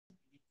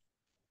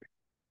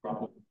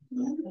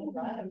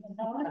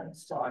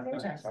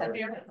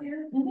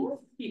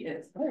He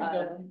is.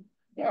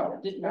 Yeah,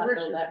 Did not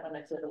know that when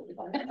I said it.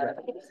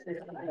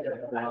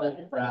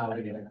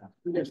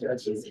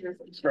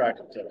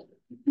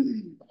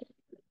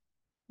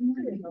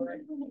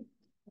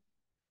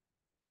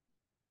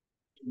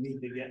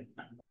 Need to get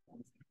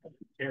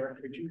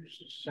Eric, could you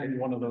send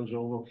one of those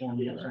over for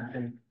me or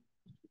something?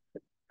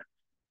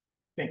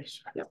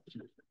 Thanks. Yep.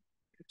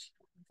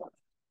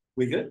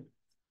 We good?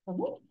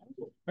 All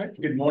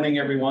right, good morning,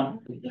 everyone.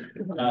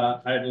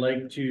 I'd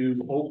like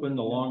to open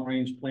the Long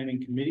Range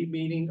Planning Committee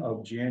meeting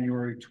of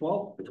January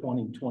 12th,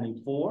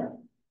 2024.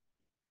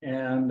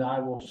 And I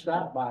will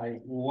start by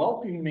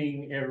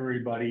welcoming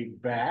everybody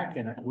back,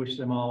 and I wish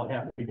them all a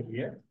happy new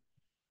year.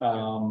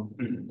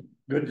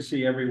 Good to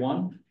see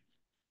everyone.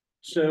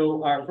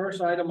 So our first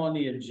item on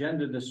the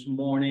agenda this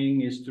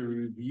morning is to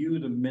review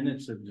the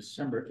minutes of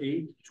December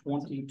 8th,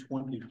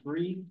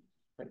 2023.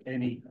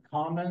 Any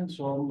comments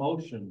or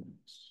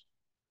motions?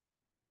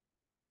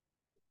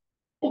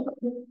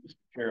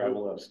 Chair, I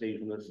will abstain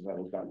from this as I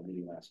was not in the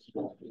meeting last.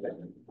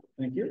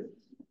 Thank you.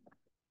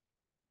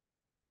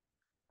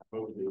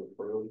 Vote to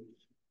approve.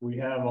 We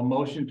have a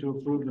motion to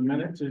approve the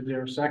minutes. Is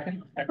there a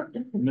second?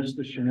 Mr.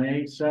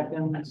 Shanae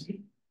seconds.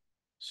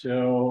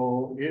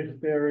 So if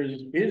there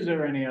is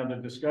there any other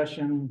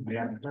discussion? We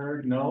haven't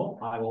heard. No.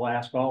 I will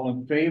ask all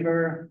in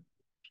favor.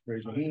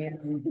 Raise your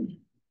hand.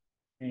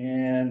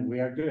 And we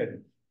are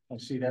good. I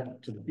see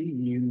that to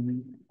be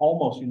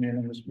almost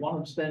unanimous, one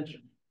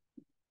abstention.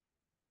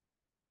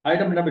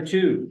 Item number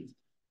 2.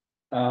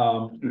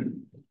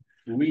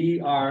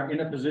 We are in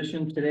a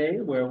position today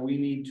where we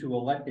need to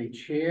elect a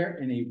chair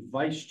and a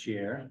vice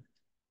chair.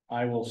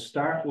 I will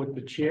start with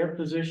the chair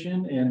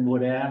position and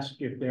would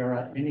ask if there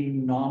are any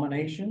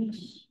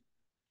nominations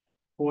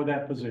for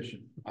that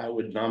position. I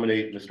would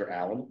nominate Mr.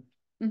 Allen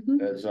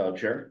as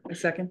chair. A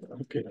second.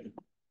 Okay.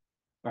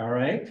 All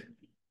right.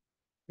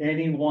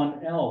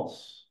 Anyone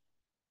else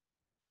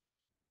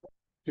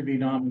to be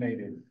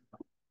nominated?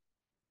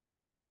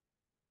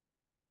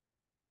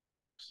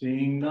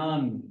 Seeing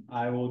none,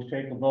 I will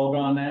take a vote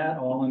on that.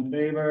 All in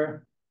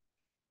favor?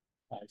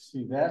 I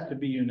see that to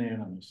be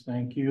unanimous.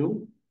 Thank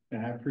you.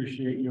 And I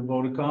appreciate your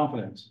vote of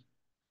confidence.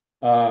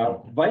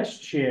 Vice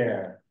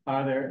chair,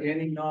 are there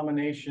any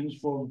nominations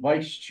for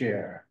vice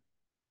chair?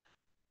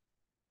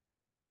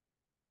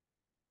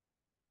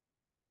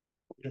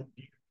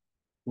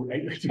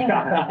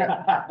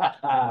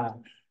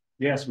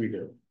 Yes, we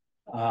do.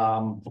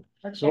 Our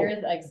chair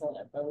is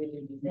excellent, but we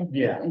do.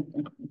 Yeah.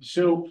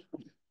 So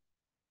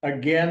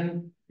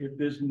again, if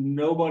there's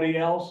nobody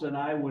else, then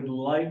I would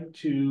like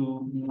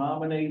to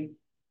nominate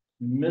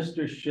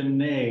Mr.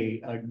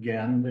 Shanae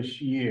again this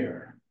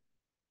year.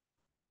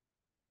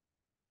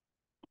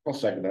 I'll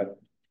second that.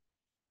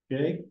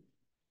 Okay.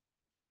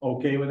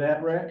 Okay with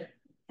that, Rick?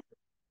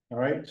 All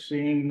right,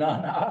 seeing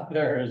none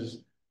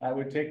others, I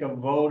would take a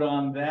vote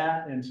on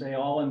that and say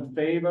all in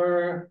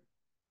favor.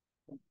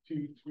 1,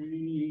 2,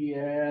 3,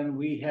 and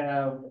we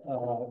have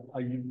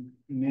a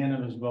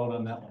unanimous vote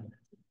on that one.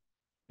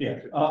 Yeah,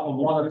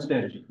 one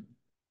abstention.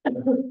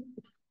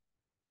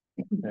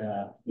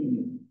 Yeah.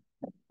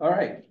 All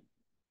right.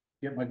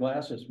 Get my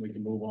glasses, we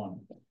can move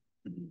on.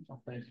 Some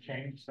things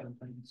change, some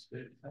things stay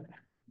the same.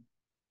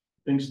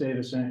 Things stay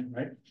the same,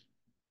 right?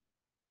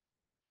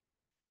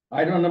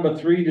 Item number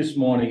 3 this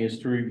morning is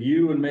to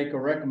review and make a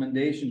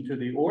recommendation to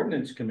the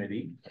ordinance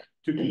committee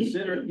to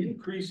consider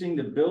increasing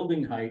the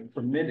building height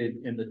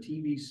permitted in the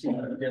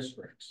TVC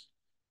districts.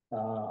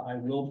 I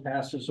will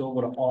pass this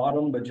over to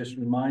Autumn, but just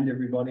remind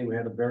everybody we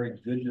had a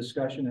very good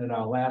discussion at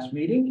our last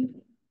meeting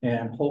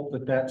and hope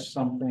that that's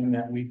something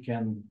that we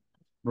can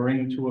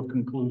bring to a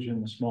conclusion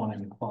this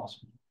morning if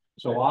possible.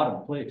 So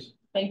Autumn, please.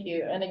 Thank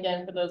you. And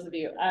again, for those of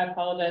you, I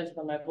apologize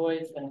for my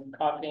voice and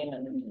coughing,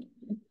 and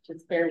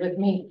just bear with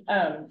me.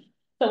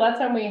 So last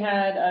time we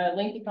had a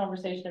lengthy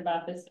conversation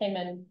about this, came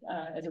in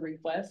as a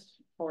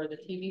request for the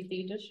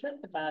TVC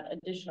district about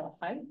additional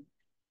height.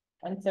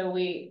 And so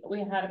we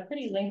had a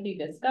pretty lengthy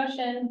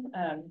discussion.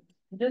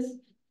 This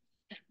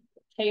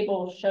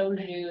table shows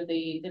you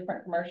the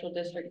different commercial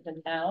districts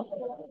in town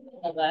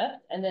on the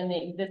left, and then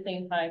the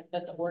existing height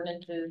that the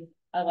ordinances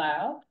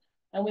allow.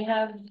 And we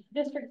have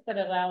districts that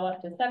allow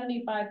up to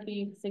 75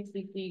 feet,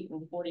 60 feet,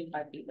 and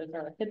 45 feet. Those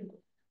are typical.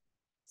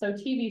 So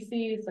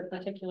TVC is the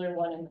particular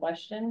one in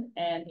question,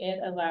 and it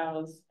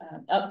allows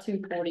up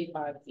to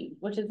 45 feet,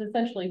 which is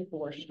essentially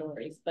 4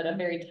 stories, but a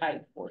very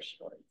tight 4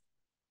 stories.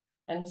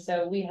 And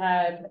so we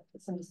had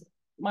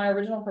my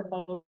original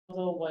proposal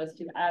was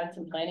to add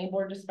some planning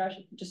board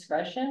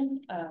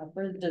discretion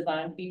for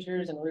design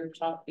features and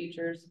rooftop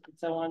features and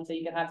so on. So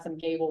you could have some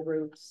gable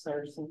roofs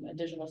or some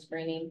additional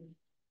screening.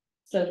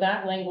 So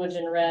that language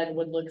in red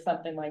would look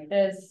something like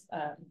this.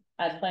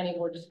 Add planning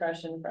board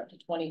discretion for up to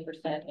 20%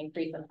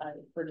 increase in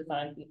height for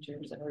design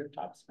features and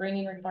rooftop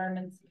screening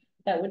requirements.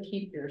 That would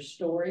keep your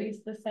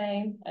stories the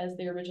same as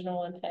the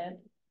original intent.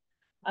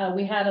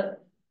 We had a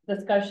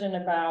discussion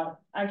about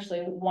actually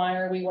why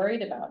are we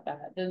worried about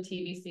that? The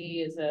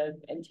TVC is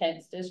an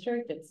intense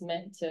district. It's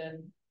meant to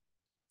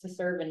to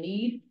serve a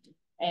need.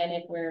 And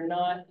if we're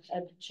not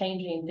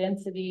changing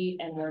density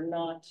and we're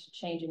not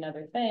changing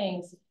other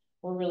things,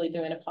 we're really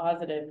doing a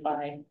positive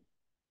by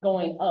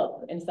going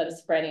up instead of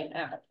spreading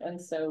out. And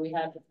so we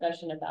had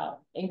discussion about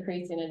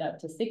increasing it up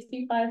to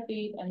 65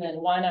 feet, and then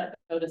why not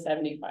go to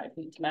 75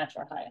 feet to match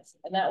our highest?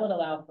 And that would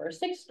allow for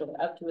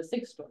up to a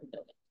six-story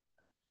building.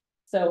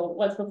 So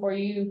what's before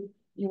you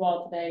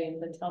all today,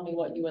 and then tell me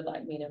what you would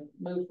like me to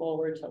move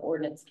forward to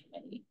ordinance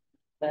committee.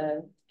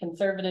 The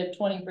conservative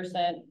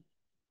 20%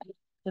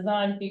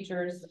 design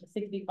features,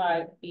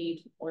 65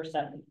 feet or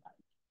 75.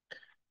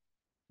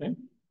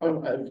 I have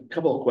a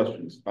couple of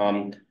questions.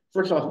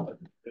 First off,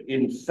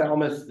 in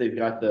Falmouth, they've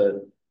got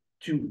the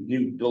two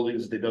new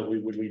buildings they built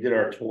when we did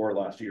our tour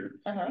last year.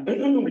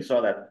 We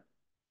saw that.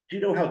 Do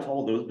you know how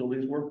tall those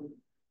buildings were?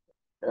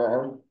 Or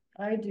are?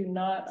 I do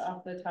not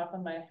off the top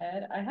of my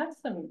head. I have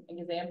some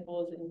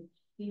examples in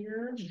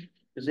here.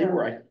 Because they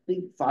were, I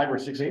think, 5 or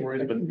 6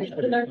 stories, but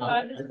They're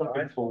 5 to 6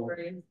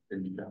 stories.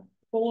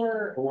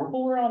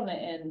 Four on the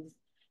ends.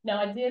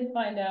 Now, I did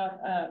find out,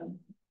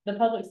 the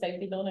public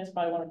safety building is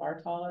probably one of our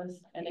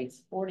tallest, and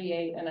it's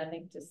 48 and I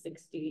think to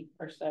 60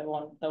 or so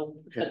on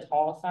the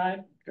tall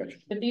side. Gotcha.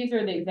 But these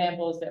are the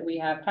examples that we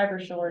have. Piper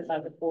Shores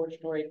has a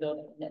 4-story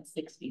building and it's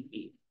 60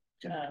 feet.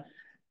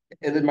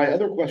 And then my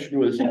other question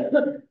was,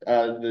 the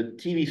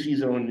TVC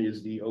zone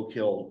is the Oak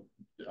Hill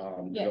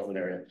development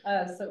area.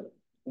 So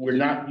we're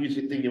not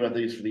thinking about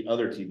these for the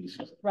other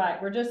TVCs. right,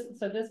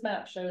 so this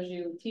map shows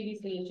you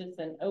TVC is just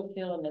in Oak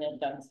Hill and then in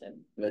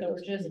Dunston. So we're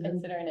just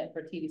considering it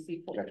for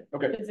TVC 4.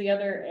 Okay. Because the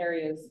other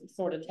areas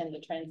sort of tend to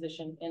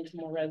transition into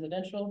more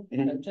residential.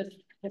 So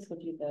just this would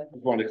be the.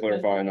 Just wanted to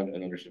clarify and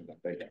understand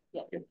that. Thank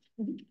you.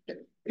 Yeah.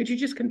 Could you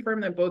just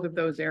confirm that both of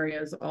those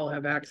areas all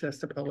have access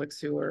to public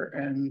sewer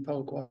and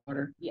public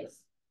water?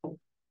 Yes.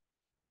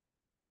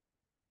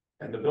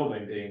 And the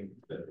building being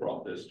that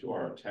brought this to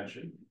our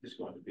attention is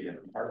going to be an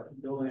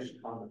apartment building,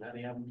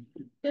 condominium.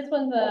 This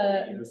one's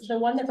the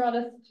one that brought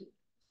us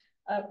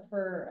up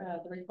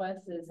for the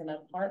request is an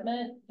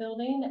apartment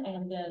building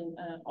and then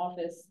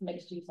office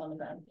mixed use on the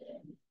ground floor.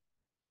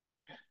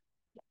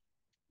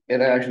 And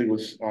that actually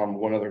was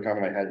one other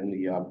comment I had in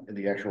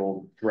the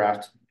actual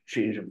draft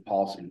change of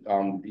policy.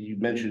 You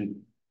mentioned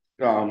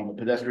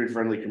pedestrian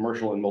friendly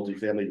commercial and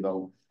multifamily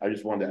development. I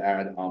just wanted to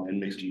add and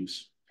mixed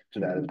use to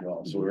that as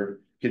well. So we're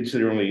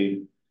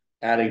considering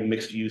adding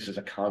mixed use as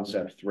a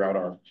concept throughout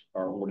our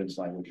ordinance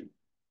language.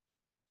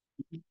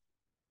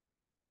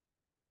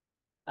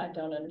 I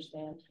don't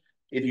understand.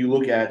 If you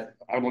look at,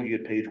 I'm looking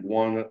at page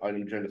 1 on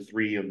agenda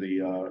 3 of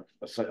the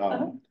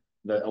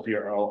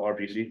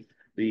LPR-RPC,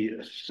 the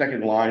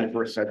second line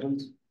for a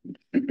sentence,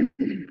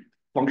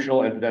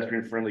 functional and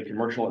pedestrian friendly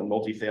commercial and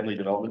multifamily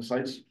development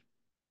sites.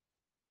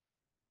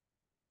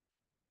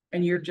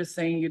 And you're just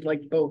saying you'd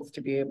like both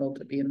to be able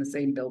to be in the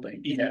same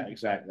building? Yeah,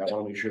 exactly. I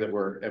want to make sure that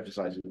we're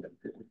emphasizing that.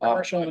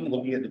 Commercial and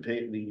looking at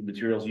the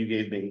materials you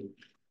gave me.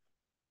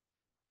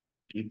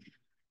 Keep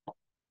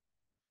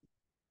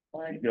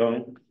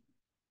going.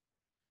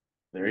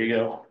 There you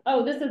go.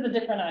 Oh, this is a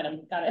different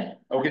item. Got it.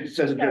 Okay, it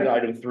says agenda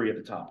item 3 at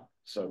the top.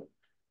 So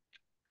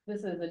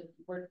this is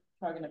we're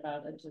talking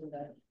about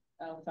agenda.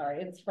 Oh,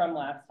 sorry, it's from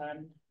last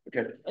time.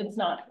 okay. It's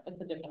not. It's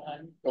a different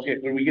item. Okay,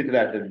 when we get to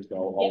that, then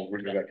I'll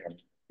review that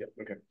comment. Yep.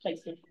 Okay.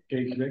 Thanks, Steve.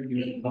 Okay, Greg, you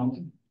have a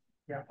comment?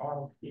 Yeah,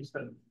 is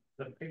the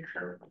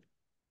picture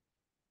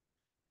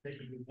that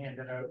you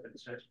handed out that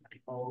says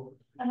proposed,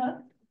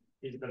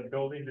 is the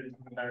building that's in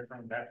the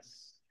background,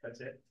 that's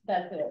it?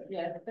 That's it.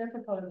 Yes, they're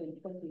proposing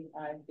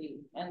 55 feet.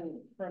 And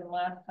from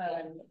last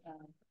time,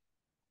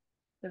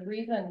 the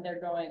reason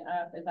they're going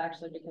up is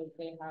actually because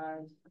they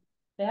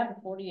have a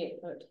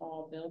 48-foot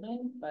tall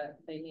building, but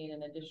they need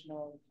an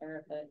additional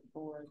parapet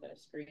for the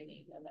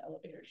screening and the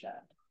elevator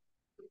shaft.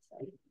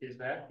 So. Is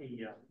that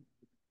the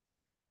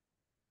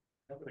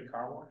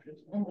car wash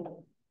is?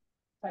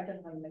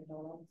 Second from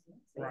McDonald's.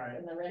 Right.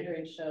 And the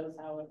rendering shows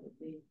how it would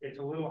be. It's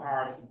a little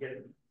hard to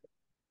get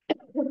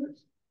to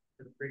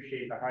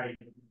appreciate the height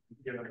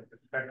given the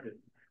perspective.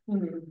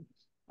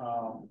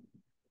 How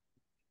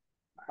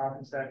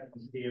does that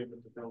compare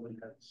with the building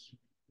that's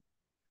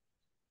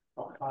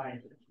behind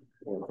it?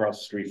 Or across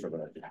the street from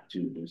it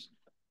too. There's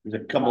a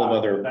couple of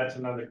other. That's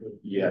another good.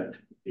 Yeah.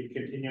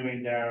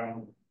 Continuing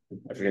down.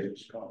 I forget.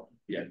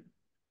 Yeah.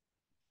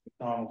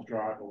 McDonald's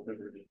Drive or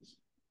whatever it is.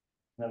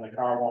 And then the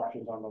car wash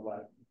is on the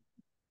left.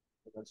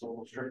 That's a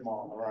little strip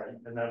mall on the right.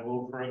 And then a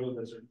little further,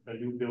 there's a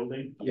new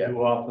building. Yeah.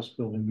 New office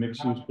building,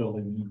 mixed use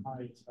building.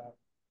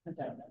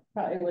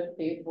 Probably would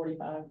be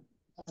 45.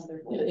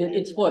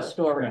 It's 4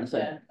 stories,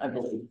 Yeah. I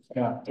believe.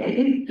 Yeah.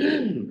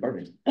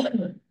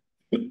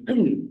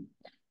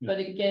 But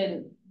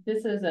again,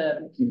 this is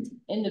a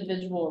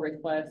individual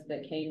request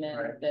that came in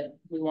that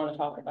we want to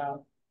talk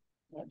about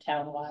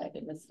townwide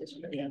in this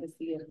district. Yeah. To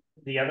see if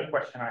The other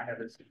question I have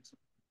is,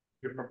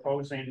 you're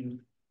proposing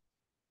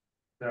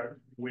that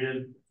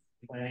with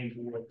planning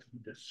board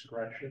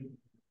discretion.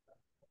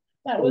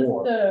 that was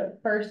the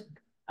first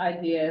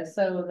idea,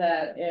 so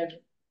that if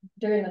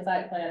during the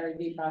site plan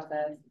review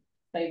process,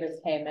 Davis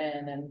came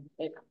in and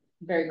it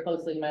very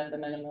closely met the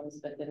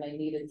minimums, but then they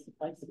needed some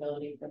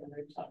flexibility for the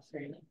rooftop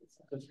screening.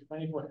 Does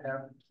explain what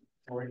happened,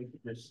 or you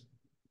could just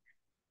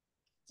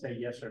say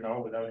yes or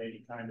no without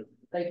any kind of.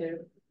 They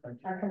do.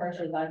 Our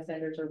commercial design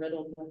standards are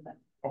riddled with that.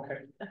 Okay.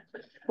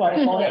 Well,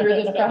 we're going through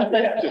this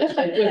process.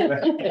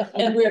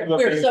 And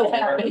we're so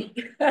happy.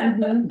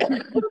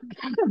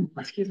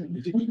 Excuse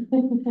me.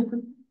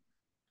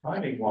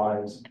 Timing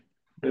wise,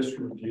 this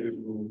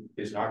review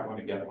is not going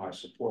to get my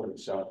support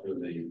except for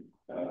the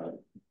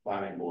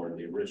planning board,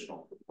 the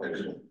original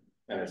proposal,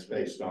 and it's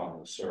based on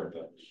the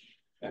survey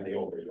and the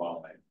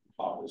overwhelming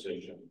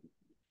opposition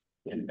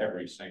in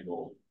every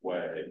single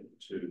way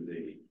to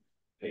the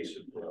pace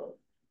of growth.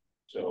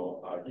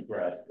 So I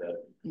regret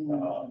that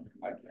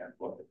I can't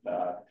look at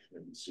that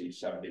and see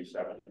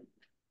 77%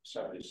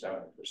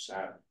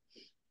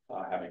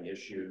 having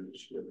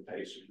issues with the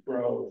pace of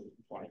growth,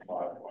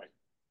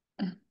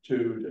 25.2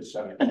 to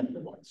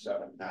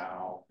 71.7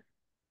 now.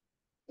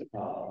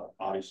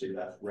 Obviously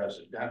that's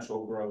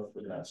residential growth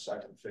for that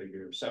second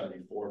figure,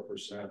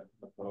 74%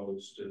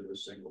 opposed to the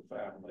single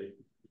family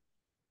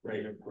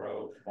rate of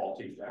growth,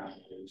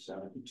 multifamily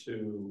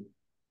 72.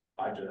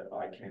 I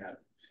can't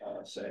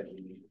say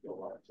we need to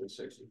go up to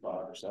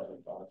 65 or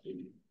 75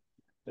 feet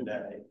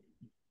today.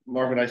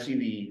 Marvin, I see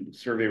the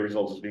survey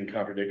results as being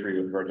contradictory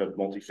with regard to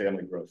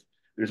multifamily growth.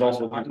 There's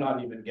also, I'm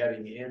not even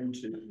getting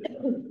into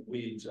the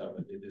weeds of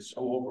it. It is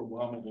so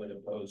overwhelmingly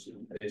opposed to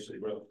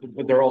basic growth.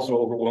 but they're also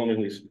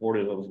overwhelmingly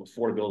supportive of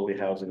affordability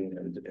housing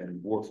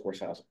and workforce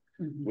housing,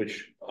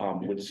 which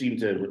would seem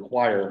to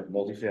require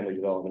multifamily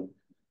development.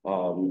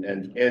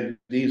 And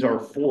these are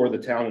for the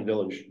town and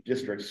village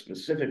districts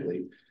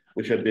specifically,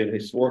 which have been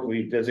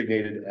historically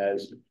designated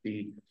as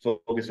the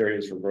focus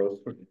areas for growth,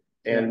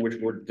 and which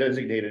were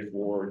designated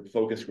for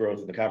focused growth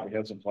in the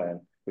comprehensive plan,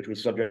 which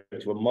was subject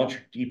to a much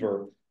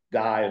deeper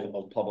dive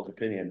of public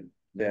opinion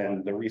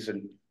than the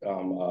recent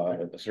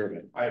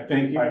survey. I'd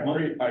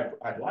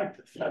like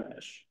to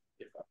finish,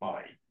 if I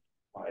might,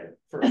 my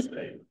first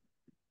statement,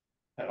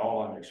 and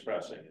all I'm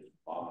expressing is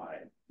my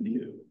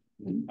view.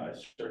 I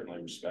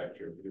certainly respect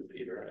your view,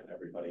 Peter, and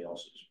everybody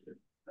else's view.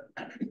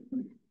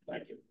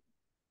 Thank you.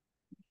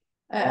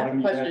 I have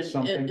a question.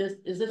 something?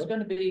 Is this going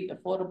to be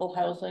affordable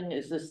housing?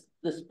 Is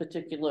this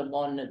particular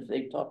one, if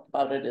they talked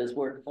about it as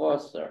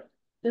workforce, or?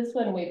 This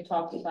one we've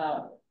talked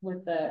about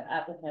with the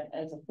applicant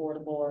as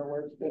affordable or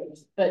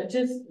workforce, but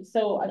just,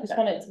 so I just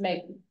wanted to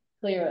make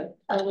clear,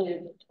 I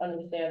totally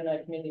understand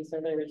the community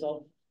survey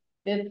result.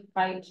 This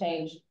height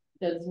change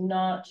does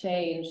not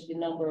change the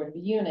number of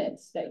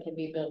units that can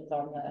be built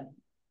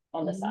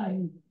on the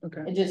site.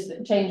 Okay. It just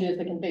changes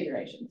the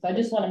configuration. So I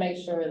just want to make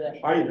sure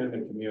that. Height in the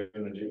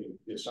community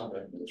is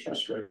something that's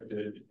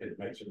restricted. It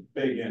makes a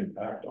big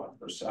impact on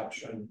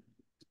perception.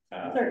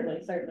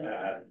 Certainly.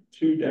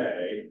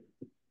 Today,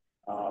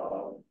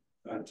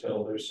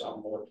 until there's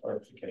some more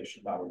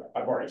clarification about it,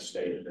 I've already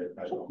stated it.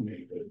 I don't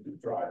need to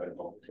drive it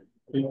home.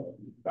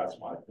 That's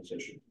my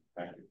position.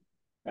 Thank you.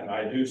 And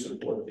I do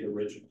support the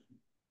original.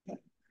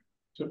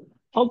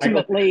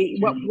 Ultimately,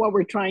 what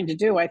we're trying to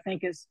do, I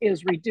think,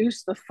 is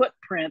reduce the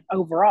footprint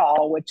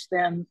overall, which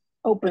then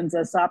opens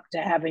us up to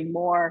having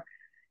more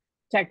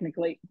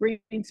technically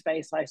green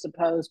space, I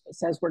suppose, but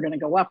says we're going to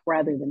go up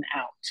rather than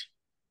out.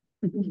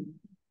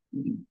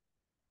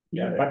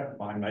 Yeah,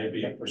 mine may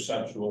be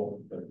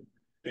perceptual, but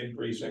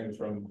increasing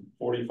from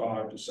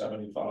 45 to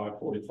 75,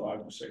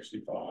 45 to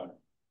 65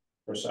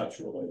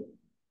 perceptually.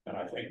 And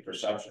I think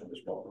perception is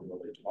what we're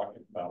really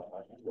talking about.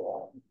 I think we're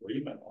all in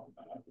agreement on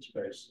that. It's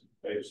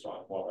based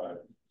on what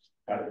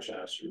I had a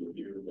chance to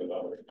review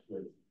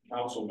with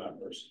council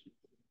members,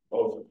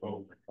 both of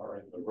whom are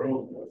in the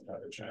room, have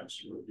had a chance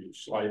to review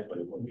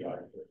slightly what the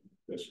idea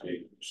this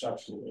being a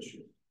perceptual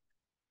issue.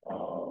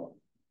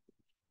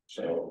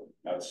 So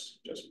that's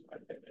just my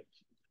opinion.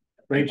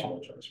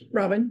 Rachel.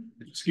 Robin,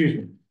 Excuse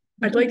me.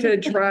 I'd like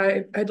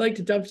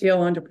to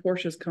dovetail onto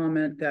Portia's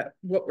comment that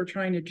what we're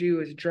trying to do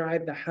is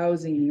drive the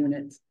housing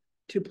units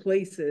to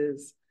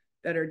places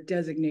that are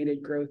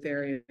designated growth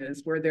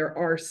areas where there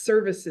are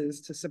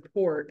services to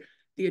support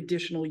the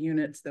additional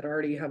units that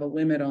already have a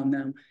limit on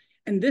them.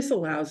 And this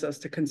allows us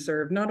to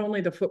conserve not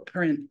only the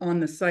footprint on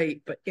the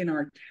site, but in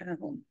our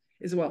town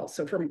as well.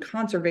 So from a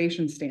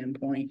conservation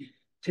standpoint,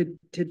 to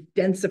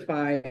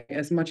densify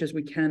as much as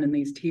we can in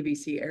these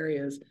TVC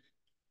areas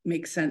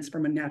makes sense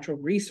from a natural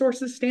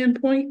resources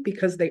standpoint,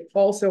 because they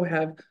also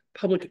have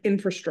public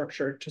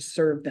infrastructure to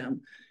serve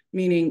them,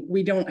 meaning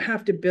we don't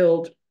have to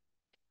build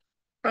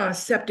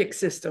septic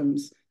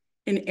systems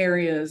in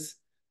areas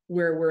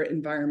where we're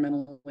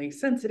environmentally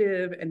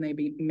sensitive and they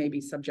may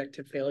be subject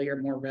to failure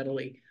more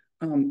readily.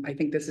 I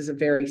think this is a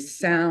very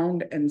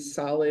sound and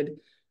solid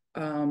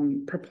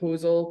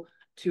proposal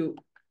to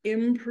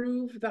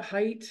improve the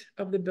height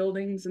of the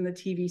buildings in the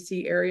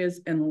TVC areas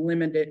and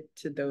limit it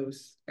to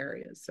those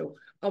areas. So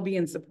I'll be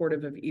in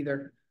supportive of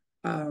either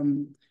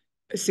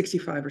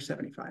 65 or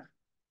 75.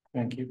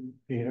 Thank you,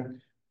 Peter.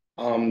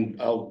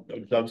 I'll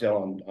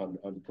dovetail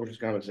on Portia's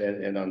comments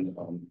and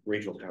on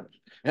Rachel's comments.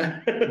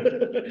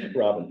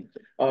 Robin,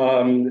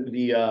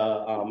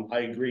 I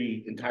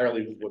agree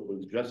entirely with what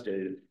was just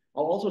stated.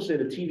 I'll also say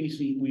the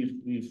TVC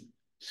we've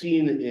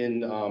seen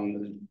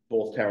in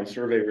both town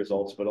survey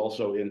results, but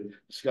also in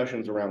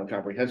discussions around the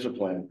comprehensive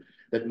plan,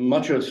 that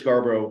much of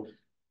Scarborough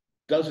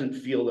doesn't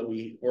feel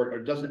that or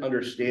doesn't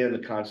understand the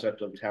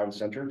concept of town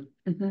center.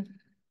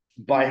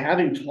 By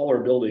having taller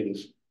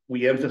buildings,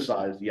 we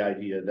emphasize the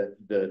idea that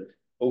the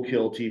Oak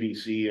Hill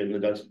TVC and the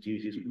Dunstan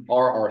TVCs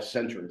are our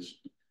centers.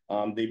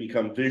 They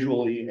become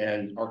visually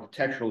and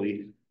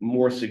architecturally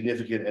more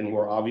significant and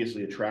more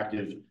obviously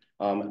attractive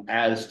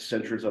as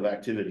centers of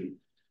activity.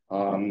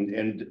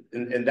 And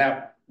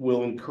that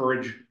will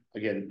encourage,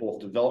 again, both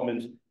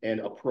development and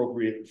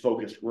appropriate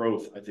focused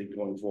growth, I think,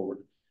 going forward.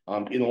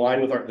 In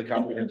line with the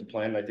comprehensive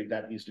plan, I think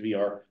that needs to be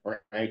our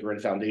anchor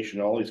and foundation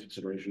in all these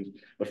considerations.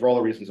 But for all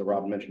the reasons that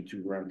Robin mentioned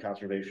too, around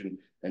conservation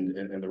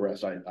and the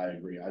rest, I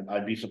agree.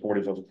 I'd be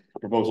supportive of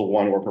proposal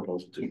 1 or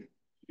proposal 2.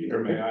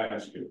 Peter, may I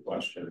ask you a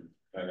question?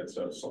 And it's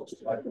a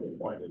slightly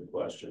pointed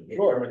question.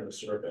 Sure. In the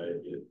survey,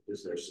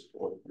 is there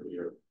support for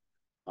your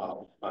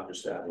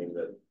understanding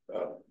that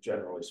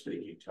generally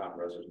speaking, town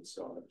residents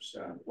don't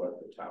understand what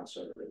the town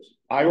center is?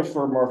 I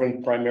refer,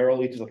 Marvin,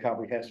 primarily to the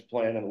comprehensive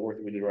plan and the work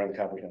that we did around the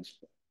comprehensive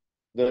plan.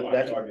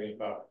 I'm talking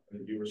about,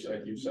 you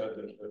said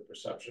that the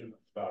perception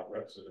about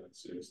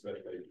residents is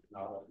that they do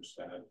not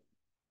understand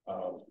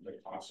the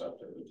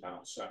concept of the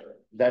town center.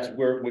 That's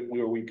where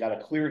we've got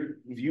a clear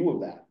view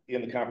of that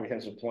in the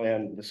comprehensive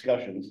plan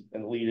discussions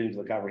and lead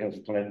into the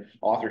comprehensive plan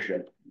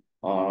authorship.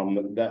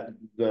 That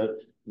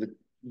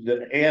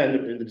and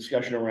in the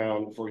discussion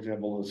around, for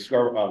example, the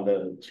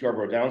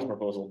Scarborough Downs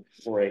proposal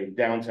for a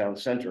downtown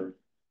center,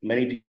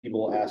 many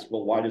people ask,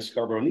 well, why does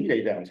Scarborough need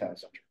a downtown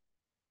center?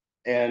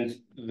 And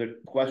the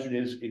question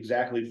is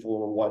exactly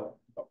for what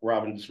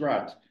Robin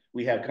described.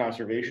 We have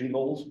conservation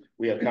goals,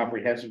 we have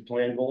comprehensive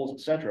plan goals,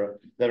 etc.,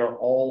 that are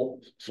all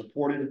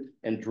supported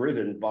and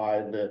driven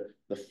by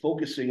the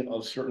focusing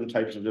of certain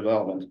types of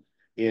development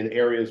in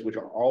areas which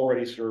are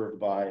already served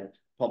by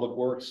public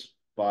works,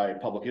 by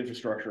public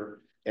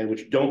infrastructure, and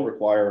which don't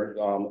require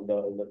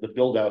the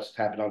build outs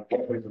to happen on,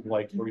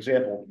 like, for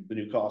example, the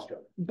new Costco.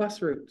 Bus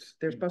routes,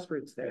 there's bus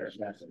routes there.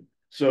 Exactly.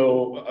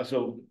 So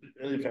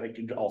if I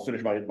can, I'll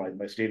finish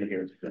my statement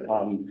here.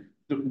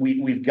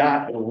 We've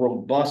got a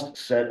robust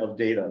set of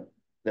data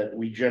that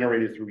we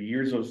generated through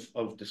years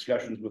of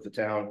discussions with the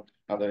town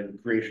on the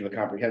creation of the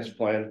comprehensive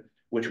plan,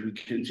 which we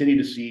continue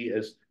to see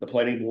as the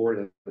planning board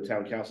and the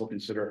town council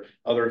consider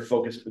other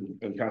focused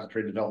and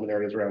concentrated development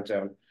areas around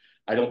town.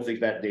 I don't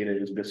think that data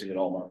is missing at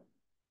all, Mark.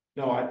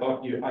 No, I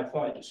thought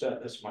you said,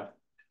 this is my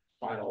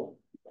final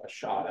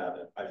shot at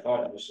it. I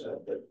thought you said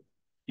that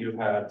you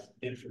had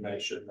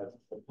information that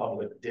the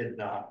public did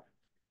not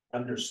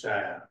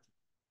understand.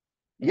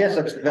 Yes,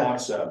 that's the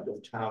concept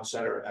of town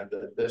center, and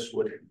that this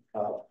would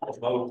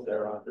promote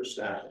their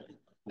understanding.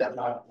 I'm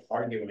not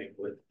arguing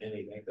with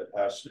anything that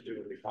has to do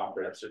with the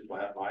comprehensive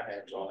plan. My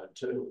hand's on it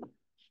too.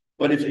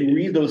 But if you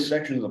read those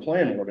sections of the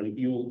plan, Morgan,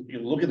 you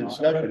look at the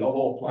discussion. The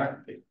whole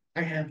plan.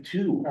 I have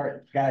two. All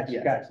right, guys,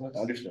 Yeah,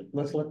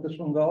 let's let this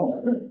one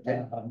go.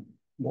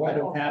 More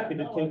than happy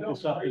to take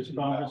this up as a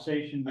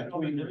conversation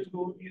between the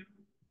two of you,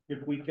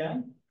 if we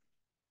can.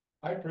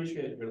 I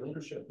appreciate your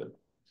leadership, but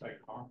it's like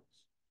Congress.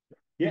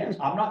 Yes,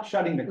 I'm not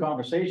shutting the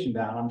conversation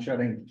down, I'm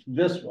shutting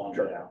this one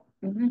down.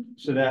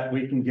 So that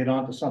we can get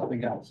on to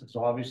something else. It's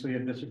obviously a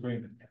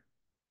disagreement.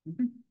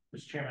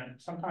 Mr. Chairman,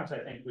 sometimes I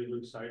think we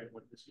lose sight of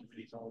what this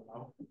committee is all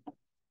about.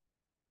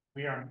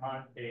 We are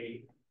not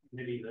a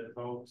committee that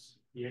votes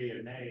yay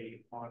or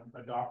nay on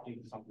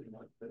adopting something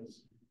like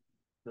this.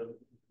 The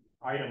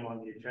item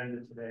on the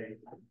agenda today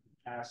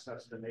asks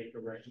us to make a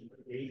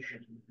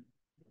recommendation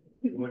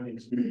when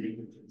it's committee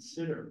to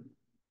consider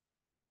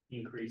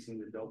increasing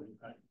the building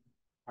height.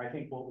 I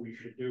think what we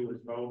should do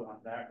is vote on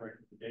that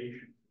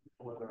recommendation,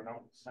 whether or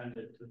not we send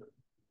it to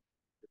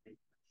the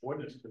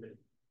ordinance committee.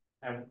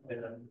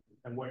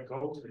 And what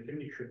goes to the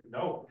committee should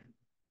know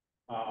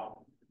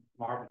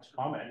Marvin's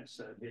comments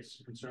and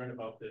his concern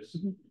about this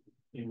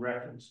in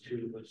reference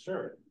to the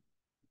survey.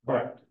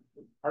 But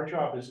our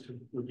job is to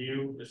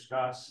review,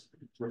 discuss,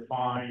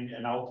 refine,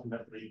 and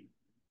ultimately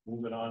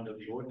move it on to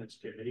the ordinance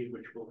committee,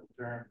 which will in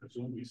turn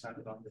presumably send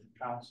it on to the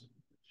council.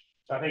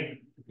 So I think,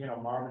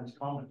 Marvin's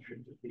comments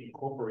should be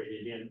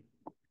incorporated in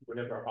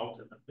whatever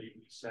ultimately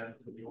we send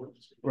to the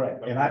ordinance committee. Right.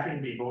 But and we I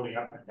shouldn't be voting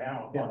up and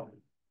down on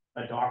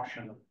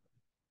adoption of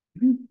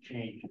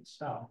change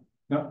itself.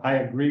 No, I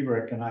agree,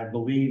 Rick, and I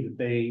believe that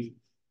they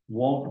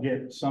won't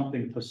get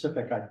something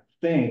specific. I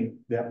think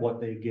that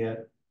what they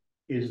get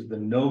is the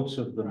notes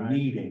of the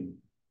meeting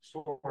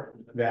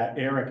that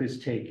Eric has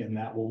taken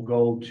that will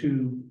go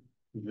to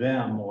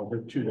them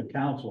or to the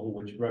council,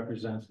 which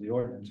represents the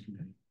ordinance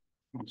committee.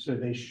 So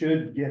they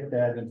should get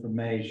that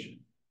information.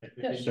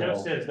 It just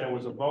says there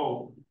was a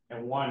vote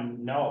and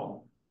one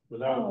no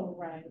without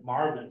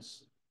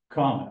Marvin's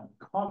comment.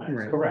 comments.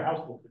 Right. Correct.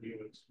 House will review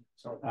it.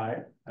 So I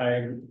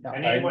agree.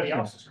 and anybody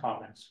else's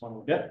comments.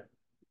 Yep.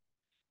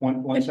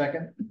 One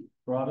second,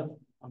 Robin?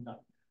 I'm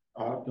not.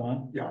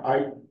 Don? Yeah,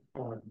 I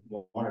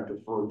want to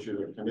defer to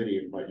the committee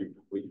and let you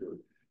complete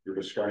your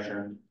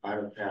discussion. I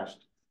have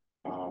passed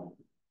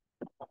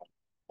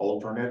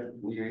alternate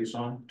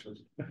liaison to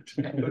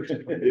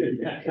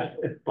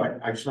but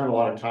I've spent a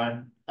lot of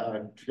time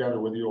together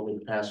with you over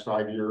the past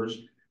 5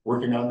 years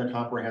working on the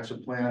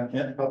comprehensive plan,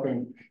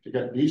 helping to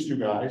get these two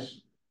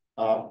guys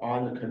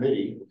on the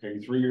committee. Okay,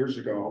 3 years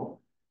ago,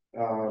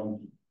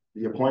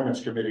 the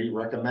appointments committee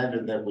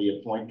recommended that we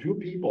appoint 2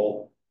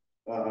 people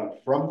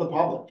from the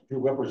public to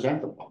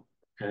represent the public.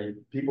 Okay,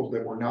 people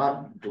that were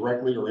not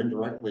directly or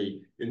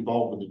indirectly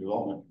involved with the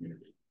development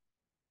community.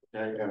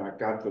 Okay, and I've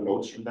got the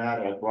notes from that,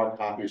 and I brought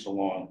copies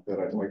along that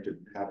I'd like to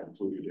have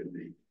included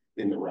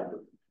in the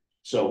record.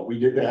 So we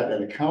did that,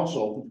 and the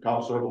council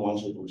are the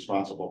ones that were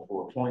responsible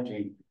for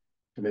appointing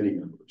committee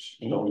members.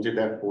 You know, we did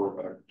that for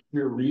a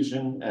clear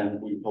reason, and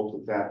we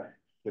hope that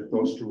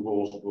those 2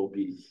 roles will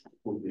be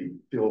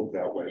filled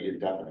that way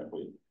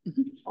indefinitely.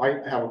 I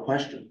have a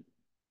question.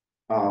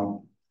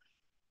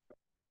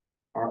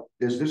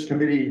 Does this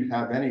committee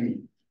have any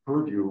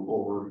purview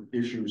over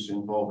issues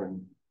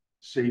involving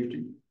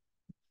safety?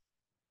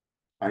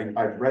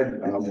 I've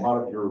read a lot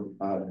of your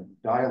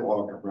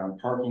dialogue around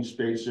parking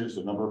spaces,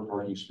 the number of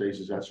parking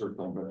spaces, that sort of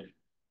thing, but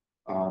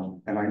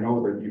and I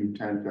know that you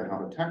tend to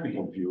have a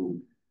technical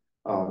view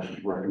of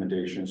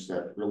recommendations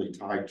that really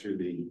tie to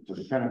the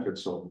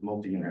benefits of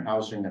multi-unit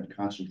housing and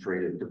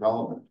concentrated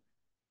development.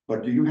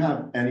 But do you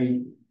have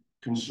any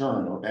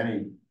concern or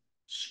any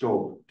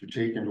scope to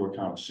take into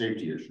account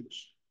safety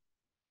issues?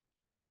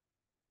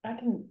 I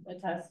can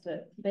attest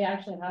to, they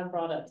actually have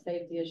brought up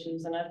safety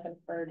issues, and I've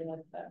conferred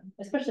with them,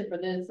 especially for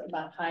this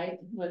about height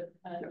with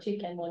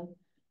Chief Kenlin,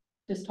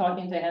 just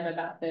talking to him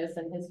about this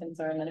and his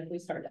concern that if we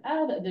start to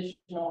add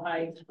additional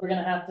height, we're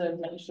going to have to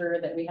make sure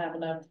that we have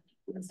enough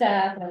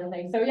staff and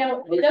everything. So yeah,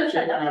 it does.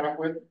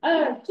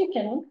 Chief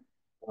Kenlin.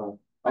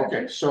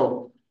 Okay,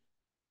 so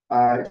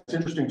it's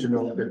interesting to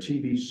know that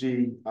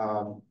TVC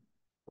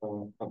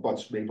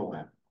abuts Maple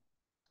Avenue.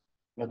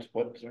 That's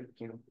what, sorry?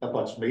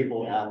 Abuts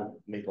Maple Avenue.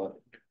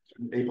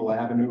 Maple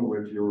Avenue,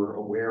 if you're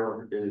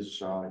aware,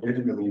 is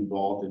intimately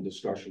involved in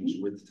discussions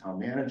with the town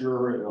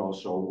manager and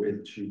also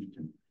with Chief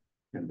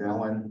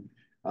Kenlin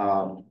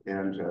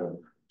and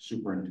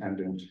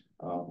Superintendent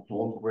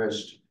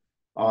Holmquist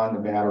on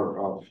the matter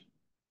of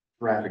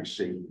traffic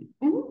safety.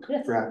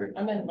 Yes, traffic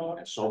I'm involved.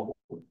 and so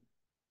forth.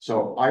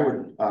 So I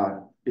would,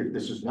 if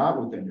this is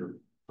not within your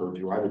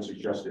purview, I would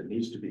suggest it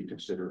needs to be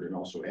considered and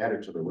also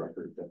added to the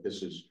record that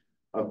this is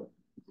a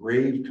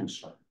grave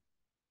concern.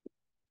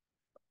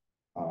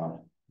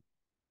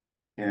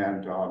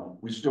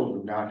 We still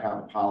do not have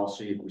a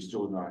policy. We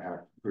still do not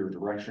have clear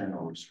direction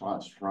or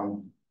response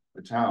from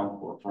the town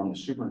or from the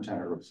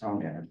superintendent or the town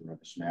manager of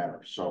this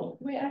matter. So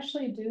we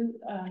actually do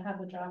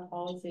have a job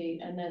policy,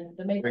 and then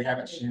the we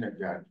haven't seen it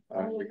yet.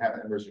 We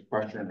haven't. There's a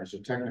question. There's a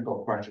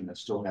technical question that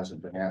still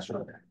hasn't been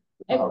answered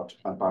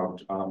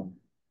about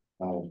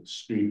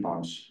speed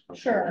bumps. Okay.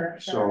 Sure.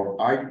 So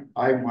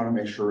I want to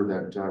make sure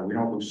that we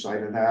don't lose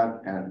sight of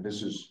that. And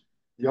this is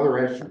the other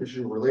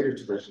issue related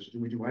to this is, do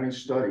we do any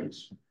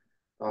studies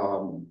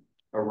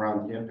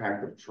around the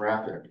impact of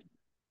traffic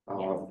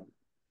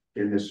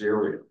in this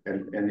area?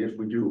 And if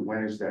we do,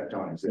 when is that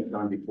done? Is it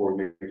done before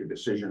we make a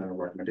decision and a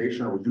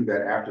recommendation, or we do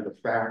that after the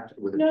fact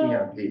with a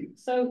PMP?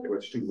 So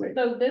it's too late.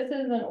 So this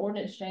is an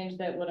ordinance change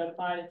that would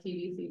apply to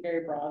TVC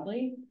very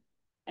broadly.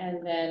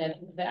 And then if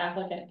the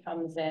applicant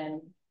comes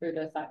in through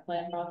the site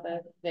plan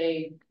process,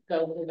 they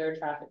go through their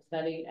traffic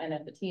study, and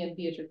if the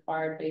TMP is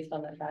required based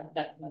on the traffic,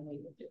 that's when we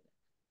would do it.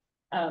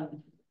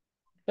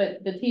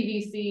 But the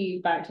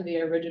TVC, back to the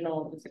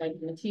original, it's like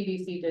the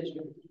TVC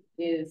district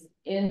is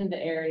in the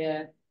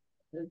area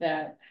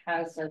that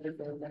has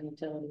services and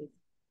utilities.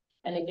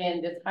 And again,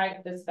 this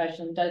height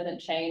discussion doesn't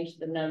change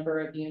the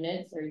number of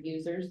units or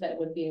users that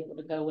would be able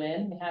to go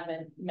in. We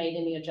haven't made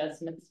any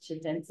adjustments to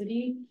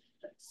density.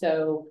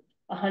 So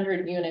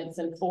 100 units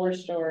and 4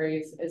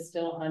 stories is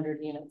still 100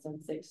 units and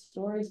 6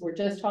 stories. We're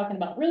just talking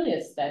about really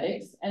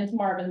aesthetics. And to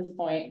Marvin's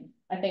point,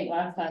 I think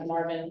last time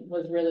Marvin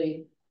was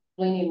really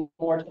leaning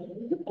more to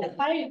the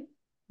height,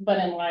 but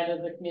in light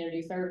of the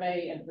community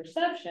survey and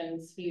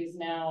perceptions, he's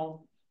now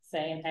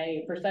saying,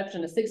 hey,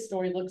 perception of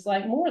 6-story looks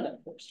like more than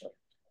 4-story.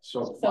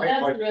 So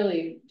that's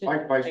really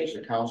my advice as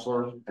a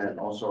counselor and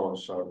also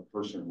as a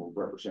person who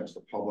represents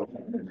the public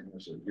and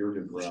as a ear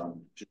to the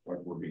ground, just like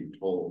we're being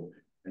told,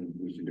 and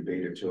we can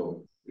debate it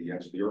till the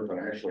ends of the earth. And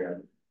actually,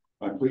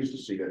 I'm pleased to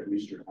see that at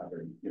least you're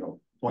having,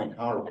 point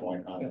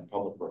counterpoint on the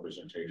public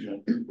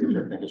representation, which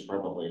I think is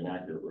probably an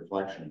accurate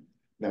reflection.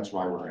 That's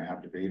why we're going to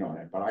have debate on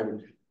it. But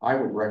I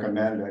would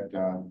recommend that,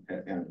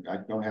 and I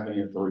don't have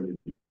any authority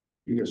to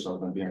do this other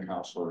than being a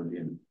counselor and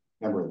being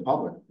a member of the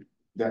public,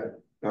 that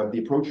the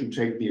approach you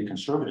take be a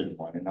conservative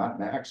one and not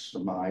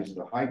maximize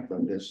the height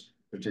of this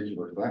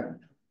particular thing.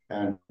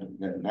 And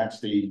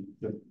that's the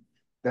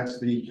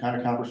kind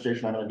of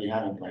conversation I'm going to be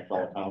having with my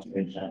fellow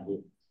councilors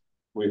and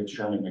with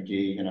Chairman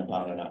McGee in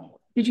about an hour.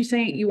 Did you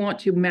say you want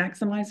to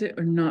maximize it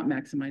or not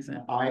maximize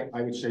it?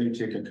 I would say you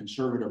take a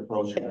conservative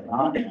approach and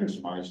not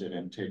maximize it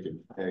and take it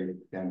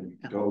and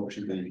go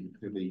to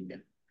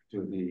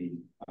the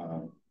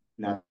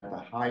not the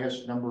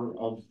highest number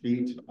of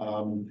feet,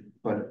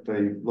 but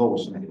the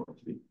lowest number of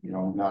feet, you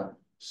know, not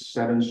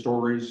 7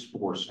 stories,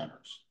 4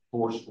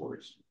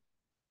 stories.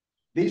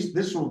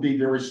 This will be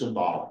very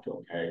symbolic,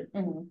 okay?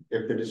 Mm-hmm.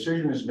 If the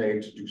decision is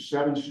made to do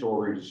 7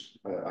 stories,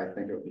 I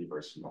think it would be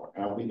very symbolic.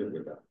 I'll leave it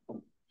with that.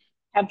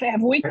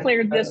 Have we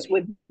cleared this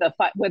with the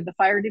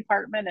fire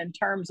department in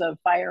terms of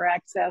fire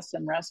access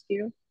and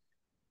rescue?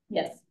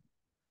 Yes.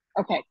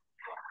 Okay.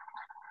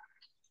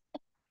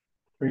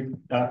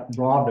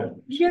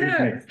 Robin.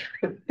 Yeah,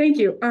 thank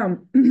you.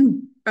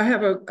 I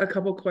have a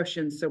couple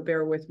questions, so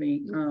bear with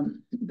me.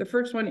 The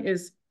first one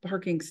is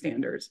parking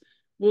standards.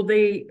 Will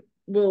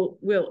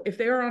if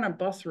they are on a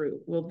bus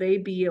route, will they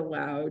be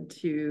allowed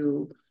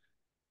to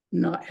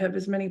not have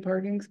as many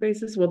parking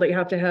spaces? Will they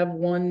have to have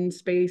 1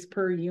 space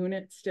per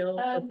unit still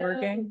for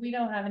parking? No, we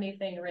don't have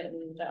anything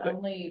written.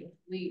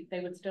 They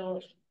would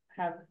still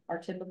have our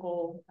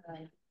typical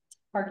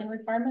parking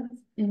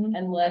requirements,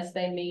 unless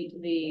they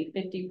meet the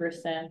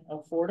 50%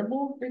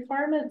 affordable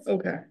requirements.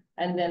 Okay.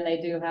 And then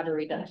they do have a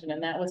reduction,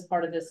 and that was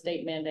part of the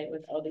state mandate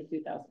with LD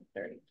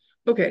 2030.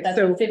 Okay, that's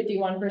so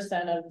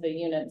 51% of the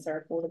units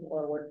are affordable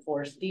or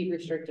workforce, deed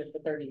restricted for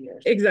 30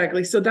 years.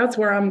 Exactly. So that's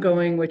where I'm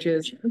going, which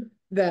is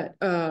that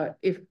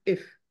if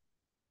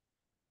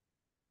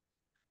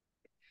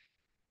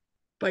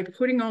by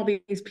putting all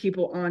these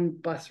people on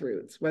bus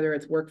routes, whether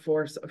it's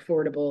workforce,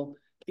 affordable,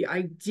 the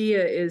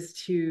idea is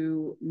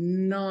to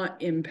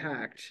not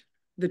impact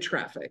the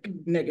traffic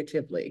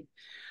negatively.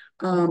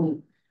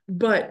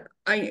 But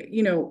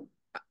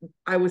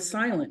I was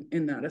silent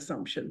in that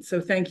assumption. So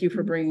thank you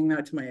for bringing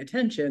that to my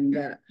attention,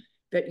 that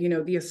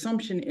the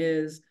assumption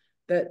is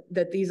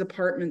that these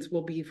apartments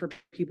will be for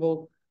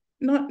people,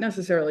 not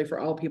necessarily for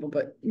all people,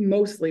 but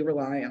mostly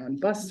rely on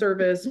bus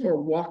service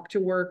or walk to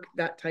work,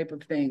 that type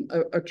of thing,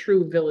 a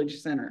true village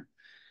center.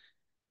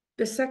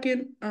 The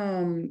second,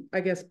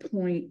 I guess,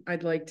 point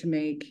I'd like to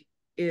make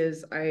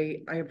is I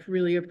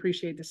really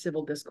appreciate the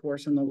civil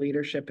discourse and the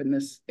leadership in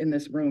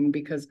this room,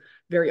 because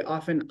very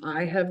often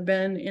I have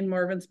been in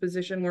Marvin's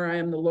position where I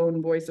am the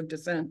lone voice of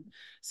dissent.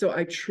 So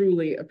I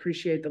truly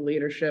appreciate the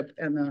leadership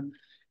and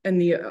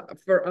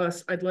for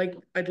us, I'd like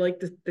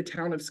the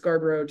town of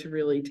Scarborough to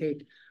really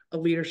take a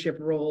leadership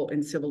role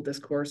in civil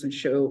discourse and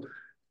show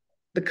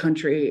the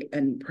country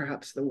and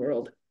perhaps the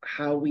world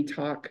how we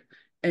talk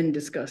and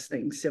discuss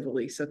things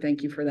civilly. So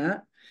thank you for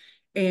that.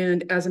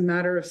 And as a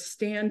matter of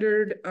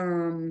standard,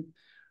 in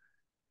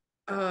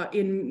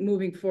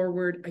moving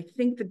forward, I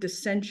think the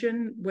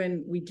dissension,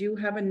 when we do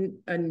have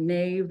a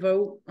nay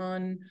vote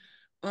on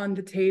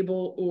the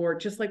table, or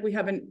just like we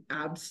have an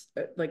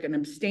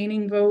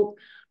abstaining vote,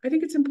 I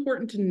think it's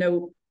important to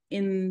note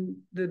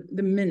in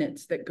the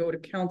minutes that go to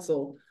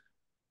council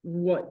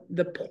what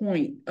the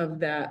point of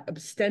that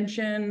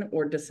abstention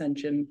or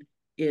dissension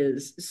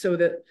is, so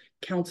that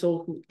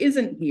council who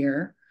isn't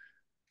here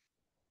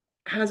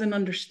has an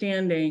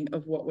understanding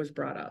of what was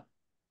brought up.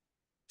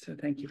 So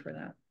thank you for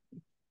that.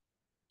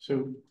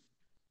 So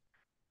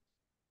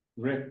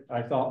Rick,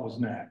 I thought was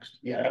next.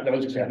 Yeah, that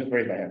was exactly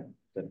right by him.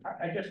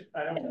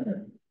 I don't want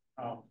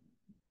to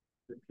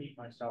repeat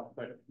myself,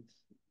 but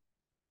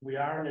we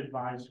are an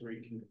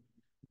advisory committee.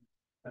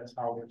 That's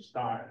how we're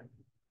started.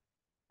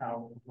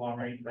 Our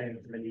long-range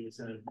planning committee is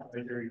an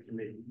advisory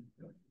committee.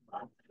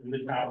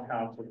 The town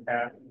council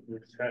tasked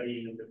with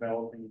studying and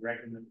developing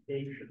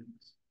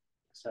recommendations,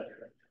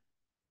 etc.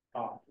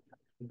 To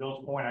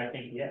Bill's point, I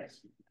think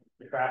yes,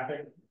 the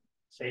traffic,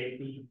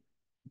 safety,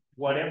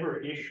 whatever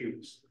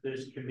issues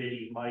this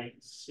committee might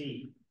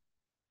see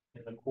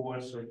in the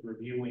course of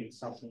reviewing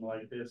something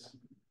like this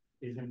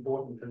is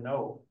important to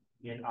know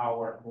in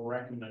our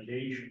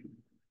recommendation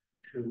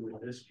to,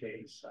 in this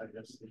case, I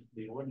guess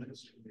the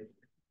ordinance committee.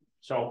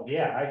 So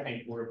yeah, I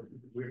think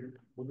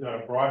we've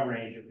got a broad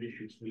range of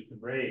issues we can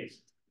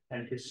raise.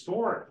 And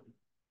historically,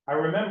 I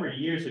remember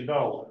years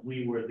ago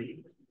we were the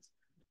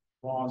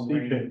long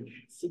range,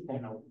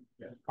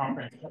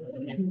 comprehensive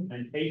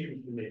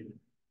implementation committee,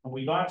 and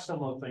we got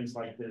some of things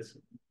like this.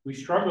 We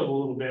struggled a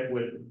little bit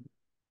with,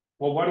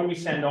 well, what do we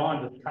send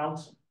on to the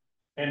council?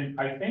 And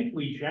I think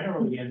we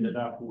generally ended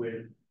up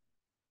with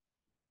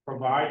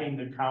providing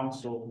the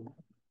council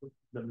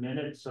the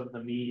minutes of the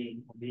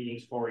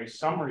meetings for a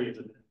summary of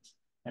the minutes.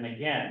 And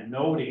again,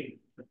 noting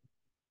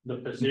the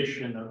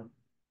position of,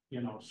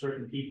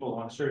 certain people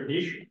on certain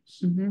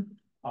issues. And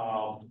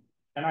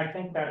I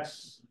think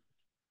that's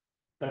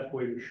the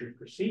way we should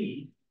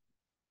proceed.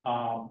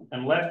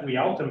 Unless we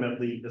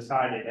ultimately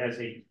decided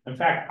in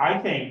fact, I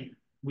think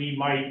we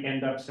might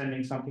end up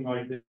sending something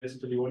like this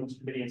to the ordinance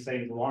committee and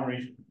saying the long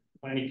range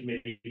planning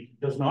committee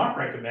does not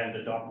recommend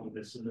adopting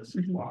this in this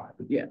slide.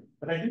 Yeah.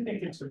 But I do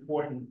think it's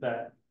important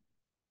that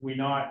we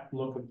not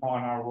look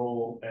upon our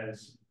role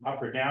as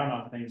up or down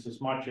on things, as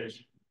much as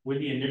with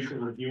the initial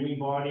reviewing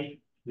body,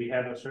 we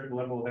have a certain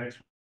level of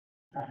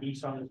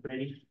expertise on this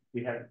committee.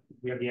 We have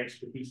the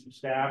expertise of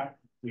staff.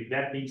 we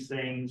vet these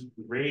things,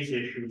 we raise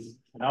issues,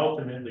 and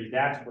ultimately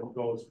that's what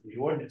goes to the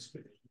ordinance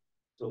committee.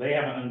 So they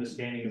have an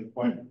understanding of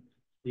what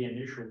the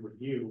initial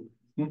review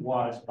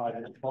was by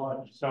the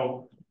body.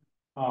 So,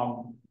 I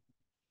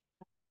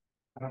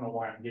don't know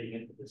why I'm getting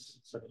into this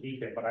such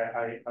detail, but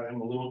I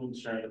am a little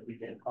concerned that we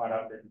get caught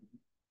up in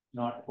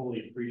not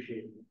fully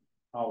appreciating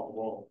our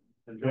role.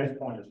 And Bill's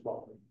point as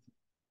well,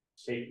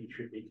 safety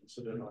should be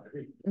considered on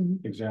everything.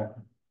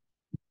 Exactly.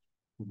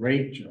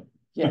 Rachel.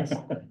 Yes,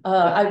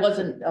 I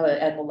wasn't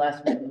at the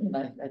last meeting,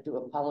 and I do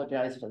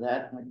apologize for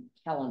that. My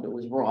calendar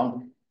was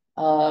wrong.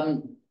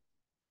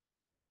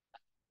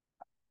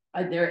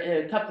 There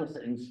are a couple of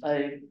things.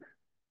 I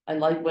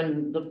like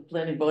when the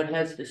planning board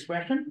has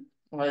discretion,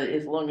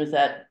 as long as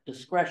that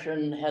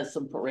discretion has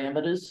some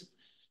parameters.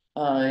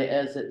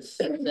 As it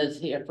says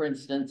here, for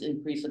instance,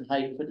 increase in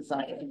height for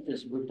design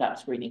features, rooftop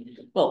screening.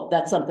 Well,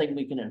 that's something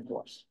we can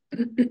enforce.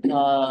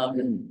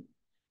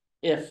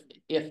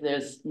 If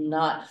there's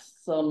not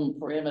some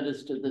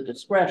parameters to the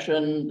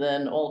discretion,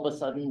 then all of a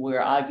sudden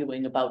we're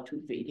arguing about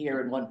 2 feet here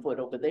and 1 foot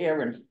over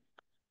there, and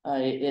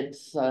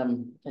it's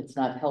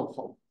not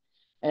helpful.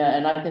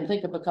 And I can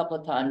think of a couple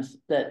of times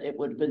that it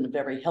would have been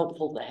very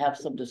helpful to have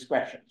some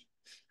discretion.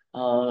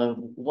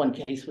 One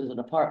case was an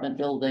apartment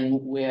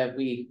building where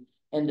we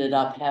ended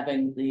up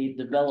having the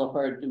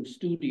developer do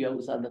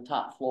studios on the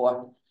top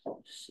floor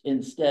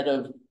instead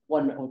of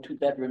 1 or 2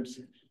 bedrooms,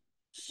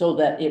 so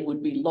that it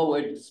would be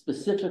lowered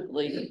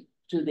specifically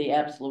to the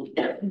absolute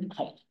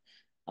height.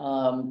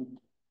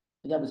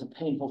 That was a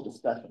painful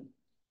discussion.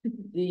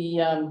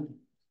 The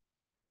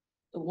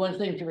one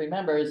thing to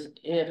remember is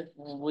if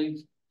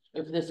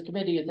this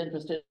committee is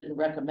interested in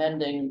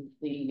recommending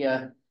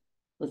the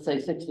let's say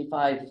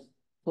 65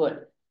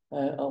 foot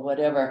or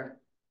whatever,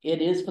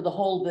 it is for the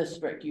whole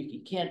district.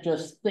 You can't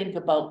just think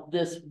about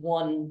this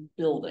one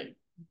building.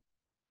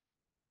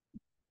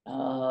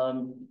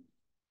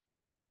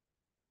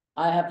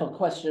 I have a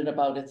question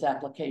about its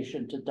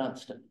application to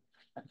Dunstan,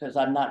 because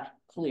I'm not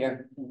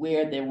clear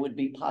where there would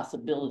be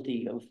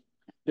possibility of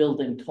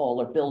building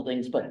taller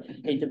buildings, but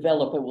a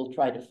developer will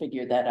try to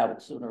figure that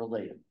out sooner or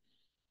later.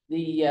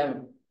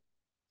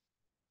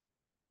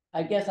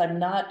 I guess I'm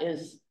not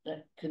as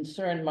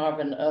concerned,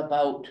 Marvin,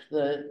 about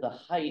the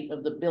height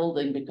of the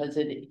building, because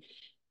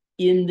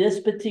in this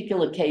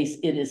particular case,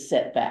 it is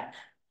set back.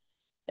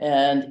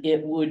 And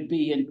it would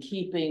be in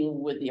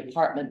keeping with the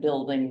apartment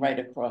building right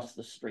across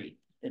the street,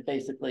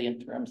 basically in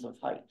terms of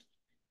height.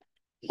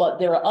 But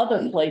there are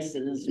other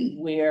places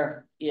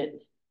where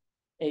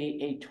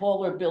a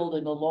taller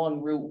building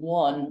along Route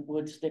 1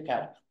 would stick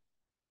out,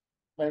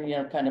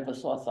 kind of a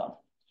sore thumb.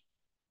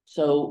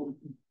 So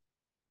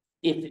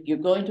if you're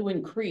going to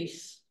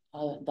increase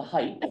the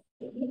height,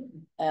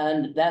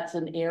 and that's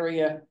an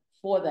area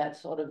for that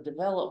sort of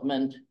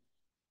development,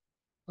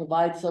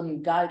 provide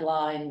some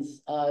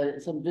guidelines,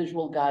 some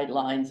visual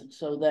guidelines,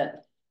 so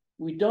that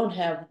we don't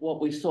have what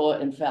we saw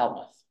in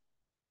Falmouth,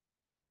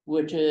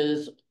 which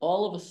is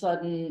all of a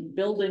sudden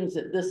buildings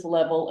at this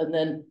level and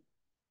then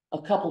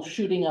a couple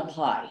shooting up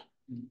high,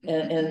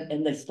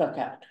 and they stuck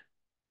out.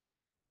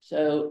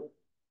 So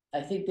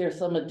I think there's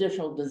some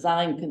additional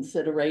design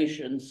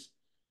considerations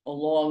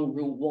along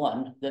Route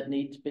 1 that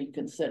need to be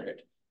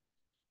considered.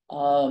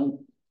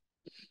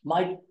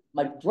 My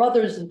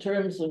brothers, in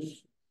terms of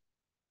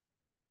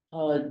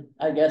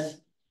I guess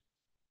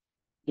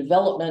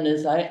development,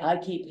 is I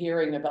keep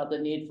hearing about the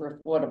need for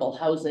affordable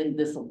housing.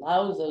 This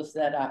allows us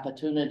that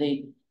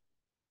opportunity,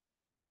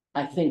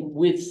 I think,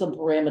 with some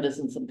parameters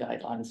and some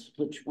guidelines,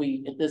 which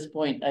we, at this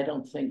point, I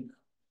don't think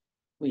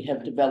we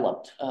have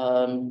developed.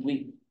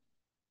 We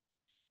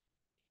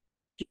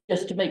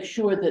just to make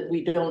sure that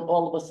we don't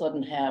all of a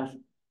sudden have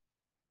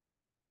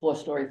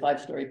 4-story,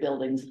 5-story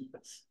buildings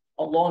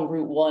along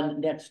Route 1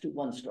 next to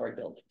 1-story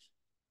buildings.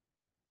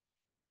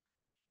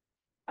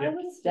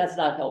 That's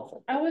not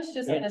helpful. I was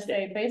just going to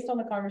say, based on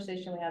the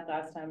conversation we had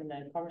last time and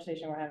the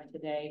conversation we're having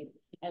today,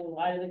 and in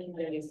light of the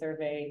community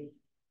survey,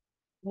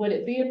 would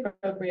it be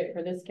appropriate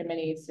for this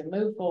committee to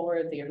move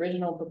forward the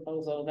original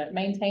proposal that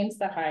maintains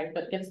the height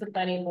but gives the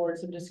planning board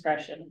some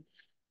discretion,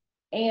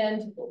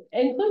 and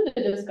include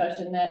the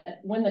discussion that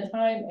when the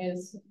time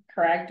is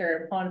correct,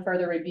 or upon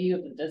further review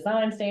of the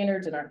design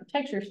standards and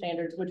architecture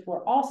standards, which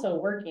we're also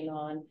working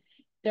on,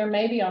 there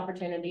may be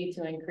opportunity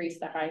to increase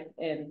the height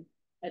in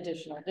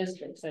additional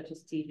districts such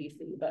as TBC.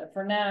 But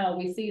for now,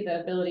 we see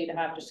the ability to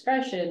have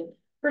discretion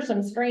for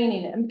some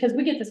screening, because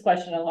we get this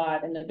question a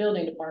lot in the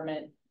building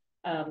department.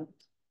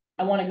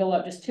 I want to go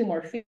up just 2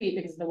 more feet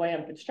because of the way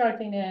I'm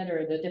constructing it,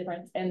 or the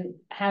difference, and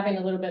having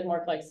a little bit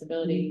more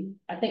flexibility.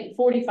 I think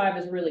 45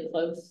 is really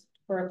close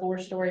for a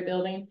 4-story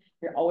building.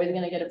 You're always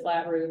going to get a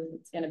flat roof.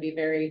 It's going to be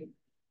very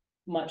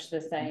much the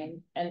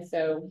same. And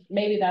so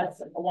maybe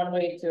that's one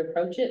way to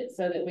approach it,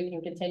 so that we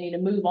can continue to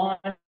move on,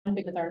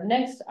 because our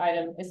next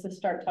item is to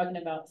start talking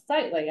about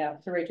site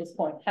layout, to Rachel's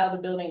point, how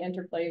the building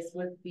interplays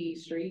with the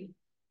street.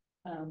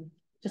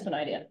 Just an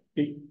idea.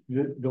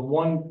 The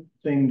one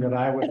thing that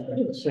I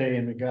would say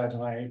in regards,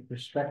 and I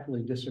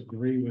respectfully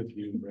disagree with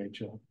you,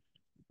 Rachel.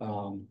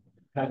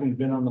 having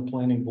been on the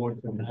planning board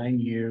for 9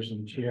 years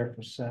and chair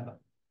for 7.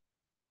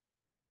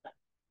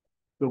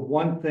 The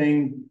one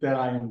thing that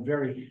I am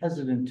very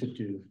hesitant to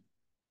do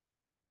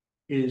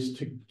is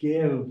to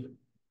give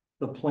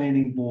the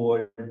planning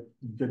board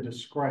the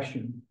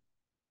discretion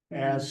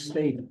as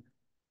stated.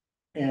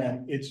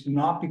 And it's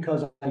not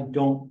because I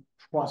don't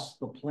trust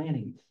the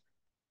planning.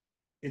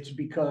 It's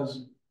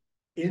because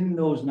in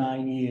those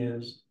 9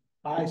 years,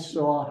 I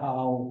saw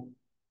how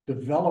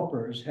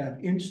developers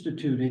have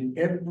instituted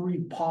every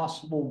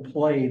possible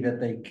play that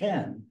they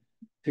can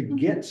to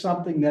get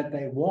something that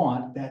they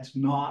want that's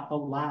not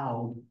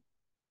allowed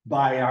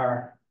by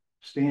our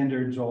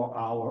standards or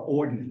our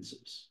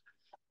ordinances.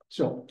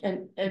 So.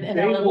 And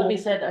Alan, let me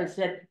say, I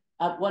said,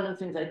 one of the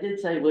things I did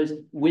say was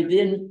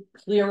within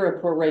clearer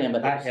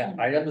parameters.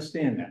 I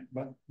understand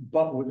that,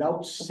 but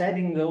without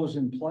setting those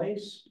in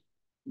place,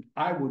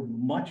 I would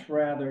much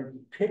rather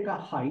pick a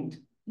height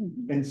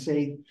and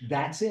say,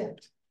 that's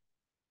it.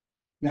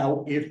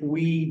 Now, if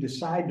we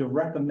decide to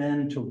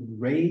recommend to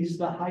raise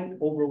the height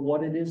over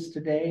what it is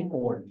today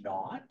or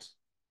not,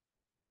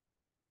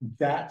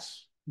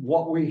 that's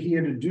what we're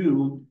here to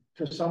do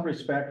to some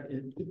respect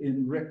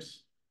in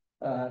Rick's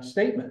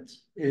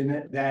statements,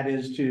 that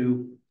is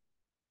to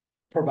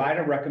provide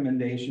a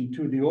recommendation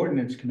to the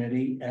ordinance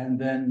committee, and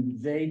then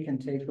they can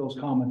take those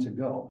comments and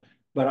go.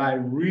 But I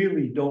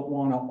really don't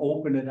want to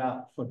open it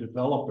up for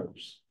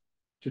developers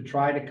to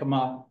try to come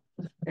up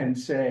and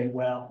say,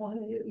 well,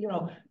 you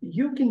know,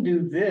 you can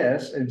do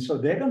this. And so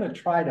they're going to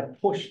try to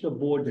push the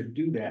board to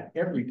do that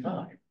every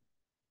time.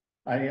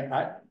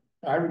 I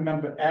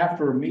remember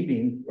after a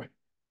meeting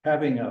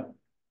having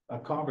a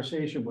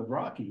conversation with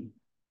Rocky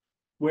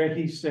where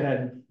he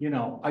said, you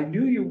know, I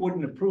knew you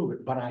wouldn't approve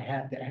it, but I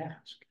had to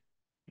ask.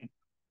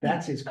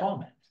 That's his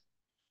comment.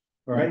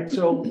 All right.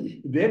 So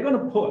they're going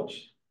to push,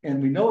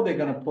 and we know they're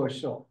going to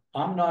push. So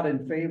I'm not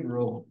in favor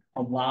of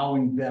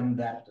allowing them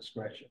that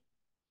discretion.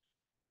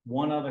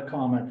 One other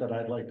comment that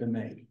I'd like to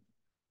make,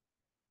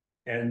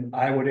 and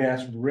I would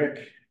ask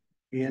Rick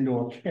and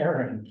or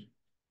Karen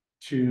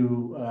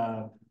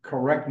to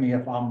correct me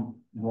if I'm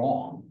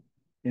wrong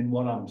in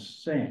what I'm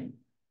saying.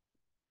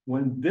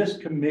 When this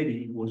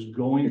committee was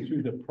going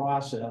through the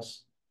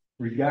process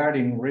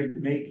regarding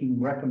making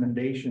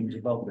recommendations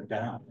about the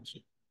downs,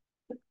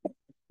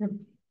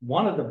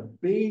 one of the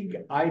big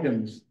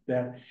items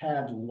that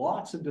had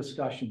lots of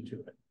discussion to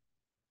it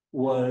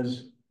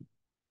was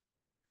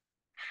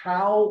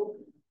how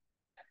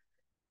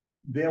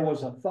there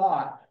was a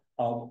thought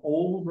of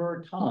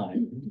over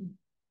time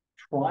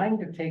trying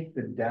to take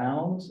the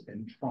downs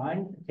and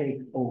trying to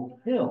take Oak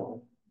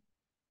Hill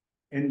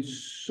and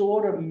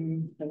sort of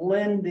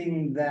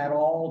blending that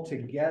all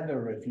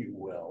together, if you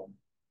will,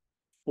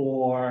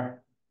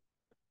 for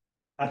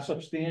a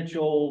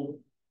substantial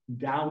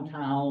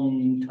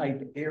downtown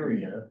type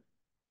area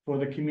for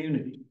the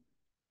community.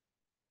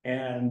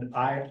 And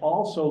I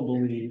also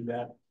believe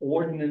that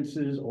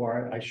ordinances,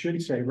 or I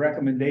should say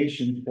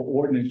recommendations for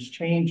ordinance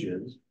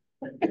changes,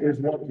 is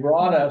what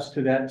brought us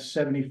to that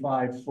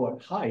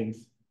 75-foot height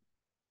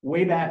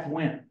way back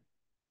when.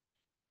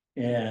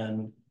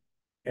 And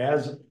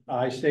as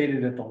I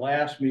stated at the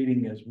last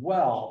meeting as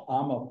well,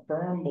 I'm a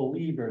firm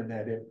believer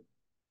that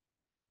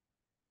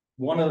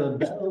one of the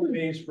better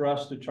ways for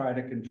us to try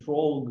to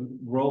control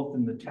growth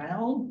in the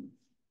town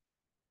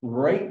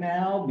right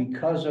now,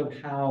 because of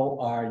how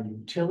our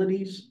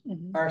utilities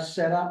are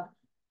set up,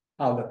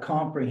 how the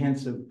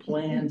comprehensive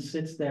plan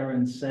sits there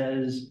and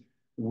says,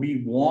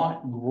 we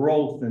want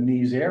growth in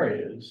these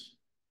areas,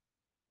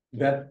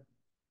 that,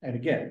 and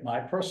again, my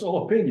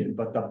personal opinion,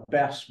 but the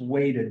best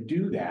way to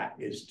do that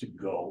is to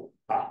go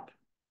up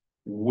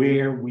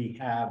where we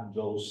have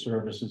those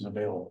services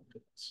available to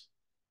us.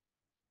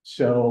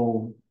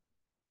 So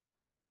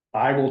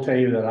I will tell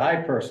you that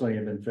I personally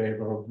am in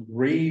favor of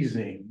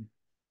raising,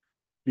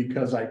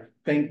 because I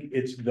think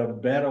it's the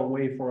better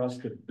way for us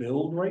to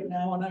build right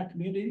now in our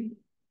community,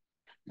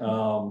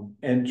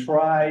 and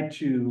try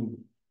to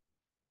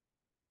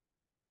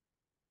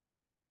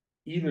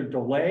either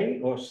delay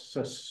or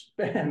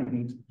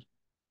suspend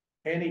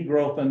any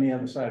growth on the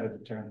other side of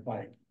the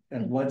turnpike.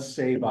 And let's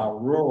save our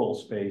rural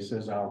space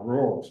as our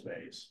rural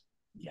space.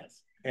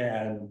 Yes.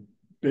 And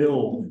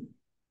build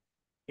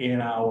in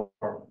our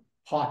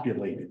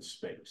populated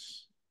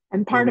space.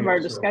 And part of our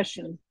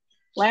discussion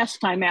last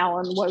time,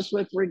 Alan, was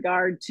with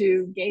regard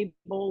to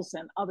gables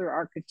and other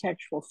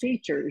architectural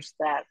features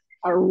that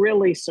are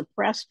really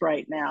suppressed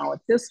right now at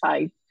this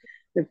height,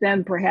 that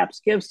then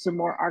perhaps gives some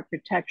more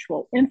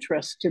architectural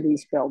interest to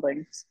these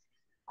buildings.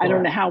 I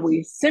don't know how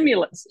we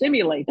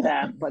stimulate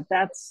that, but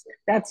that's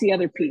the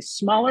other piece.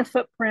 Smaller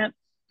footprint,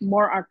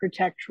 more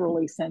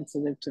architecturally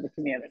sensitive to the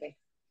community.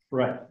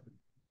 Right.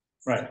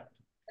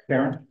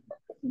 Karen?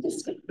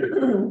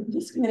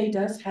 This committee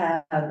does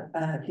have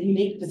the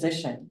unique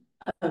position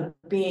of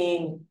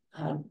being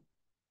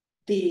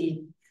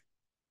the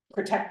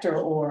protector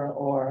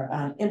or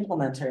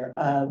implementer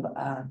of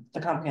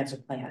the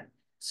comprehensive plan.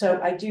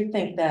 So I do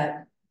think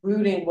that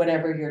rooting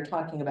whatever you're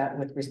talking about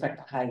with respect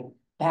to height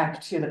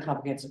back to the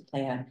comprehensive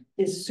plan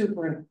is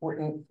super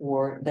important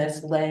for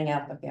this, laying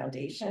out the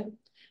foundation.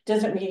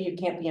 Doesn't mean you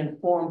can't be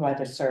informed by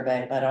the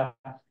survey, but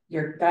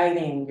your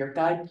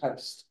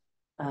guidepost,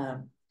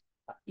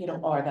 you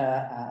know,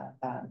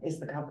 are is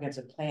the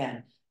comprehensive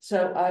plan.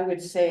 So I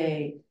would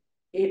say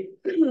it,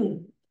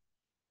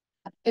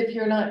 if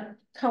you're not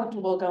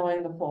comfortable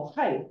going the full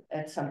height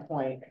at some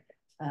point,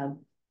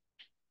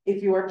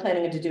 if you are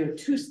planning to do a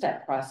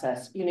two-step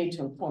process, you need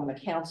to inform the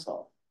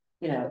council,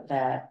 you know,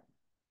 that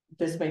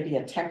this may be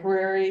a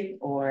temporary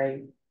or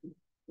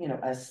you know,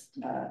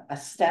 a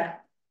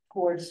step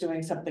towards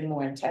doing something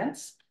more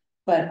intense.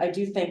 But I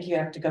do think you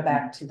have to go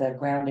back to the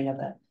grounding of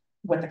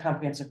what the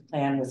comprehensive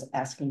plan was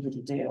asking you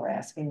to do, or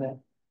asking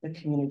the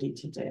community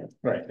to do.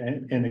 Right,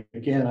 and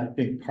again, I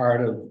think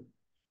part of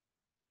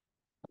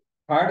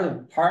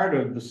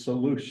the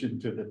solution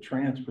to the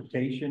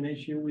transportation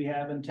issue we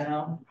have in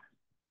town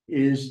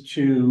is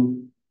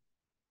to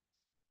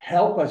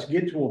help us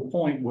get to a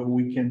point where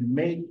we can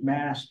make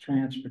mass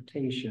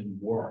transportation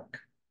work,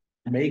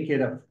 make it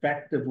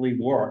effectively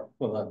work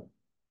for the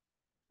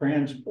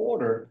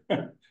transporter,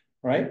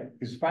 right?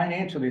 Because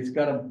financially, it's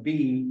got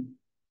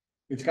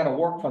to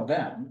work for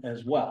them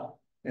as well.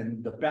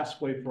 And the best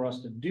way for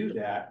us to do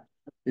that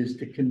is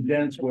to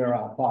condense where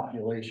our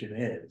population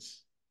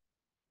is.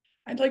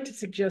 I'd like to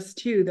suggest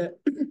too that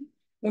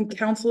when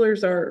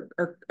counselors are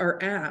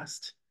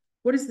asked,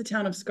 what has the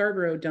town of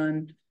Scarborough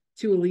done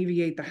to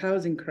alleviate the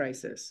housing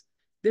crisis?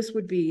 This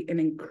would be an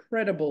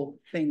incredible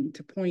thing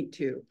to point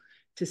to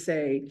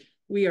say,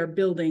 we are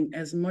building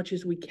as much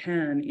as we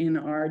can in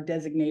our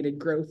designated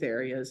growth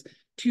areas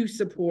to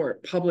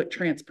support public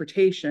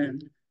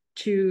transportation,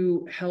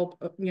 to help,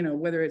 you know,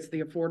 whether it's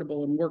the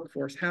affordable and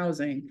workforce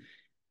housing.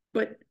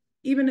 But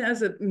even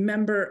as a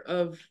member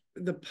of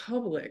the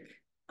public,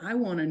 I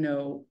want to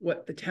know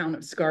what the town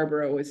of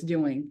Scarborough is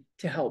doing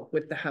to help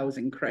with the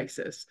housing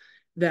crisis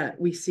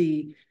that we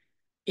see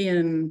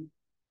in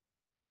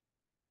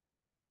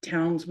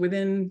towns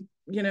within,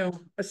 you know,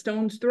 a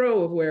stone's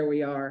throw of where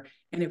we are.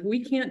 And if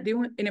we can't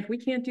do it, and if we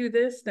can't do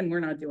this, then we're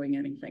not doing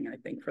anything, I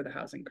think, for the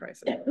housing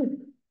crisis.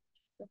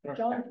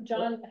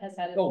 John has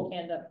had his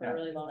hand up for a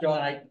really long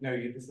time.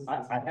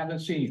 John, I haven't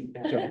seen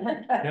you.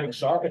 No,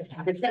 sorry.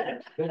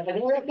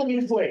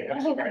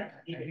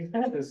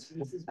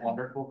 This is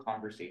wonderful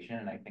conversation,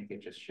 and I think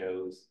it just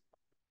shows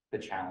the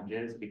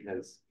challenges,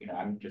 because, you know,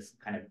 I'm just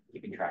kind of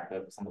keeping track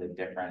of some of the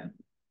different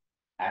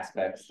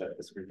aspects that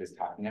this group is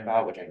talking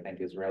about, which I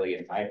think is really,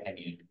 in my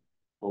opinion,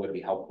 what would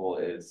be helpful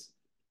is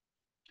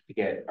to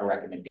get a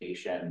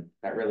recommendation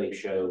that really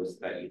shows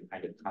that you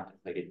kind of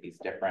contemplated these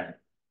different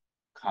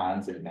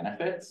cons and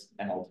benefits,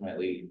 and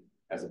ultimately,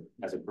 as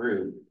a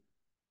group,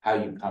 how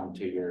you come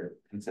to your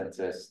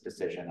consensus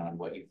decision on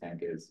what you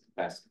think is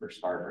best for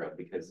Scarborough,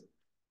 because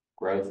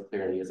growth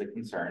clearly is a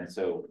concern.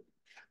 So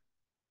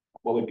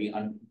what would be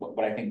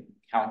what I think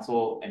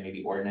council and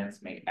maybe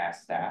ordinance may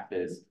ask staff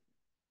is,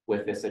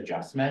 with this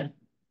adjustment,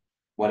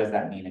 what does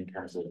that mean in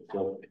terms of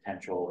growth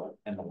potential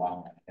in the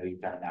long run? I know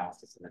you've done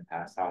analysis in the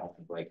past, how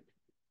like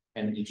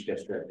in each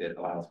district it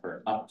allows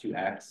for up to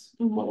X.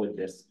 What would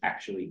this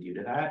actually do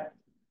to that?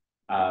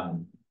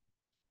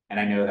 And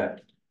I know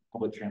that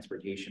public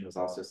transportation was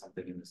also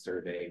something in the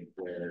survey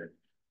where,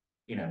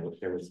 you know,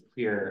 there was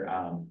clear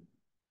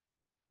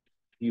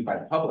view by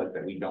the public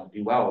that we don't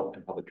do well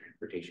in public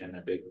transportation. And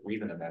a big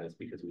reason of that is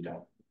because we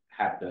don't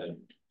have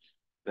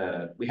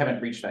we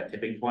haven't reached that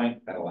tipping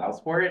point that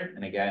allows for it.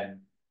 And again,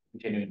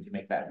 continuing to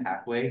make that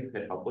pathway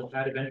could help with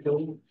that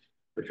eventually,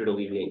 which would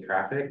alleviate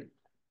traffic.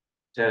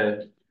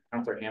 To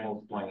Councilor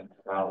Hamill's point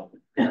about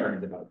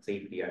concerns about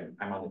safety,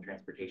 I'm on the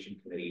transportation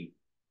committee,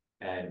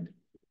 and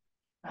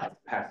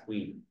past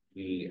week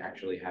we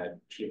actually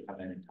had Chief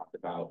come in and talk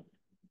about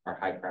our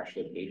high crash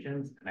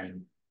locations, and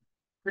I'm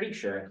pretty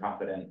sure and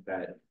confident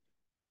that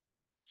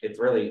it's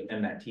really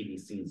in that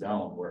TVC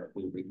zone where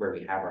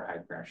we have our high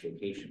crash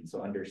locations.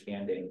 So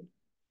understanding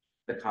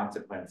the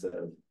consequence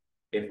of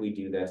if we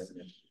do this, and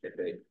if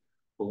it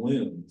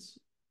balloons,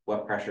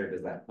 what pressure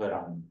does that put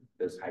on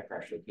those high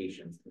crash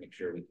locations to make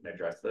sure we can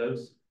address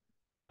those.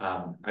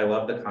 I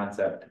love the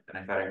concept, and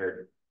I thought I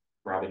heard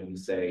Robin, you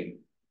say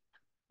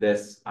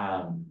this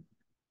by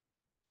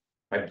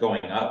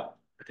going up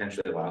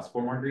potentially allows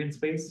for more green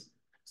space.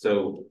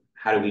 So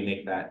how do we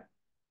make that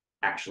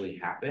actually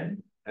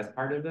happen as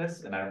part of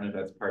this? And I don't know if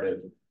that's part of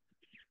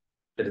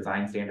the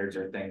design standards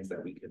or things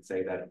that we could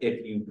say that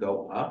if you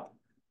go up,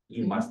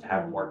 you must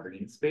have more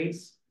green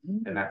space.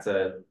 And that's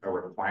a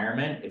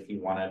requirement if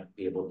you want to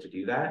be able to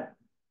do that.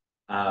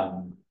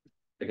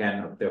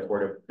 Again, the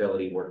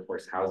affordability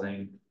workforce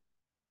housing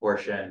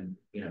portion,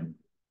 you know,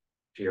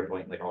 to your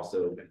point, like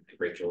also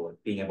Rachel,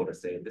 being able to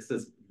say, this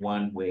is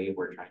one way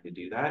we're trying to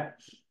do that.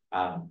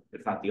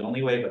 It's not the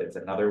only way, but it's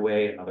another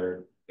way,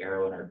 another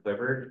arrow in our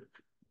quiver.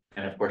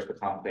 And of course, the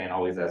comp plan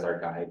always as our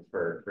guide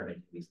for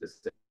making these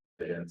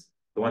decisions.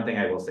 The one thing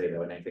I will say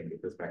though, and I think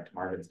it goes back to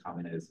Marvin's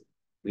comment, is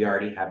we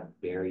already have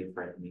very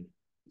friendly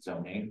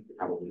zoning,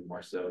 probably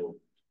more so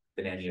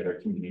than any other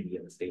community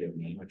in the state of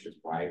Maine, which is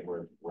why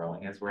we're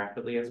growing as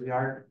rapidly as we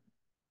are.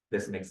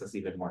 this makes us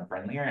even more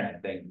friendlier, and I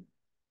think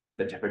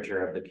the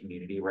temperature of the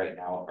community right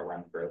now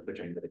around growth, which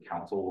I think the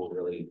council will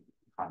really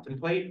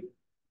contemplate,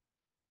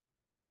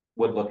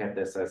 would look at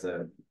this as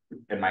a,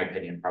 in my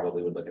opinion,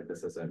 probably would look at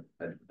this as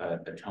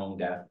a tone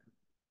deaf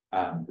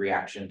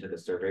reaction to the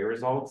survey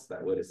results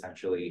that would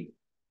essentially,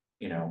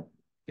 you know,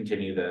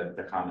 continue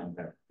the comment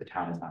that the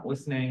town is not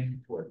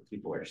listening to what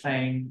people are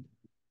saying.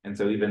 And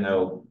so even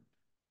though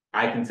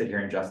I can sit here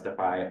and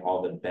justify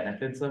all the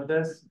benefits of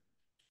this,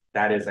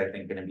 that is, I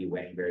think, going to be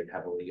weighing very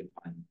heavily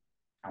upon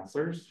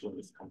counselors when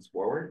this comes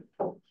forward,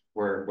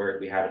 where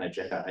we have an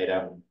agenda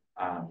item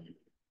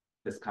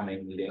this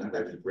coming meeting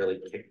that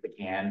really kick the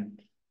can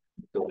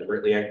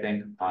deliberately, I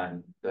think,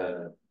 on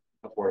the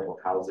affordable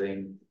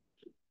housing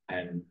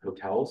and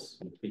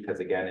hotels, because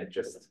again,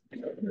 it's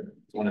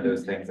one of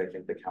those things I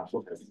think the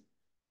council has,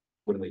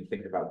 when we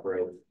think about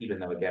growth, even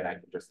though again, I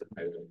can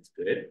justify when it's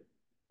good,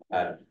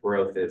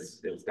 growth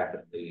is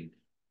definitely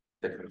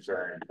the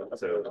concern.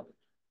 So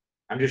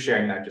I'm just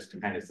sharing that just to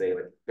kind of say,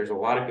 like, there's a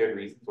lot of good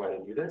reasons why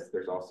to do this.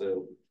 There's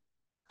also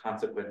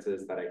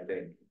consequences that I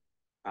think,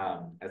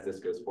 as this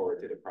goes forward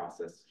through the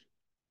process,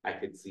 I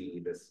could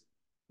see this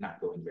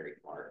not going very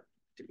far,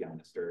 to be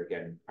honest, or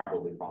again,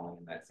 probably falling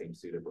in that same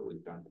suit of what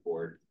we've done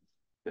for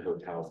the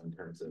hotels in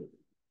terms of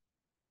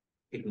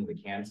kicking the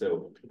can.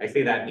 So I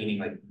say that meaning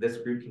like this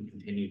group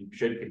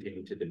should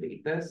continue to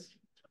debate this,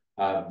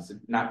 so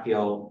not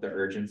feel the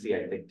urgency,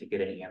 I think, to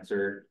get an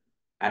answer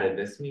out of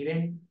this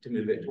meeting to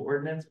move it to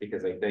ordinance,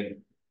 because I think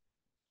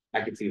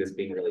I could see this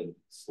being really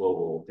slow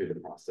roll through the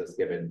process,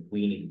 given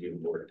we need to do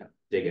more to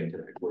dig into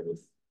that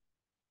growth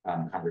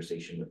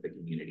conversation with the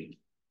community.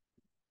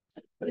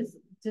 But it's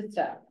just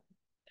to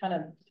kind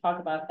of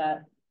talk about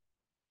that.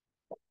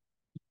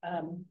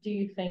 Do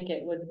you think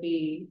it would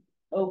be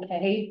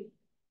okay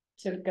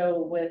to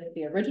go with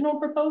the original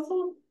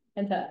proposal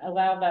and to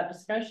allow that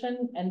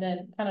discussion, and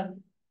then kind of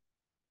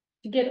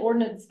to get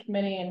ordinance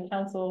committee and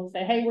council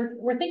say, hey,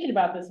 we're thinking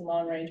about this in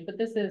long range, but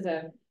this is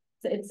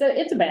it's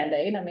a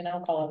Band-Aid. I mean,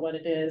 I'll call it what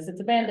it is.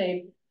 It's a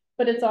Band-Aid,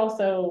 but it's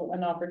also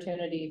an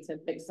opportunity to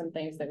fix some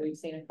things that we've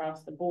seen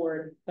across the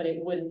board, but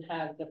it wouldn't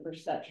have the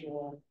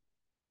perceptual,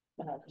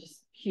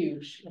 just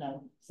huge,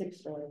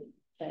 6-story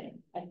thing.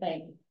 I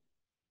think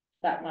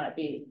that might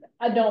be,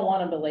 I don't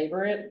want to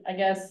belabor it. I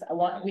guess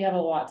we have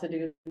a lot to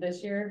do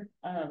this year.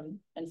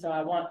 And so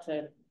I want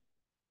to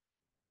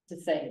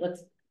say,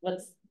 let's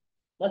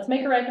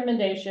make a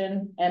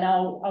recommendation, and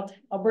I'll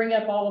bring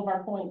up all of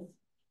our points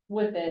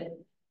with it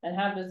and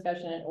have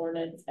discussion in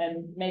ordinance.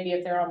 And maybe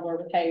if they're on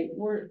board with, hey,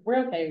 we're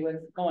okay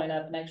with going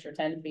up an extra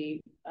 10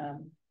 feet.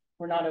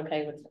 We're not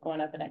okay with going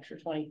up an extra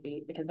 20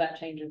 feet because that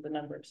changes the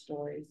number of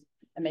stories.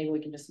 And maybe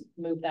we can just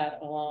move that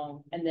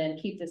along and then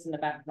keep this in the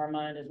back of our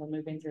mind as we're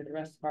moving through the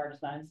rest of our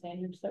design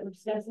standards that we're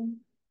discussing.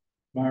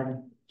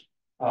 Marvin?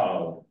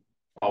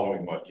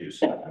 Following what you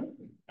said,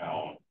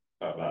 Alan,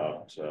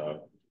 about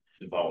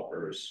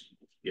developers,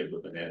 give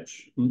them an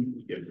inch,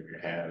 give them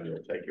your hand,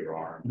 they'll take your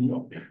arm, you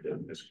don't need to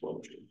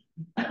disclose it.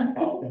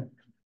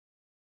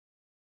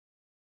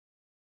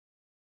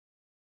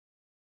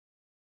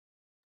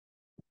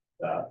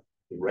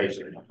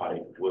 Raising the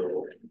height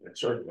will, and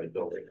certainly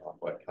building on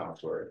what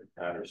Councilor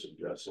Anderson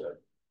just said,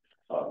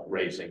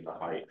 raising the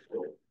height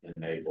will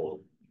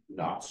enable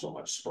not so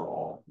much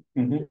sprawl.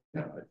 This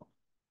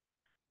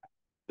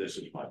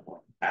is my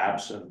point.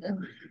 Absent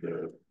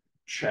the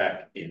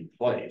check in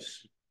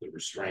place, the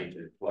restraint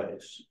in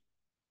place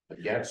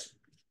against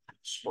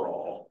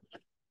sprawl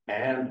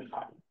and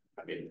height.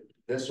 I mean,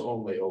 this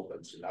only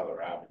opens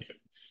another avenue.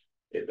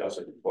 It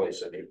doesn't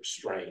place any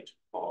restraint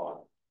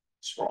on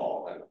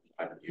sprawl, and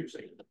I'm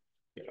using,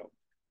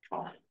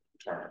 common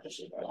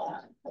terms.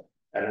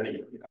 At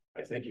any,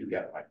 I think you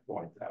get my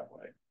point that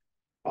way.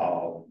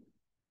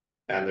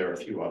 And there are a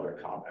few other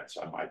comments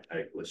I might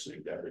make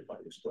listening to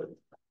everybody's,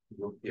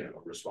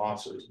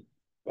 responses.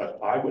 But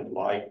I would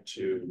like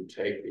to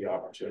take the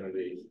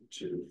opportunity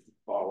to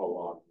follow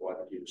on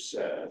what you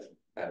said,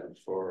 and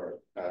for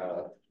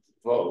a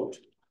vote,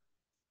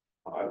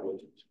 I'm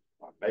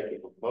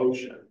making a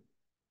motion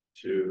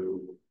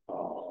to,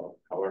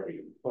 however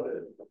you put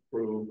it,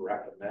 approve,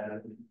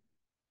 recommend,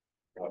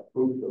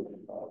 approve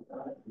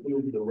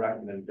the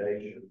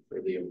recommendation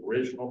for the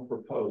original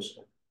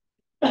proposal,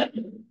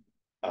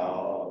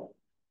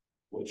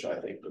 which I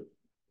think that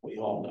we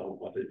all know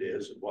what it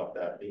is and what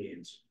that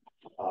means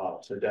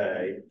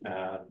today.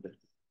 And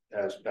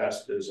as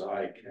best as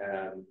I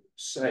can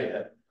say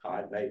it,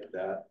 I make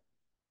that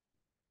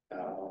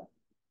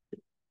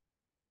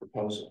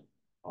proposal.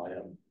 I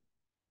am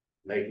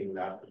making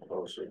that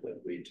proposal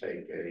that we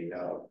take a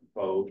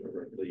vote,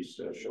 or at least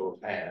a show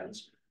of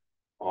hands,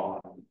 on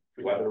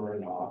whether or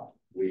not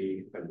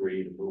we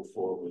agree to move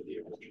forward with the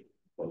original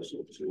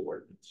proposal to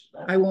ordinance.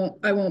 I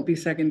won't be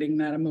seconding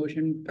that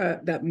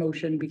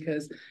motion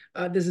because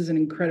this is an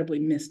incredibly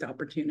missed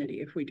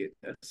opportunity if we do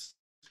this.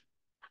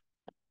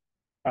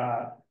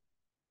 I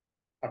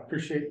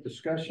appreciate the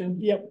discussion.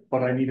 Yep.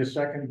 But I need a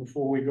second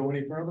before we go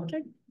any further.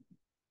 Okay.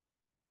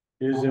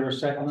 Is there a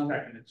second on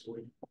that? Second, it's we.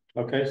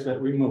 Okay, so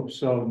that we move.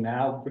 So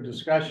now for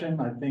discussion,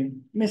 I think,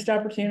 Missed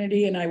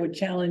opportunity, and I would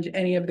challenge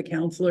any of the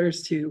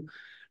counselors to,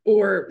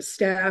 or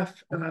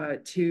staff,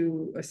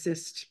 to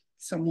assist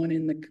someone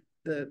in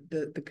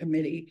the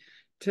committee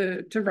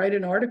to write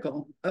an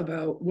article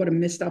about what a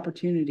missed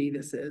opportunity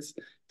this is,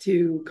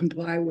 to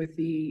comply with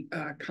the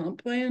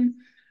comp plan,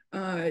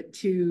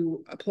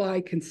 to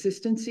apply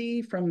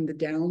consistency from the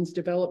Downs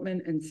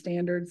development and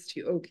standards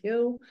to Oak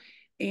Hill.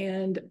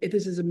 And if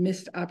this is a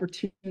missed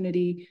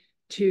opportunity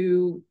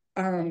to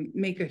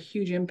make a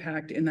huge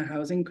impact in the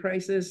housing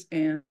crisis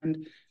and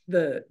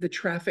the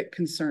traffic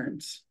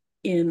concerns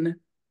in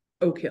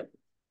Oak Hill.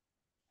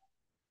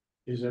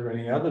 is there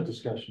any other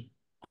discussion?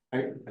 I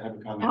have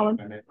a comment. Alan?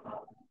 If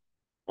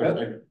I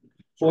may.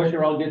 Portia,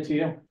 I'll get to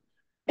you.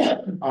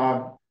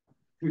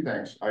 Two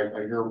things. I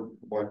hear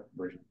what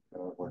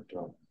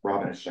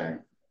Robin is saying,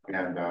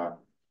 and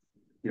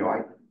you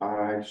know,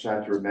 I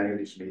sat through many of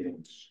these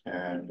meetings,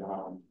 and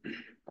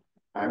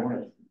I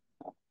want to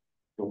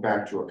go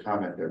back to a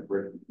comment that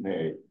Rick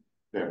made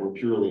that we're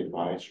purely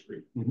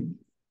advisory. Mm-hmm.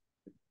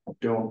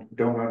 Don't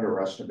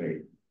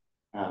underestimate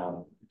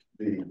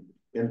the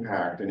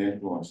impact and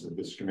influence that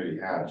this committee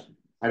has.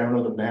 I don't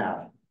know the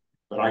math,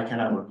 but I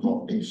cannot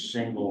recall a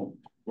single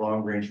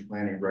long-range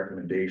planning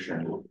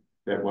recommendation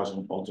that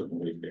wasn't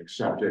ultimately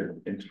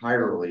accepted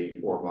entirely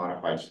or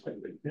modified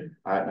slightly.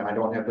 I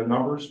don't have the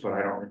numbers, but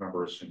I don't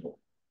remember a single.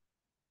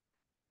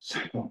 So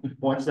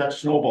once that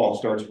snowball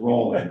starts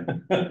rolling,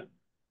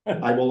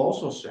 I will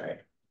also say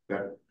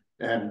that,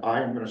 and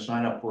I'm going to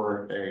sign up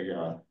for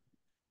a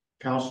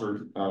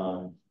counselor,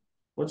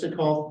 what's it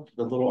called?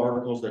 The little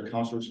articles that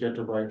counselors get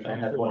to write. I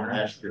had one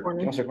last year.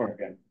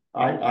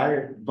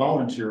 I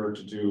volunteered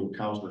to do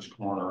Counselor's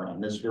Corner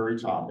on this very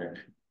topic,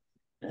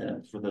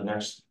 and for the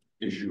next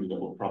issue that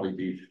will probably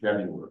be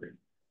February,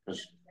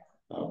 because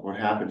what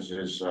happens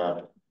is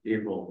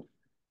April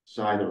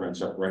Siler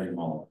ends up writing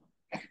all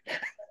of them.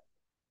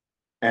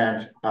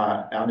 And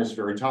on this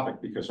very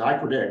topic, because I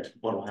predict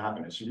what will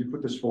happen is if you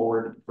put this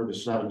forward for the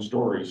 7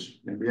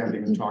 stories, and we haven't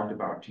even talked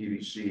about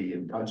TVC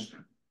and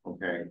Dunstan,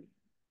 okay,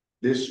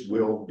 this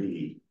will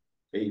be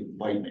a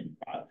lightning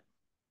rod.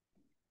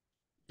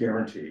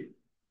 Guaranteed.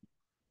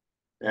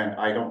 And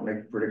I don't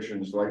make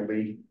predictions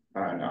lightly,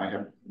 and I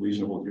have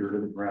reasonable ear to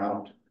the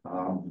ground,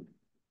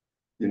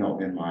 you know,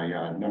 in my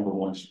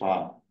 #1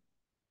 spot.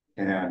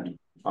 And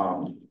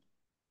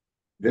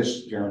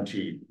this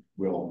guaranteed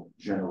will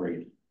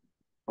generate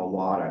a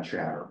lot of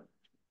chatter.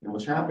 And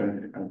what's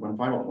happened, and one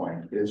final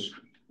point, is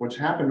what's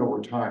happened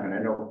over time, and I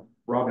know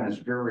Robin is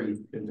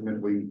very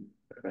intimately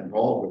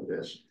involved with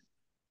this.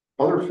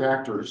 Other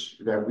factors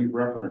that we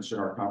reference in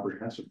our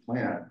comprehensive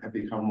plan have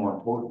become more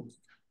important.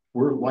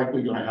 We're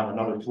likely going to have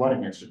another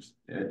flooding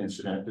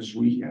incident this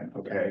weekend.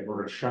 Okay, we're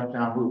going to shut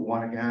down Route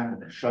 1 again. We're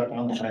going to shut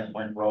down the Pine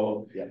Point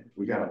Road. Yeah,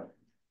 we got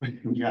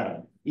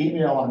an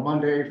email on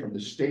Monday from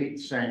the state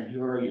saying,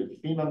 here are your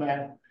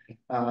FEMA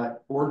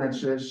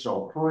ordinances.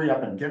 So hurry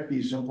up and get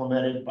these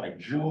implemented by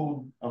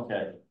June.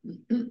 Okay,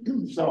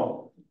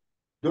 so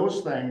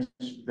those things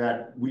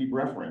that we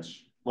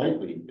reference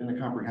lightly in the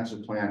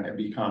comprehensive plan have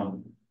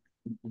become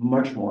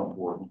much more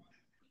important,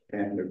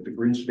 and the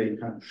green space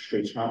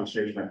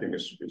conversation I think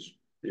is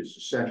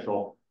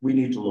essential. We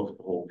need to look at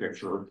the whole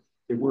picture.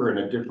 If we're in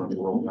a different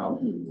world now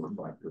than we were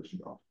 5 years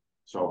ago,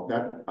 so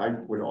that I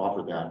would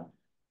offer that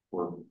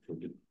for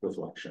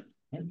reflection.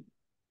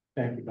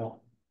 Thank you,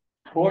 Bill.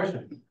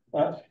 Portia,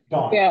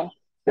 Don. Yeah.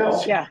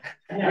 No. Yeah.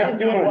 I'm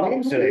doing our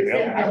names today,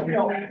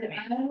 Bill.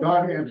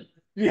 Don,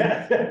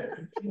 Yeah.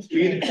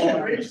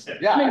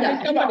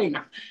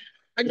 Yeah,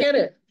 I get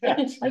it. I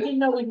didn't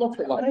know we looked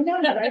alike. I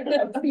know, right?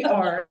 We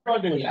are.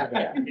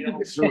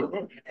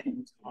 sir.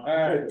 All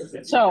right.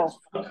 So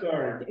I'm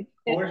sorry.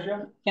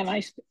 Portia? can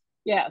I,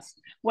 yes,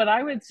 what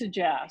I would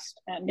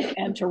suggest,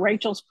 and to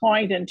Rachel's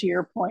point and to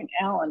your point,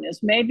 Alan, is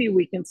maybe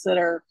we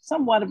consider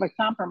somewhat of a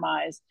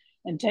compromise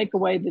and take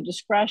away the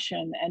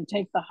discretion and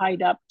take the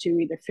height up to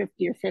either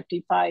 50 or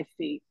 55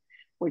 feet,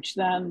 which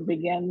then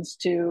begins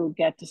to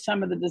get to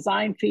some of the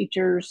design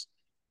features.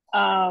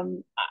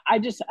 I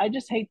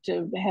just hate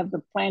to have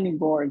the planning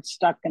board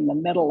stuck in the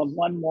middle of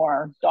one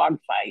more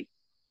dogfight.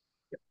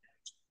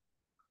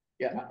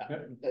 Yeah,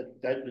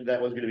 that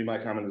was going to be my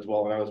comment as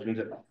well, and I was going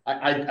to.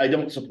 I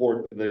don't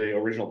support the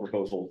original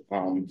proposal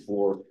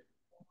for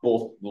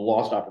both the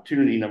lost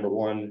opportunity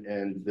 #1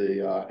 and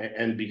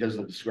and because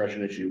of the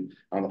discretion issue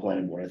on the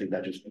planning board. I think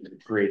that just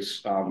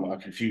creates a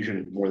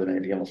confusion more than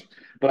anything else.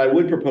 But I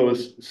would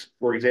propose,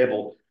 for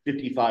example,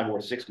 55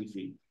 or 60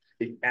 feet.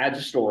 It adds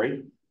a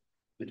story.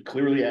 It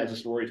clearly adds a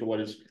story to what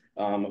is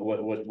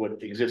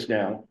what exists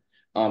now.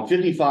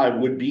 55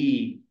 would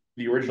be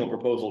the original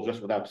proposal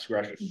just without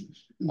discretion.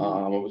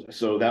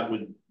 So that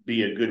would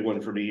be a good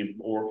one for me,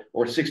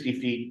 or 60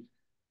 feet,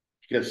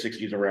 because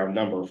 60 is a round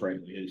number,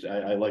 frankly.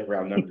 I like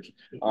round numbers.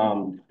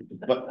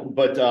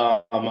 But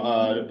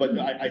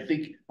I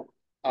think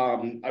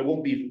I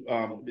won't be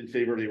in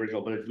favor of the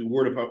original, but if we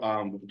were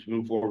to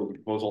move forward with the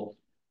proposal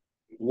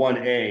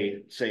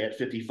 1A, say at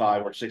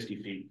 55 or 60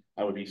 feet,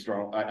 I would be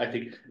strong. I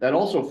think that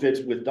also fits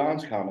with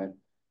Don's comment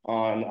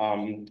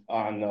on,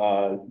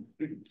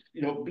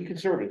 you know, be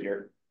conservative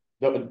here.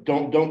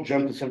 Don't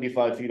jump to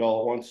 75 feet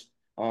all at once,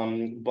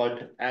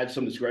 but add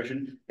some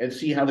discretion and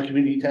see how the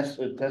community tests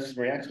and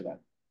reacts to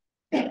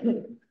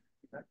that.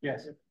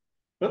 Yes.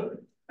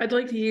 I'd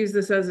like to use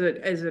this as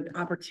an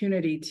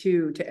opportunity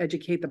to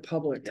educate the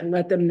public, to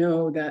let them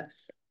know that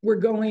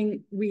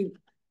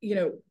you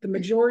know, the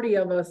majority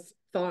of us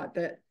thought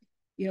that,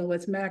 you know,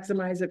 let's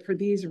maximize it for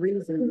these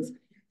reasons.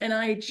 And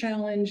I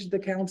challenged the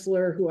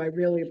counselor, who I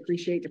really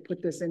appreciate, to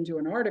put this into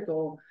an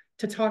article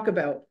to talk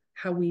about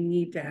how we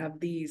need to have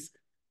these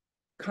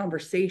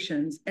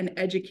conversations and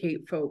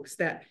educate folks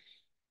that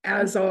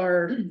as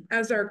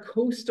our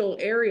coastal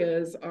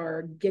areas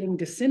are getting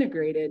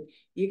disintegrated,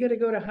 you got to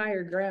go to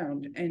higher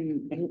ground.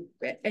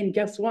 And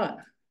guess what?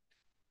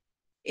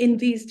 In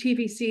these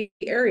TVC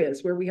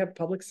areas where we have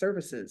public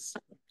services,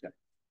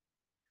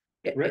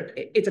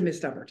 it's a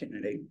missed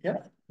opportunity. Yeah,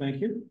 thank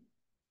you.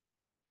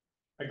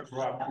 I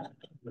grew up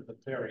with a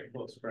very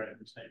close friend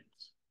whose name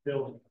was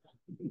Bill.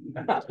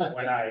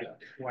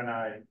 When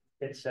I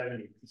hit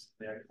 70,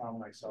 I found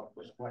myself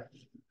with what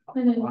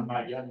on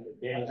my younger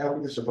days.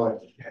 Help us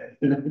about.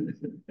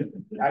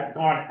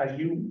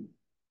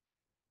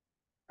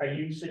 Are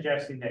you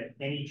suggesting that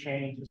any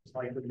change is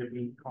likely to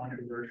be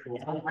controversial?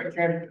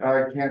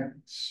 I can't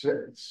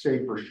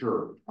say for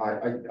sure.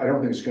 I don't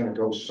think it's going to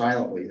go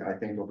silently. I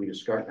think there'll be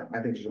discussion. I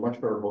think there's a much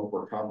better hope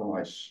for a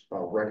compromise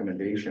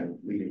recommendation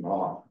leading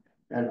off.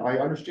 And I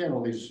understand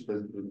all these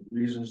the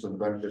reasons and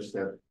benefits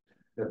that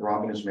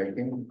Robin is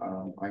making.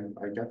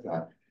 I get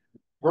that.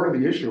 Part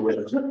of the issue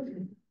is,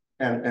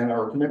 and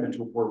our commitment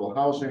to affordable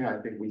housing, I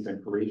think we've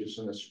been courageous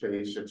in this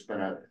space. It's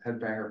been a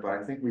headbanger, but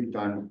I think we've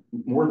done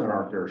more than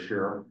our fair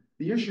share.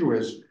 The issue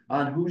is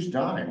on whose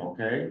dime,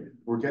 okay?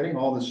 We're getting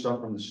all this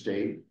stuff from the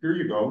state. Here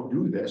you go,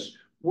 do this.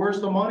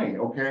 Where's the money,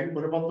 okay?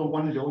 What about the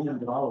 $1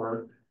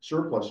 billion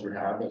surplus we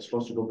have that's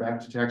supposed to go back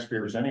to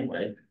taxpayers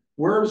anyway?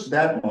 Where's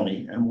that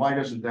money, and why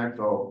doesn't that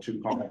go to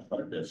comments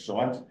like this? So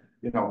I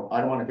don't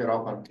want to get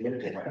off on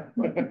political.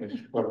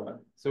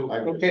 So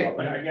okay,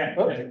 but again,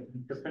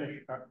 to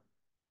finish,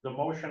 the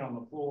motion on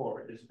the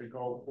floor is to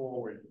go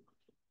forward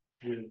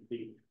with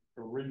the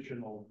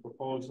original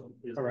proposal.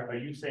 Are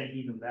you saying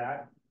even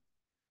that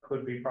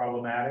could be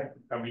problematic?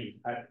 I mean,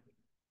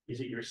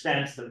 is it your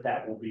sense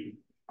that will be?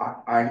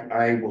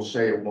 I will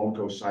say it won't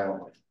go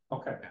silently.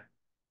 Okay.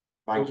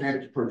 I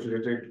can't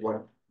predict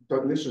what,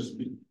 but this is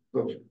the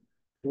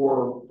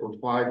 4 or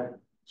 5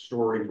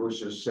 story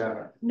versus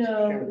 7.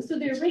 No, so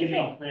the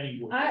original,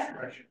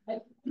 Discretion.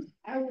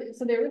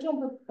 so the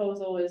original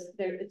proposal is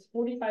it's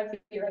 45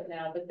 feet right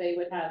now, but they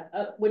would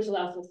have which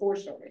allows for 4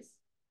 stories.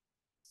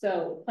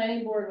 So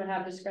planning board would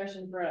have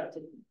discretion for up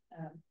to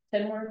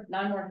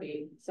 9 more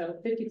feet, so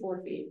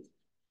 54 feet.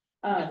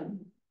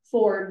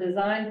 For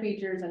design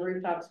features and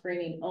rooftop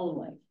screening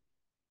only.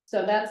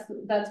 So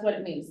that's what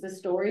it means. The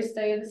stories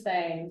stay the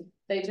same.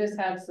 They just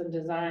have some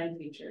design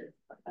feature.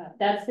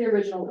 That's the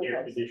original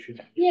proposal.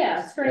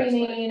 Yeah,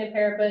 screening and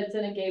parapets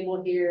and a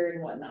gable here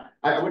and whatnot.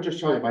 I would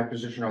just tell you my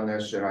position on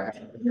this, and I have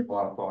a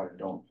lot of thought, and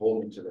don't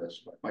hold me to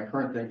this, but my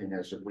current thinking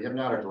is if we have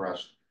not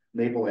addressed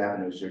Maple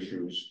Avenue's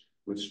issues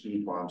with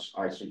speed bumps,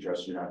 I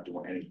suggest you're not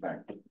doing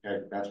anything.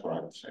 Okay, that's what I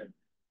would say.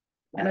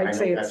 And I I'd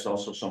say know that's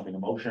also something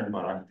emotion,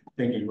 but I'm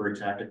thinking very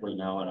tactically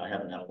now, and I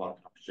haven't had a lot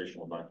of conversation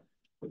with my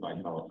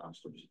fellow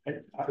counselors.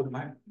 So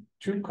my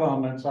 2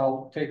 comments.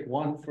 I'll take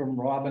one from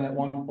Robin at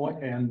one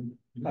point and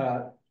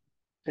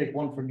take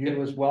one from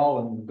you as well.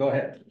 And go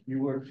ahead. You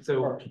were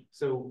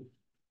so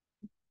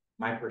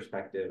my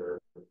perspective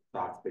or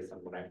thoughts based on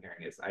what I'm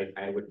hearing is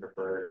I would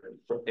prefer,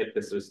 if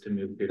this was to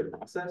move through the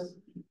process,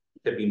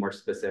 to be more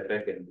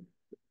specific, and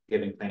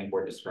giving planning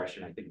board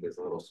discretion I think is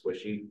a little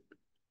squishy.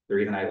 The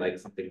reason I like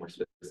something more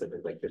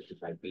specific like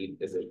 55 feet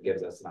is it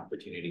gives us an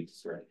opportunity to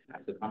sort of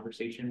have the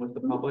conversation with the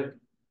public.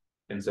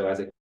 And so as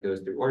it goes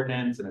through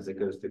ordinance and as it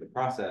goes through the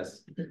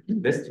process,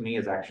 this to me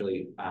is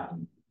actually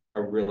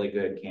a really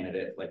good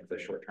candidate, like the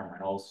short-term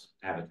rentals,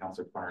 to have a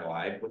council partner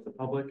live with the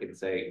public and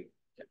say,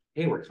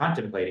 hey, we're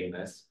contemplating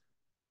this.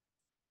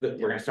 But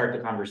we're going to start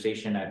the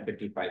conversation at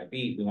 55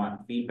 feet. We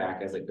want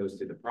feedback as it goes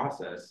through the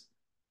process.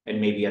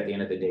 And maybe at the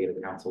end of the day, the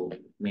council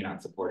may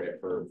not support it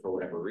for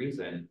whatever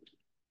reason.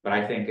 But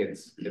I think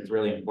it's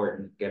really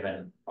important,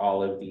 given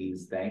all of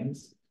these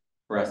things,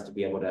 for us to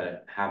be able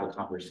to have a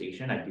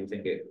conversation. I do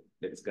think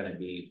it's going to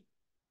be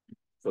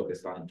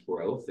focused on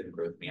growth and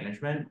growth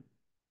management.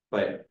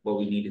 But what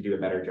we need to do a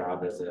better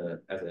job as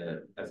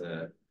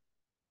a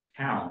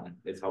town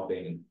is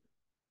helping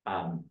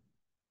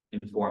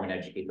inform and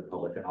educate the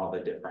public on all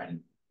the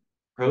different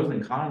pros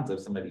and cons of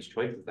some of these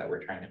choices that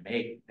we're trying to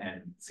make,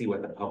 and see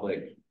what the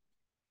public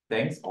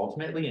thinks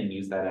ultimately, and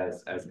use that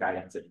as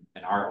guidance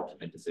in our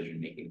ultimate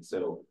decision making.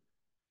 So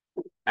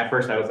at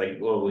first I was like,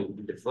 well, we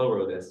could slow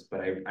roll this,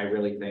 but I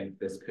really think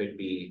this could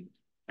be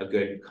a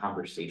good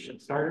conversation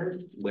starter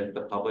with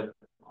the public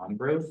on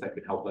growth that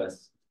could help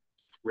us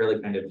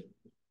really kind of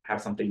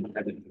have something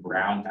that we can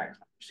ground that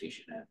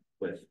conversation in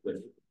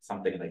with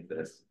something like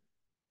this.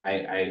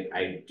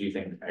 I do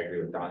think, I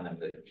agree with Don that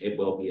it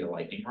will be a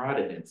lightning rod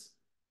and it's,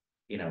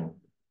 you know.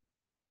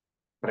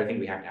 But I think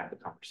we have to have the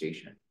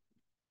conversation.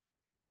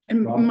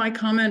 And Rob? my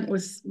comment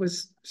was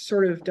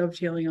sort of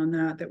dovetailing on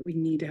that we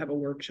need to have a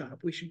workshop.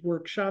 We should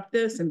workshop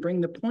this and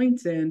bring the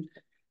points in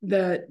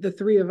that the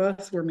three of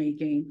us were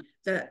making,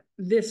 that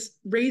this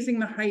raising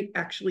the height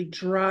actually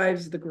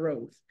drives the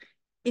growth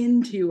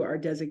into our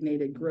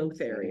designated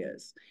growth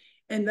areas.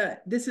 And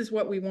that this is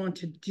what we want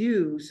to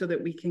do so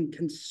that we can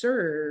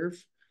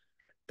conserve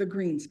the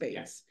green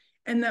space.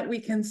 And that we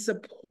can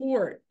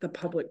support the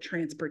public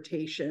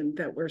transportation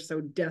that we're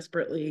so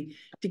desperately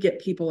to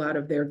get people out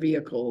of their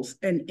vehicles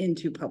and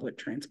into public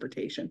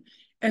transportation,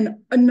 and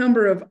a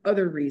number of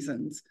other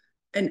reasons,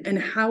 and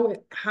how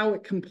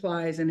it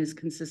complies and is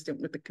consistent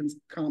with the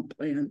comp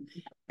plan,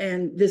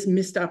 and this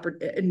missed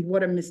opportunity, and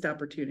what a missed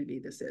opportunity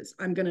this is.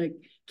 I'm gonna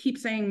keep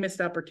saying missed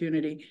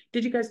opportunity.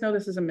 Did you guys know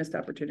this is a missed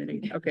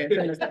opportunity? Okay.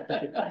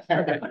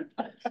 Okay.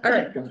 All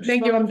right.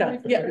 Thank you. I'm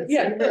done. Yeah.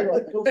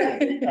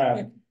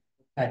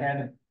 I had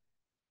it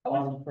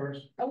on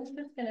first. I was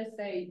just gonna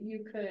say,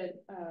 you could,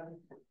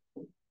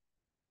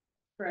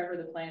 forever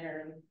the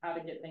planner and how to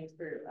get things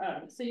through.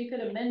 So you could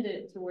amend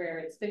it to where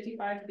it's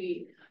 55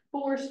 feet,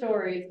 4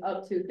 stories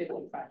up to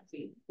 55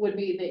 feet would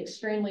be the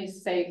extremely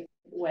safe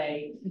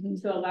way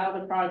to allow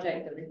the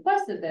project that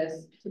requested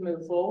this to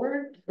move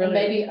forward. And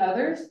maybe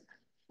others,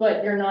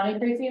 but you're not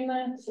increasing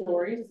the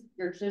stories,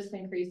 you're just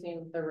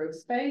increasing the roof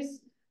space.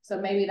 So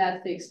maybe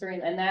that's the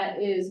extreme, and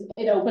that is,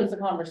 it opens the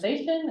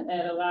conversation,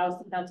 it allows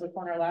the Council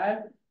Corner Live,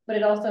 but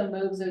it also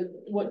moves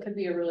what could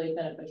be a really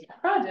beneficial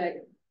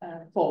project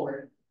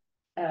forward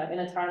in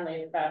a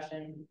timely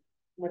fashion.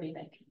 What do you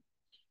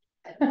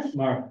think?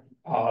 Mark.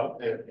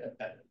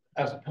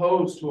 As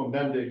opposed to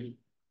amending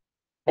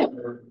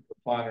the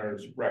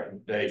planner's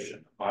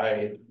recommendation,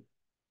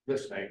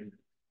 listening,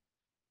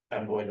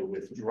 I'm going to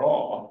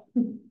withdraw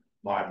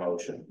my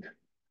motion,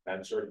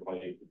 and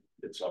certainly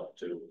it's up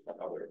to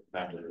another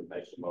member who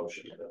makes a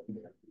motion to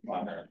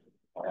planner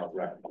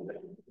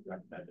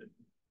recommended.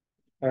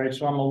 All right,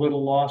 so I'm a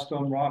little lost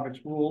on Robert's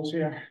rules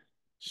here.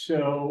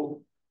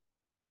 So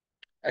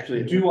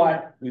Actually,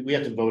 we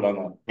have to vote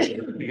on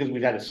that because we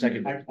got a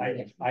second.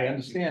 I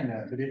understand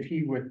that, but if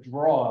he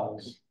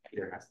withdraws,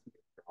 Peter has to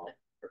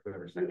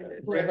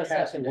withdraw. Rick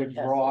has to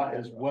withdraw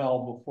as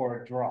well before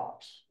it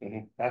drops.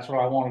 That's what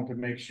I wanted to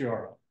make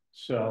sure of.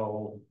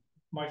 So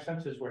My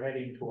sense is we're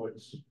heading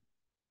towards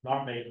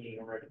not making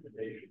a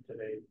recommendation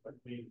today, but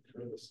maybe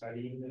through the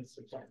studying this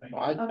or something.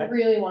 I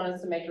really want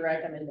us to make a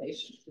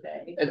recommendation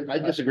today. And I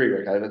disagree,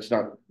 Rick. That's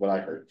not what I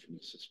heard from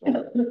this.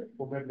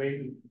 Well, then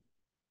maybe.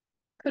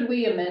 Could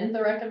we amend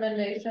the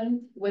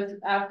recommendation with,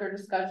 after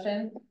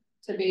discussion,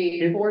 to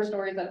be 4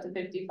 stories up to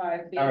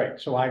 55 feet? all right,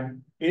 so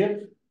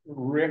if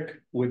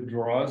Rick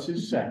withdraws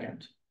his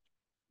second,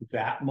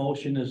 that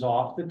motion is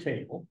off the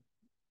table.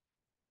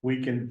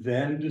 We can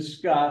then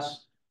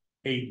discuss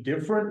a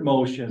different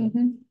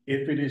motion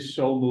if it is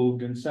so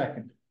moved and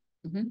seconded.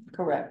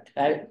 Correct.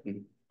 I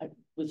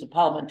was a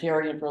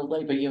parliamentarian for a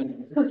labor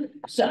union,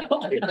 so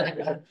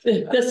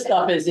this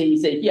stuff is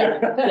easy. Yeah,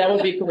 that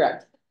would be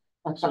correct.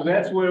 So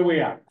that's where we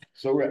are.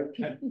 So Rick,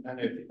 And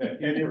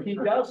if he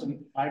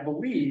doesn't, I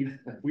believe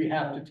we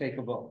have to take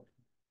a vote.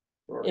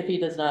 If he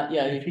does not,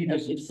 yeah. If he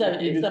does not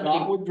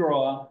somebody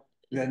withdraw,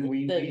 then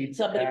we need.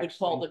 somebody would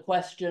call the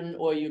question,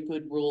 or you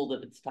could rule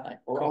that it's time.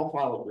 Or I'll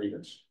file a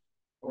grievance.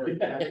 Or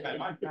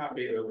I'm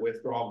happy to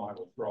withdraw my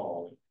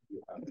withdrawal.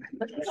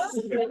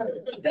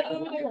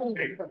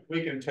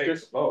 We can take a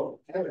vote.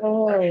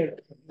 Oh,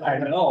 I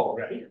know,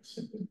 right?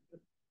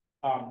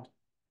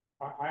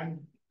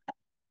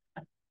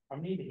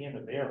 I'm neither here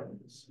nor there on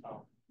this.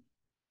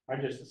 I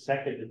just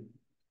seconded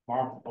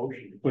Mark's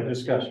motion. For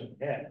discussion.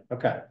 Yeah.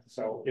 Okay,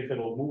 So if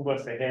it'll move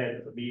us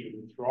ahead for me to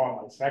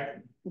withdraw my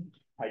second,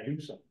 I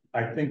do so.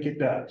 I think it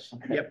does.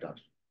 yep.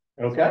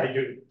 Okay, I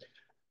do.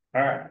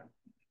 all right.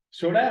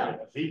 So now,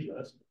 If he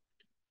does.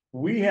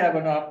 we have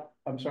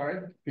I'm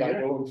sorry?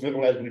 Peter?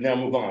 As we now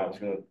move on, I was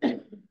gonna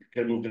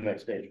move to the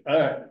next stage. All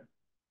right.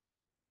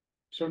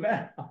 So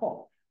now,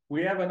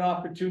 we have an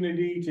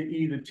opportunity to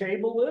either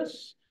table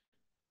this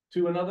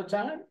to another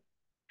time,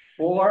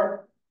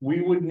 or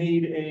we would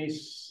need a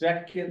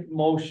second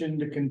motion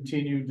to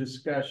continue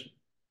discussion.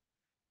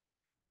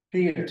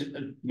 Peter,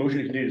 Motion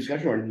to continue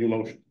discussion or a new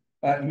motion?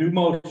 new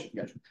motion.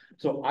 Yes.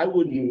 So I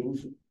would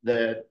move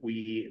that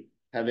we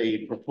have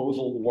a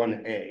proposal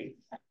 1A,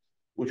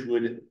 which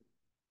would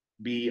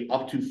be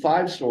up to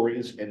 5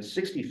 stories and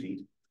 60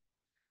 feet.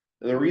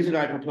 The reason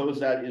I propose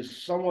that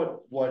is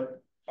somewhat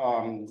what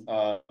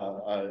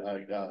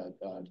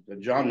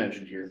John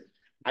mentioned here.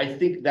 I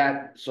think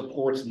that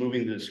supports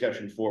moving the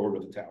discussion forward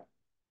with the town.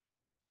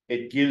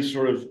 It gives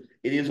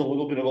it is a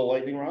little bit of a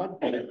lightning rod,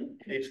 but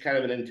it's kind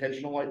of an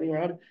intentional lightning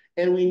rod.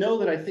 And we know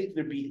that I think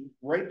there'd be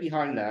right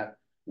behind that,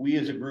 we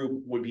as a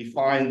group would be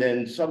fine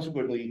then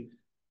subsequently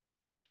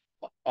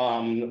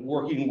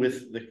working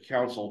with the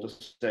council to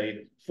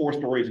say 4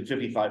 stories and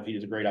 55 feet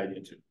is a great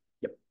idea too.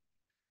 Yep.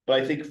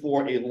 But I think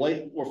for an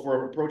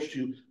approach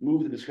to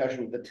move the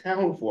discussion with the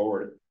town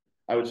forward,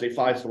 I would say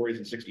 5 stories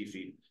and 60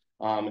 feet.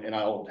 And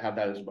I'll have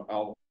that as,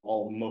 I'll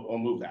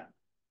move that.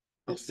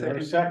 Is there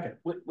a second?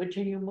 Which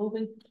are you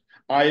moving?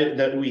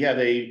 That we have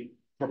a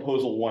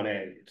proposal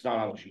 1A, it's not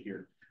on the sheet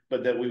here,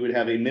 but that we would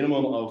have a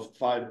minimum of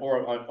 5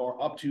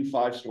 or up to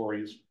 5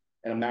 stories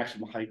and a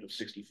maximum height of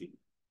 60 feet.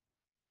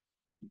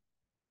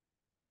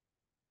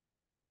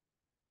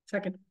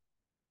 Second.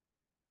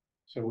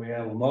 So we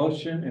have a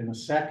motion and a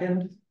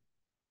second.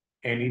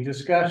 Any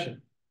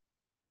discussion?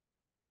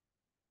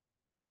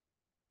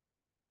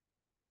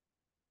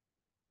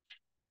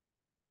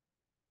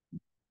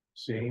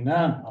 Seeing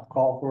none, I'll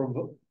call for a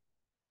vote.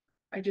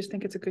 I just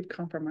think it's a good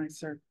compromise,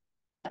 sir.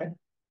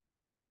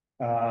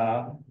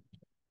 I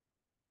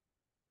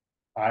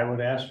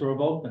would ask for a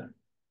vote then.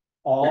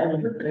 All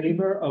in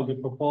favor of the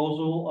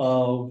proposal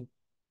of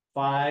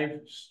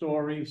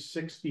 5-story,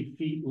 60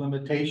 feet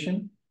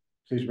limitation,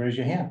 please raise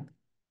your hand.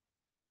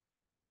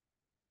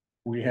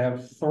 We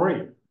have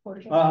 3.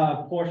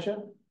 Portia,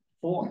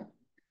 4. Okay.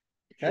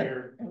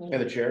 Chair, And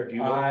the chair, do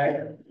you vote? I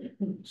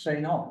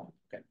say no.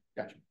 Okay,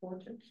 gotcha.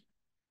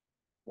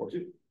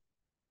 4-2.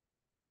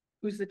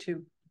 Who's the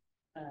 2?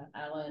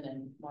 Alan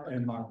and Mark.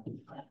 And Mark.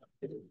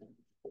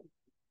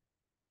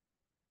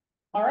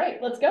 All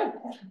right, let's go.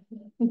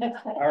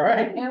 All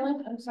right.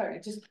 Alan, I'm sorry,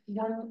 just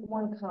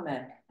one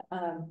comment.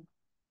 I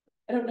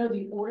don't know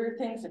the order of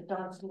things, if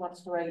Don still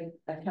wants to write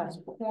a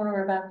council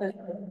corner about this.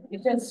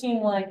 It does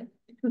seem like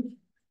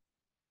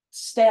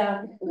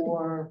staff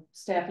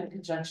in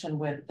conjunction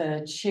with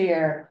the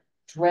chair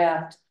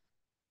draft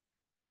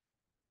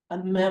a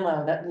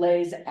memo that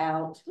lays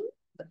out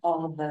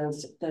all of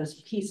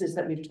those pieces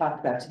that we've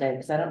talked about today,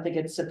 because I don't think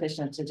it's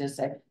sufficient to just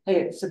say,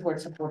 hey, it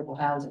supports affordable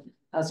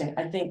housing.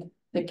 I think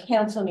the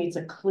council needs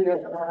a clear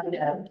line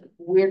of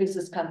where does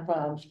this come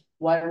from?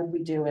 Why would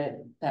we do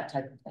it? That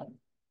type of thing.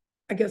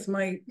 I guess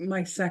my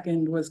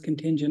second was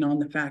contingent on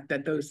the fact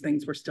that those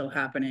things were still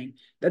happening,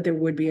 that there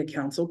would be a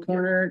council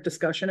corner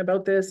discussion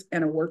about this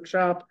and a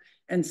workshop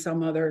and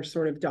some other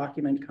sort of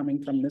document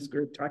coming from this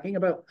group talking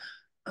about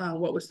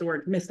what was the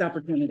word? Missed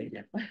opportunity.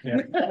 Yeah.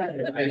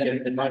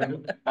 And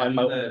I'm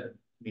on the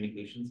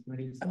communications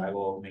committee, so I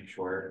will make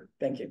sure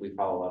Thank you. we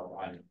follow up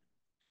on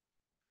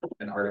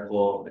an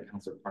article that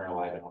Councilor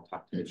Cornelius, and I'll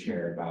talk to the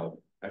chair about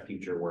a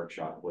future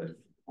workshop with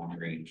long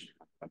range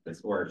of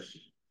this, or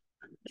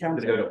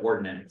to go to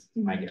ordinance,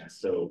 I guess.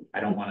 So I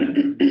don't want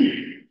to,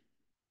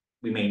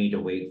 we may need to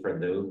wait for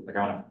those, like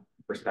I want to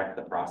respect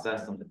the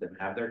process and let them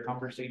have their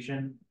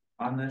conversation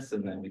on this,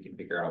 and then we can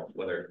figure out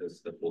whether it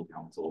is the full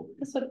council.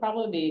 This would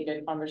probably be a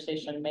good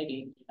conversation,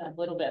 maybe a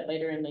little bit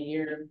later in the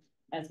year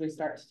as we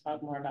start to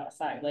talk more about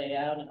site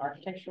layout and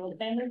architectural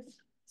standards.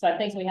 So I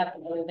think we have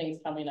some other things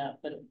coming up,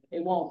 but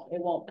it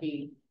won't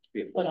be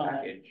put on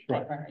package.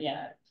 Right.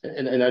 Yeah.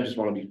 And I just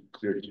want to be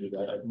clear to you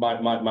that my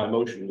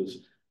motion was,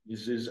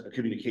 this is a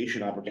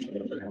communication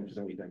opportunity for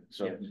everything.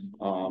 So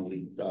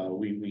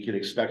we can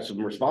expect some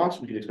response.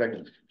 We can expect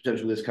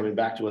potentially this coming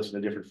back to us in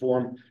a different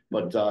form.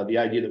 But the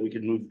idea that we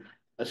can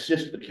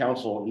assist the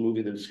council in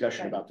moving the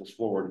discussion about this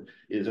forward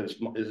is as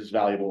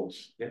valuable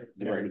as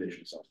the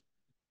recommendation itself.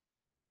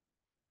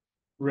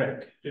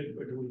 Rick. did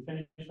we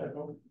finish that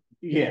vote?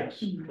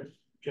 Yes.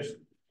 Just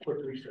quick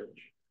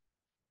research.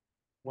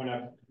 When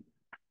a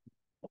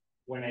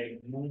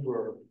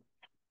mover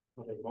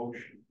of a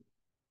motion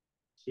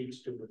seeks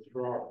to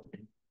withdraw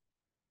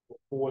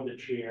before the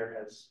chair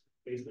has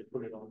basically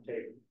put it on the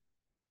table,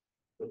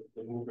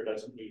 the mover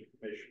doesn't need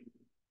permission.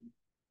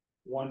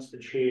 Once the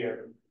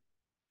chair,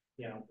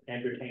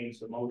 entertains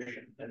the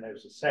motion, and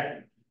there's a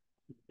second,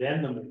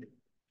 then the mover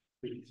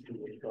speaks to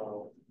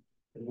withdraw.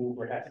 The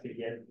mover has to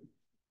get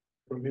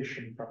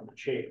permission from the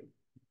chair.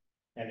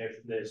 And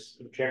if there's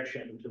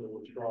objection to the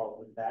withdrawal,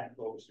 then that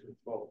goes to a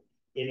vote.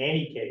 In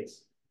any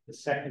case, the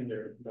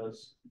seconder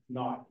does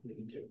not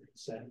need to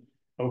consent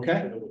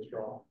Okay. to the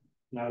withdrawal.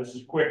 Now, this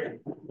is quick,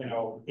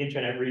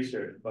 internet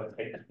research, but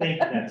I think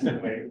that's the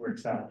way it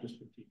works out just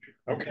for teachers.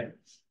 Okay.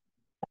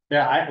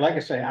 Yeah, like I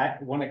say,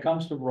 when it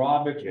comes to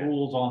Robert's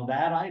rules on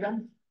that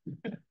item,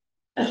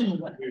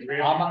 I'm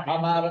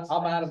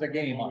out of the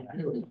game on that.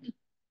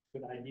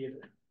 Good idea.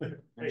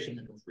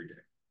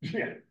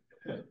 Yeah,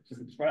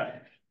 that's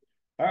right.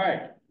 All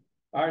right.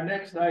 Our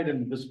next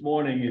item this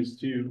morning is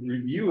to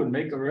review and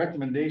make a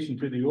recommendation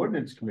to the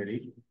ordinance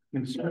committee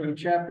concerning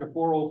chapter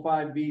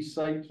 405B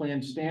site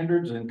plan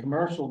standards and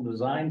commercial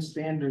design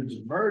standards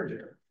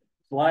merger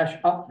 /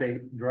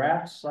 update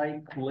draft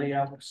site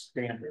layout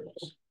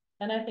standards.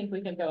 And I think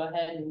we can go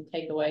ahead and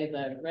take away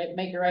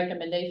make a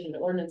recommendation to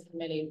ordinance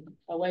committee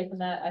away from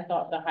that. I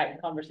thought the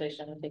height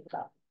conversation would take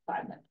about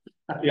 5 minutes.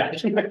 Yeah.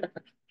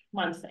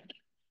 My mistake.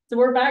 So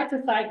we're back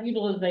to site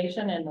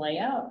utilization and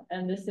layout,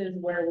 and this is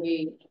where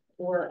we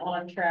were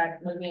on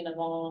track moving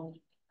along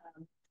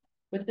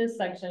with this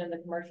section in the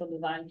commercial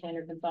design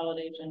standard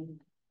consolidation,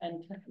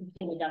 and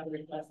we got the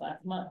request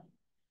last month.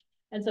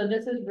 And so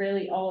this is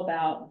really all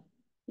about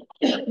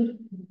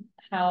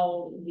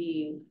how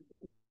the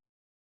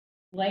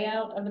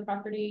layout of the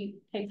property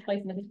takes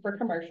place, and this is for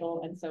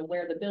commercial, and so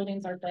where the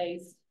buildings are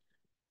placed,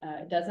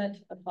 It doesn't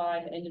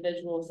apply to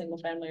individual, single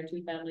family or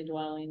two family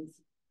dwellings.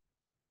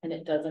 And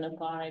it doesn't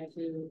apply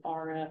to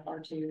RF,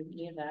 R2,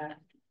 any of that.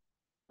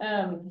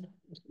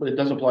 But it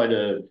does apply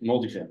to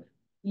multifamily.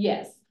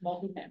 Yes,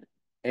 multifamily.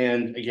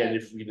 And again,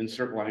 if we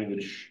insert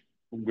language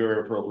where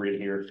appropriate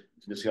here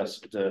to discuss,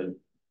 to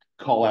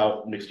call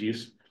out mixed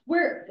use.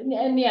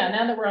 And yeah,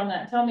 now that we're on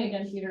that, tell me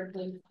again, Peter,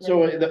 please.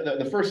 So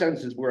the first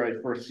sentence is where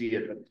I first see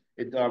it, but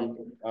it,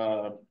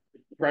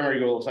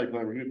 primary goal of site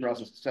plan review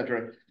process, et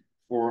cetera,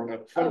 for a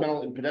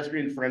fundamental and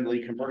pedestrian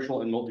friendly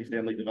commercial and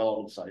multifamily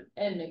development site.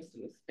 And mixed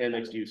use. And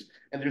mixed use.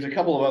 And there's a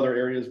couple of other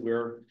areas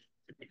where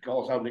we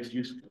call us out mixed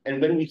use. And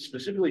when we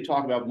specifically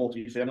talk about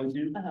multifamily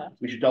too,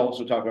 we should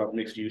also talk about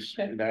mixed use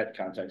in that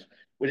context.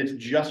 When it's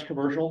just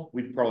commercial,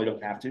 we probably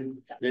don't have to.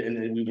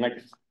 And we might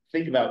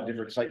think about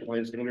different site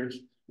plan standards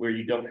where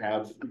you don't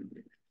have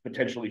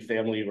potentially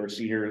family or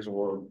seniors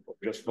or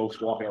just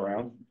folks walking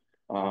around.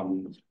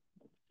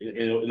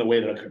 In the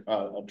way that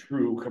a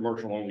true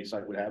commercial only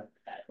site would have,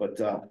 but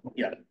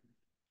yeah.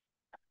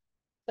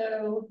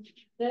 So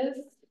this,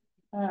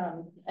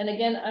 and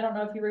again, I don't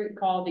know if you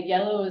recall, the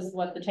yellow is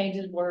what the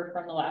changes were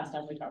from the last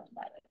time we talked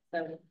about it.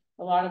 So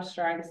a lot of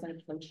strikes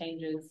and some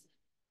changes.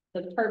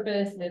 The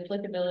purpose, the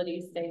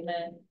applicability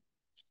statement.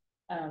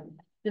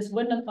 This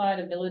wouldn't apply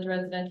to village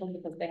residential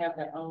because they have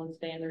their own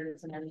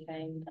standards and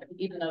everything,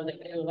 even though they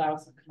do allow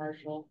some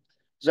commercial.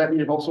 Does that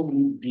mean it also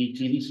wouldn't be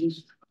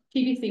TVCs?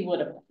 TVC would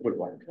have.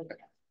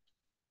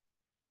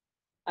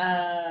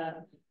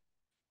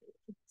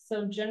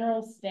 So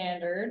general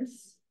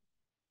standards,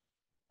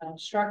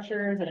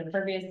 structures and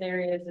impervious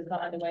areas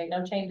designed away,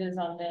 no changes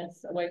on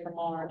this away from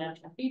all our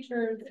natural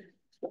features.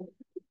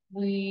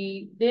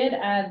 We did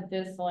add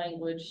this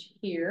language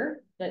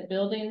here that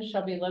buildings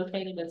shall be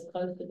located as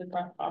close to the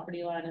front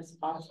property line as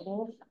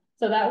possible.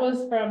 So that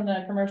was from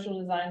the commercial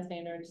design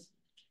standards.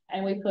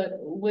 And we put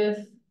with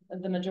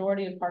the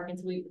majority of parking,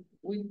 so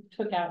we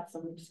took out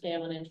some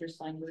scale and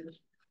interest language.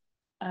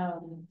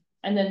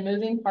 And then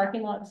moving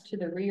parking lots to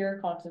the rear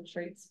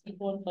concentrates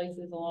people and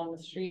places along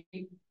the street.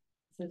 This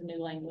is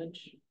new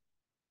language.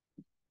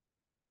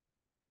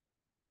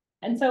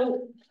 And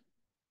so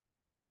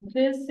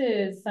this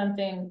is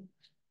something,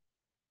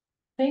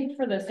 I think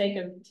for the sake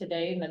of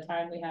today and the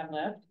time we have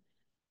left,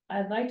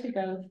 I'd like to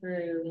go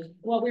through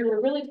what we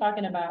were really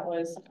talking about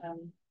was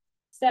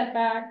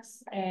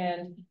setbacks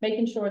and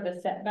making sure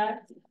the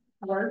setbacks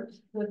worked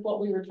with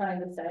what we were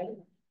trying to say,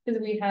 because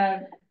we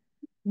have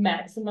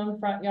maximum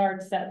front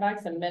yard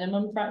setbacks and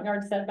minimum front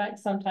yard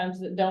setbacks sometimes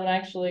that don't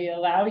actually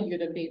allow you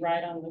to be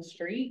right on the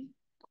street.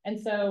 And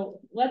so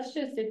let's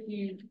just, if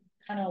you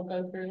kind of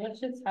go through, let's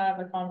just have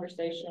a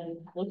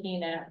conversation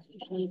looking at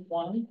group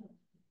one.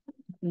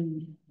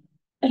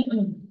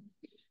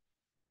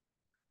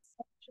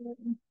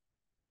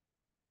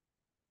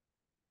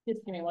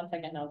 Just give me 1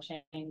 second and I'll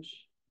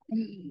change.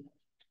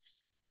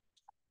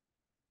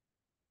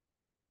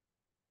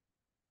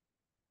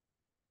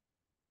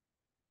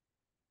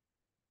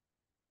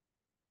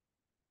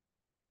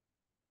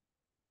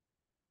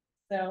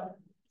 So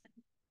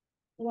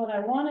what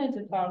I wanted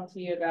to talk to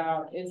you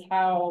about is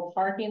how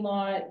parking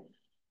lot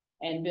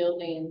and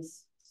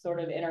buildings sort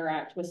of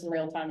interact with some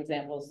real-time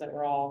examples that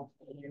we're all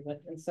familiar with.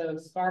 And so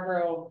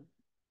Scarborough,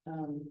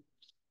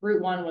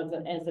 Route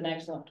 1 is an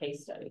excellent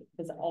case study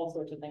because all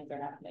sorts of things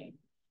are happening.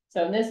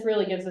 So this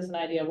really gives us an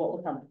idea of what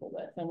we're comfortable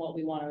with and what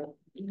we want to,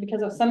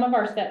 because of some of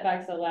our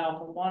setbacks allow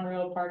for one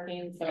row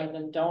parking, some of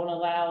them don't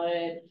allow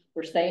it.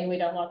 We're saying we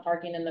don't want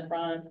parking in the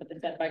front, but the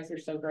setbacks are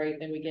so great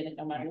that we get it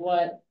no matter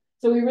what.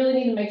 So we really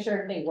need to make sure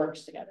everything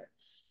works together.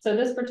 So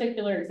this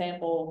particular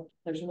example,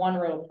 there's one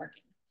row of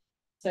parking.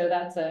 So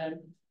that's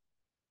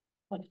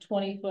like a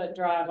 20-foot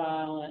drive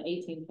aisle and an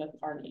 18-foot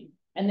parking.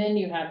 And then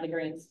you have the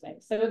green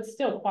space. So it's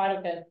still quite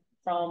a bit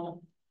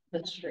from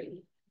the street.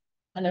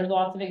 And there's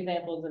lots of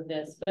examples of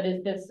this, but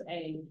is this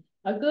a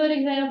good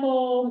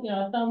example? You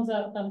know, thumbs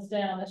up, thumbs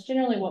down. That's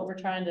generally what we're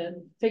trying to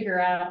figure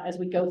out as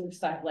we go through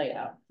site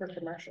layout for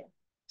commercial.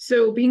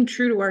 So being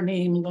true to our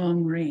name,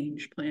 long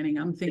range planning,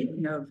 I'm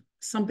thinking of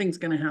something's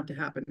going to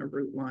happen to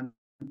Route 1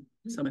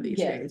 some of these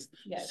days.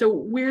 Yes. So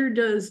where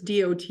does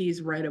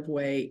DOT's right of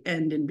way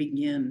end and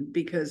begin?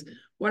 Because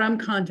what I'm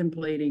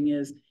contemplating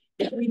is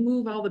if we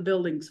move all the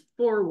buildings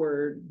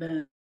forward,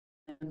 then,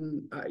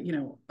 you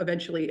know,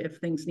 eventually if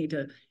things need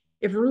to,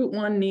 if Route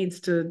 1 needs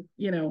to,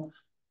 you know,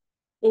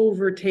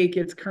 overtake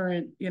its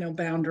current, you know,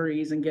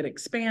 boundaries and get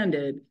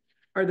expanded,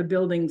 are the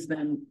buildings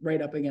then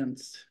right up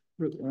against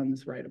Route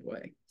 1's right of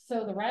way?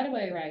 So the right of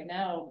way right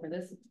now for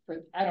this,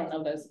 I don't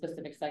know the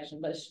specific section,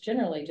 but it's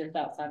generally just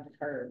outside the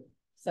curb.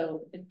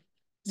 So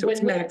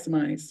it's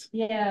maximized.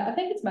 Yeah, I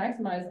think it's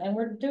maximized. And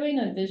we're doing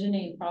a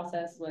visioning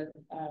process with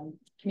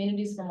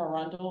communities from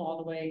Arundel all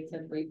the way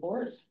to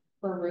Freeport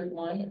for Route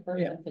 1 for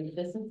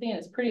consistency. And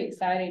it's pretty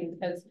exciting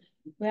because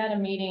we had a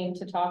meeting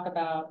to talk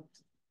about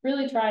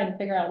really trying to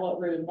figure out what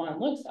Route 1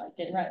 looks like.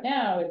 And right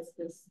now it's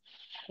this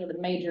sort of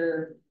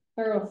major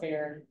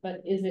thoroughfare,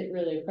 but is it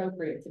really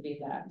appropriate to be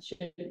that?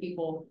 Should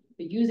people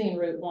be using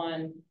Route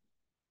 1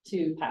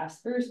 to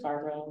pass through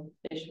Scarborough,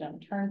 they should have a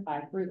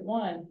turnpike. Route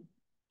 1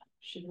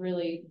 should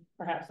really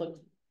perhaps look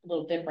a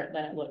little different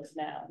than it looks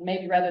now.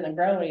 Maybe rather than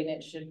growing,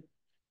 it should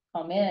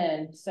come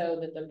in so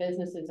that the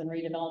businesses and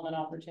redevelopment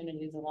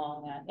opportunities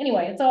along that.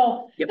 Anyway, it's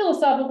all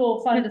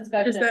philosophical, fun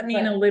discussion. Does that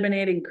mean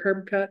eliminating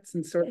curb cuts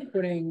and sort of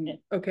putting,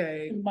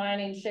 okay,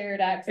 combining shared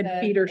access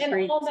and feeder and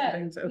streets all and that,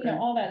 things? you Okay. know,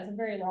 all that is a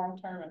very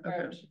long-term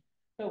approach. Okay.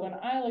 But when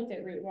I looked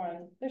at Route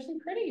 1, there's some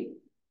pretty,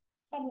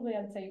 probably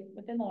I'd say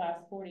within the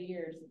last 40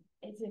 years,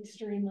 it's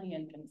extremely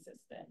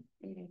inconsistent.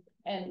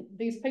 And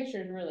these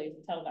pictures really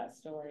tell that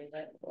story.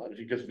 That if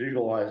you just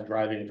visualize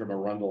driving from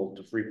Arundel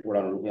to Freeport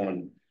on Route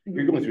 1,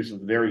 you're going through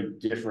some very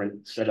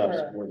different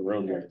setups for the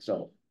roadway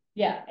itself.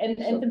 Yeah, and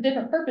some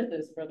different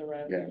purposes for the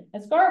road. Yeah.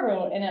 And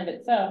Scarborough in of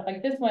itself,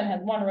 like this one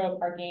has 1 row of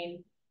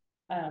parking.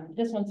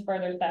 This one's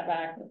further set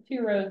back with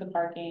 2 rows of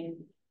parking.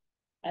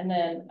 And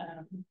then,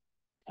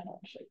 I don't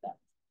show you that.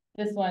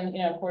 This one,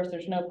 you know, of course,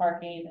 there's no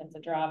parking. It's a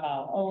drive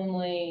aisle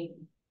only.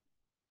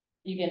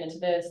 You get into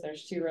this,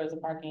 there's 2 rows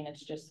of parking.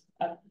 It's just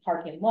a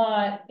parking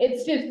lot.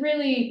 It's just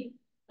really,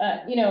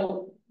 you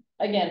know,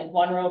 again,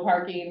 1 row of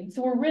parking.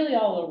 So we're really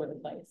all over the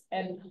place.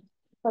 And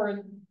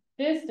for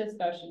this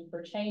discussion,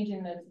 for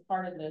changing this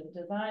part of the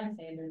design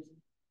standards,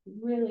 we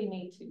really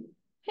need to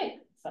pick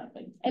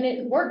something. And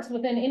it works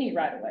within any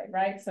right of way,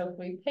 right? So if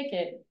we pick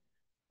it,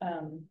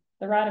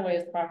 the right of way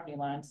is property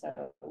line,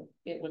 so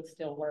it would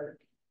still work.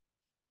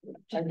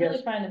 Just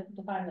really trying to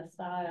define the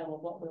style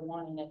of what we're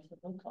wanting it to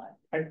look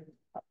like.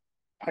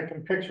 I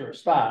can picture a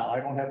style. I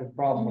don't have a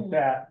problem with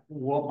that.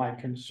 What my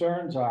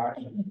concerns are,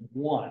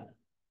 1,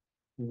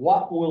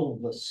 what will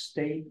the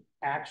state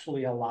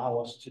actually allow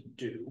us to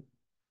do?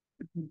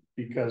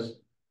 Because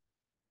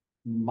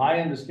my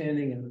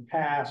understanding in the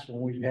past,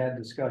 when we've had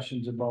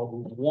discussions about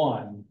Route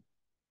 1,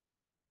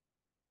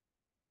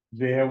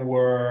 there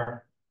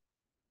were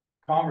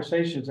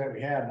conversations that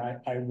we had,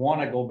 and I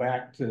want to go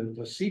back to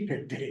the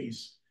CPIC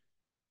days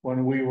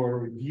when we were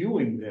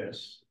reviewing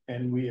this,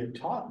 and we had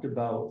talked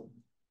about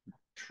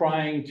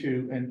trying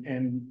to,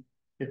 and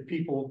if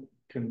people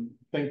can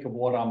think of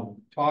what I'm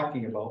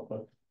talking about,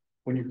 but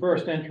when you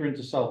first enter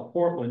into South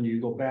Portland, you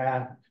go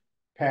back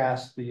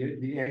past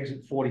the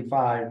exit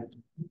 45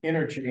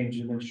 interchange,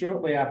 and then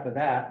shortly after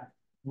that,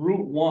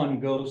 Route 1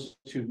 goes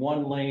to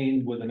 1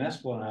 lane with an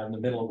esplanade in the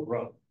middle of the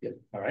road. Yep.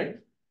 All right.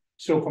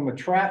 So from a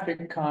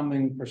traffic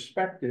calming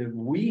perspective,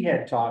 we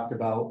had talked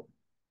about,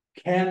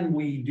 can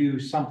we do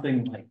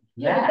something like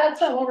Yeah, that? but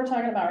that's not what we're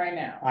talking about right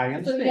now. I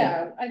understand. So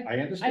yeah, I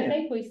understand. I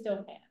think we still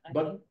can.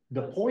 But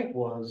the point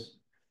was,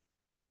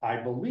 I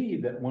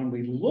believe that when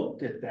we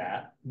looked at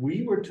that,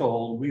 we were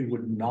told we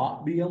would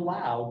not be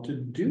allowed to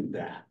do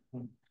that.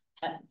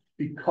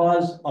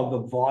 Because of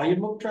the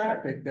volume of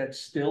traffic that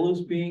still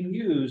is being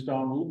used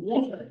on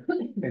Route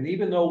 1. And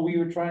even though we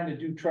were trying to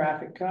do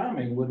traffic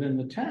calming within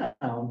the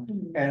town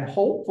and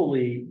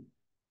hopefully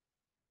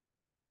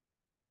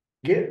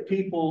get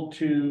people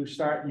to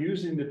start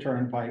using the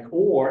turnpike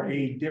or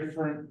a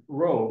different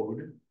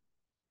road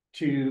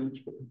to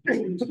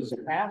use as a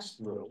pass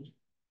through.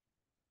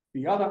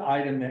 The other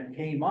item that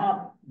came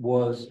up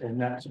was, and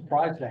that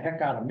surprised the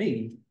heck out of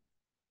me,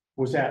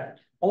 was that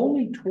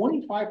only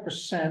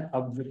 25%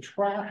 of the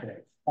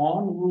traffic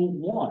on Route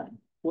 1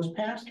 was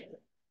passed through.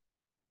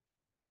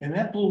 And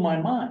that blew my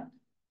mind.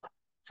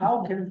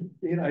 How can,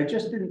 you know, it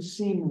just didn't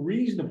seem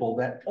reasonable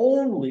that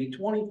only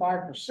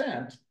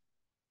 25%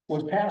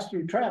 was passed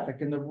through traffic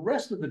and the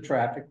rest of the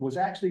traffic was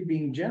actually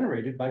being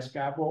generated by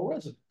Scarborough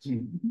residents.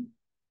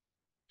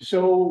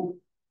 So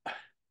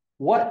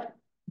what,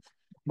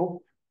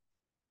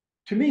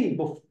 to me,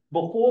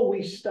 before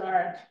we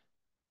start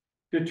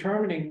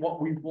determining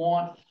what we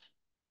want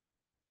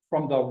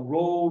from the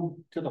road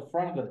to the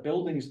front of the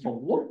buildings to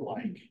look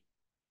like,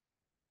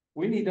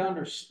 we need to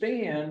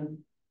understand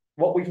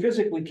what we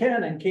physically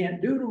can and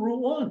can't do to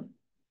Route 1.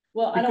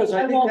 Well, I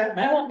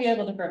won't be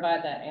able to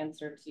provide that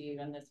answer to you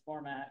in this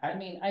format. I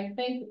mean, I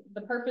think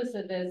the purpose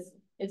of this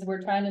is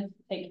we're trying to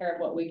take care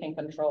of what we can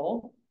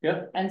control.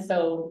 Yep. And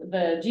so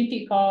the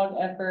GP-COG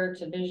effort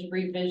to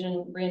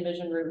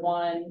re-envision Route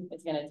 1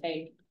 is going to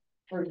take,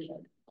 we're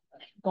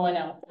going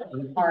out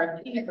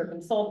RFP for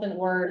consultant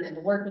work and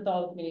to work with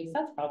all the communities.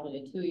 That's probably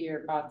a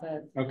 2-year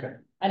process. Okay.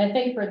 And I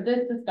think for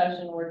this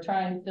discussion, we're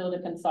trying still to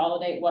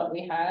consolidate what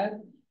we have.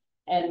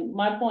 And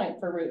my point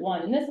for Route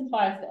 1, and this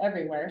applies to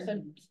everywhere,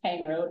 so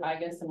Payne Road, I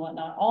guess, and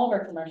whatnot, all of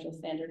our commercial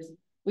standards,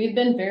 we've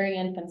been very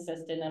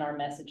inconsistent in our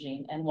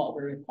messaging and what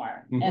we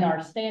require. And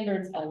our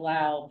standards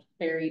allow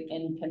very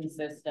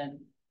inconsistent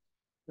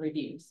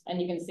reviews.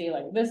 And you can see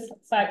like this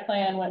site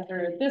plan went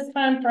through this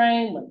time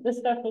frame, when this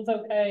stuff was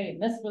okay,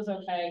 and this was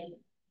okay,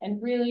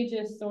 and really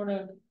just sort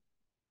of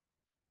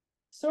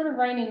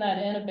reining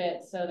that in a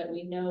bit so that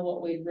we know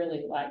what we'd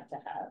really like to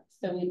have.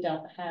 So we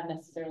don't have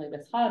necessarily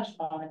this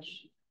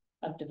hodgepodge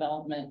of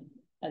development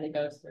as it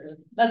goes through.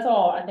 That's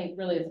all I think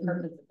really is the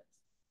purpose of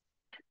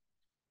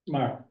this.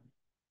 Mark.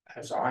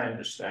 As I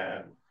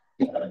understand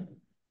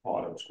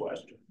Autumn's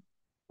question,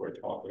 we're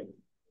talking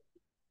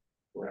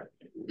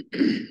correctly.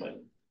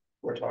 But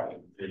we're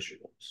talking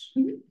visuals.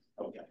 Mhm.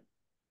 Okay.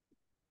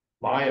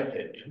 My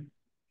opinion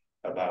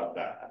about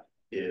that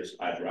is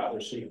I'd rather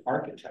see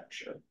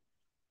architecture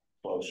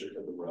closer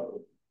to the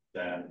road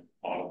than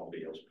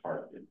automobiles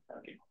parked in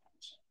parking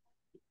lots.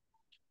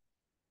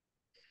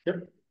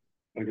 Yep.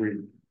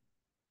 Agreed.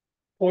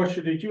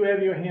 Portia, did you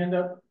have your hand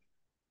up?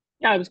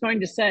 Yeah, I was going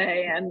to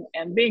say,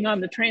 and being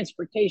on the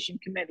transportation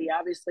committee,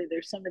 obviously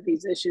there's some of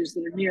these issues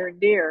that are near and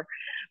dear,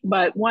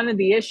 but one of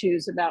the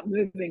issues about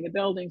moving the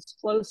buildings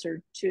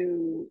closer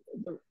to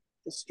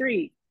the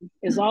street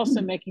is also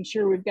making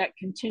sure we've got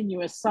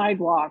continuous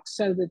sidewalks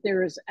so that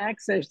there is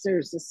access,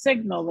 there's a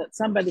signal that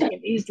somebody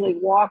can easily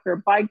walk or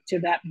bike to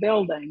that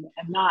building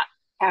and not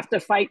have to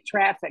fight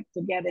traffic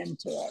to get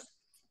into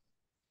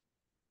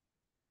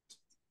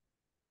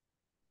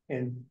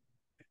it.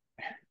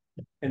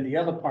 And the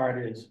other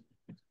part is,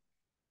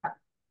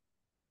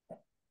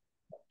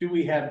 do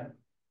we have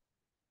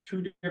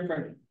two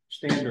different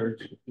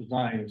standards,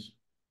 designs,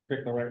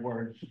 pick the right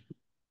word,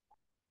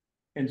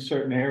 in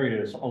certain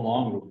areas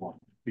along Route 1?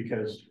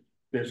 Because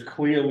there's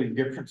clearly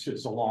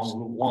differences along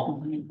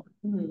Route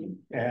 1.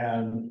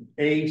 And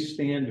a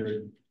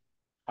standard,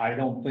 I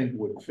don't think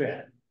would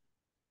fit,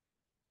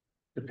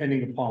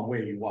 depending upon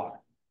where you are,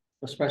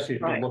 especially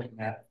if you're looking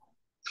at.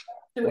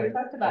 So we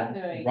talked about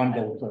doing.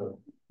 Rundle to.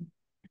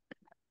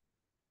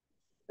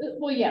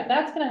 Well, yeah,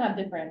 that's gonna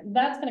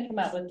come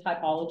out with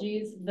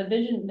typologies. The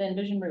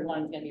Envision Route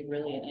 1 is gonna be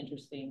really an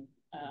interesting,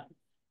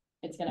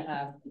 it's gonna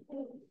have,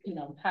 you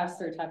know,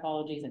 pass-through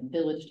typologies and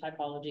village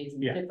typologies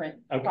and different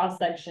cross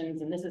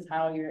sections, and this is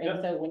how you're,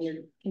 and so when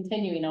you're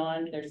continuing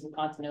on, there's some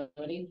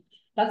continuity.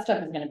 That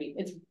stuff is gonna be,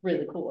 it's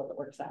really cool if it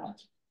works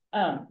out.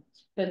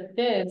 But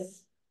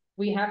this,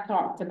 we have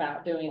talked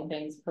about doing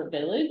things per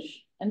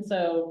village, and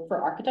so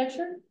for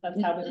architecture, that's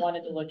how we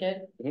wanted to look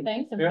at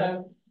things, and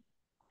so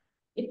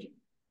if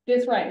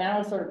this right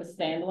now is sort of a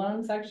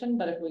standalone section,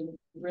 but if we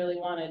really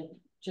wanted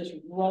just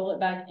roll it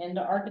back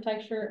into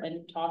architecture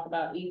and talk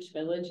about each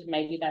village,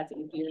 maybe that's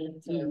easier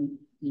to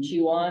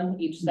chew on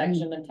each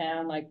section of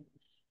town. Like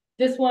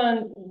this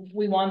one,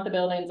 we want the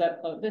buildings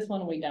up close. This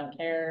one, we don't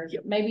care.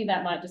 Maybe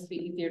that might just be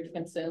easier to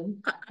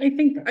consume. I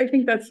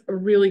think that's a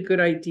really good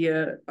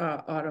idea,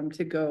 Autumn,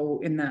 to go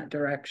in that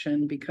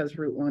direction, because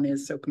Route 1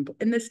 is so complex,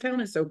 and this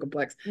town is so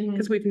complex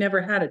because we've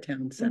never had a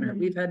town center.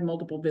 We've had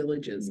multiple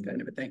villages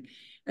kind of a thing.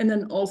 And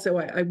then also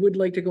I would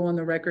like to go on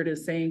the record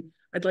as saying,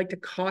 I'd like to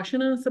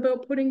caution us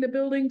about putting the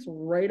buildings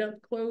right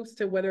up close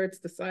to whether it's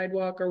the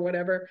sidewalk or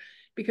whatever,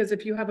 because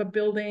if you have a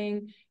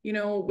building, you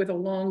know, with a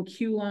long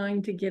queue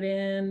line to get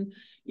in,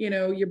 you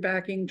know, you're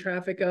backing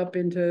traffic up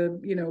into,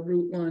 you know,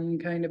 Route 1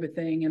 kind of a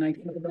thing. And I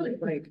think about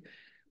like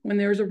when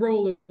there's a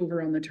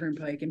rollover on the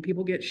turnpike and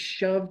people get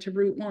shoved to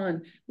Route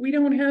 1, we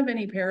don't have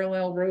any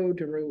parallel road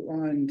to Route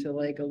 1 to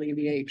like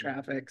alleviate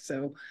traffic.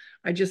 So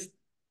I just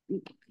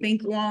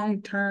think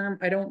long term.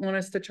 I don't want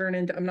us to turn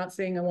into, I'm not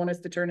saying I want us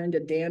to turn into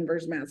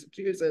Danvers,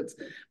 Massachusetts,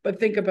 but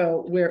think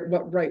about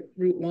what Route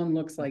 1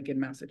 looks like in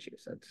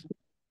Massachusetts.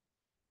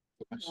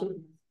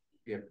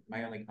 Yeah,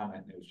 my only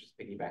comment was just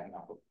piggybacking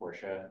off of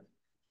Portia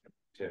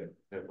to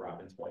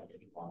Robin's point,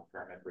 long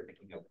term, if we're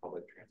thinking of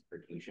public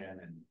transportation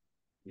and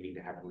needing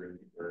to have room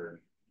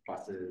for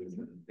buses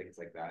and things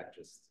like that,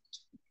 just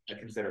a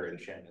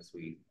consideration as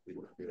we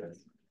work through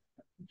this.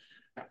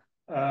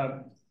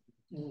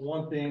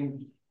 One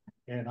thing,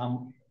 and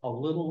I'm a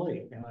little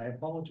late and I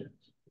apologize.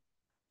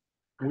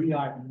 We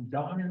are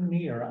darn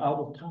near out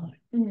of time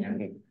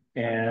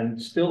and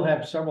still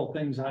have several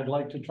things I'd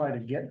like to try to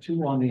get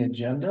to on the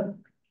agenda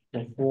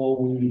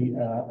before we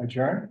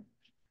adjourn.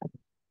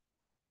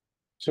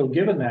 So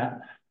given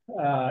that,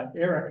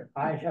 Eric,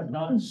 I have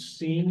not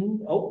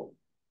seen, oh,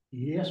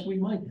 yes, we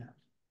might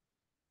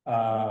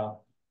have.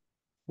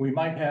 We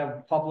might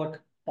have public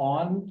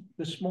on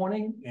this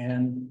morning,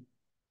 and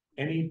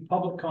any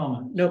public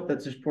comment? Nope,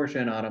 that's just Portia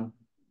and Autumn.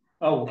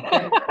 Oh,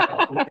 okay.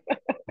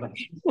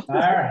 All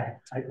right.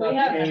 I thought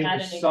it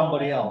was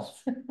somebody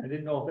else. I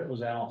didn't know if it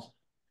was Alice.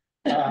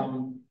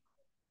 Are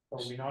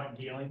we not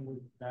dealing with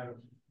that?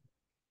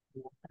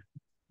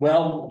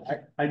 Well,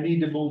 I need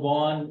to move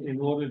on in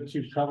order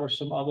to cover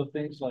some other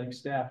things like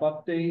staff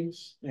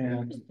updates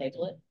and Just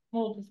table it.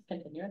 We'll just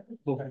continue it.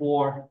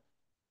 before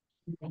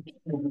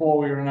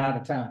we run out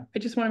of time. I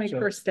just want to make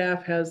sure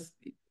staff has,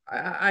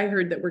 I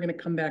heard that we're going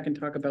to come back and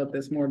talk about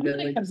this more.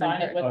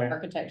 Combine it with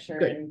architecture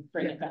and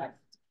bring it back.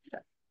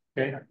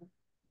 Okay.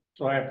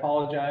 So I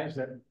apologize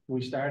that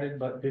we started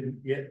but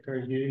didn't get, or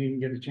you didn't even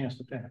get a chance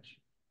to finish.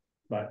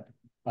 But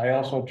I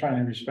also try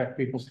and respect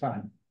people's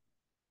time.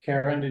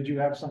 Karen, did you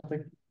have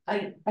something?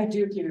 I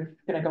do, if you're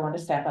gonna go on to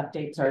staff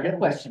updates or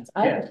questions.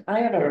 I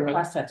have a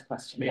process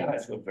question. May I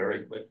ask a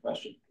very quick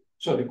question?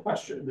 So the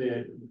questions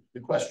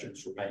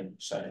remain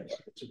the same.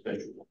 It's a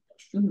visual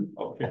question.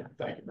 Okay,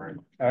 thank you very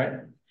much. All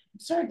right.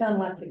 Sorry, Don,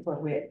 left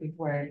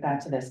before I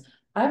got to this.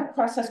 I have a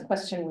process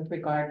question with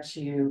regard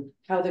to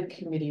how the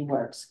committee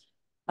works.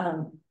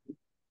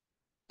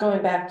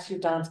 Going back to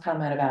Don's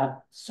comment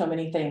about so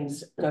many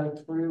things go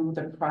through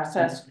the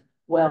process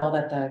well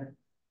that the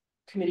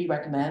committee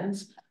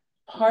recommends.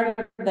 part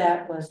of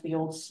that was the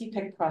old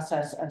CPIC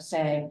process of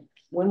saying,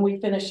 when we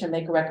finish and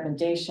make a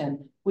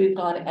recommendation, we've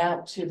gone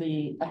out to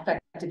the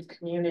affected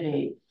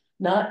community,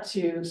 not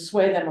to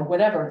sway them or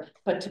whatever,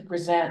 but to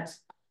present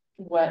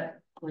what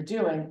we're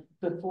doing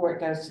before it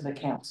goes to the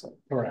council.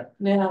 Correct.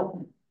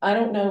 Now, I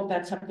don't know if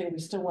that's something we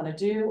still want to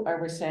do, or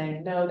we're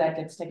saying, no, that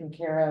gets taken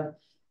care of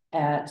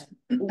at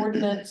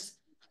ordinance,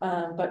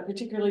 but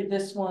particularly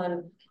this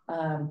one,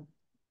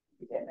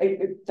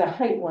 the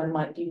height one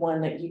might be one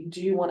that you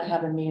do want to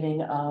have a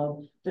meeting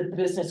of the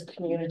business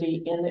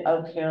community in the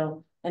Oak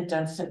Hill and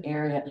Dunstan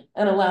area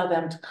and allow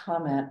them to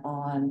comment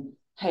on,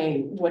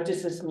 hey, what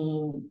does this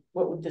mean?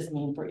 What would this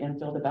mean for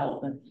infill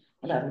development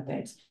and other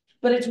things?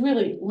 But it's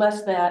really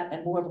less that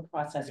and more of a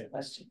process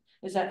question.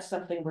 Is that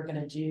something we're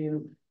going to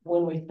do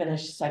when we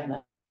finish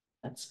segments?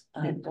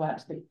 Go out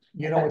to the,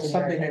 it's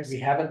something that we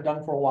haven't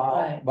done for a while,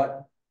 right.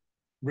 But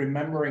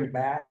remembering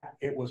back,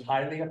 it was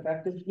highly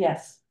effective.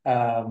 Yes.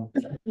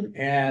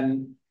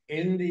 And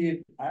in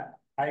the,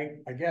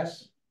 I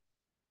guess,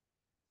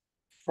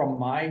 from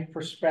my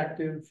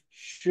perspective,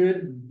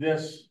 should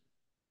this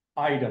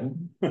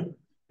item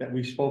that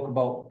we spoke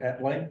about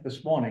at length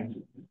this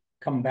morning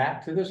come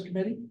back to this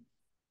committee,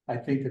 I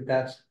think that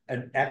that's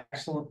an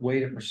excellent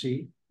way to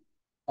proceed.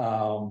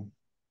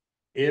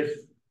 If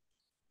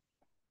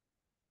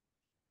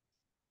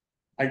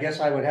I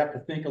guess I would have to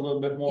think a little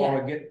bit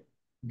more, or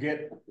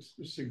get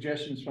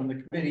suggestions from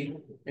the committee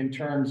in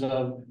terms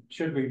of,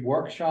 should we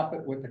workshop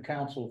it with the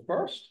council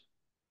first?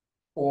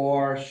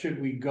 Or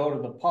should we go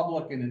to the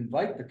public and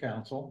invite the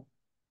council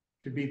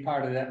to be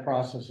part of that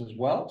process as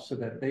well, so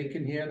that they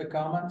can hear the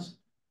comments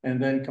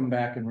and then come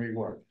back and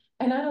rework?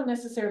 And I don't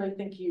necessarily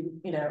think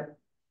I'm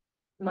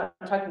not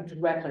talking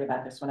directly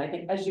about this one. I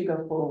think as you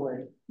go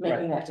forward,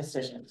 making that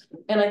decision.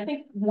 And I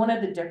think one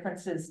of the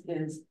differences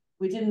is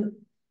we didn't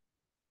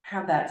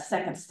have that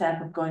second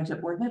step of going to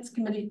ordinance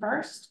committee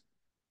first.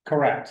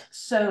 Correct.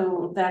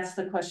 So that's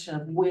the question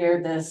of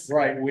where this.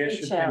 Right, where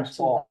should things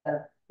fall?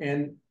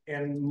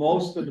 And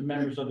most of the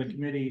members of the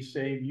committee,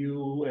 save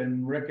you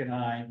and Rick and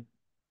I,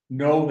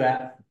 know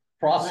that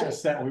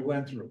process that we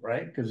went through,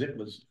 right? Because it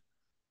was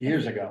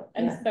years ago.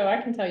 And so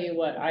I can tell you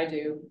what I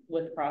do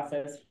with the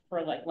process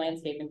for like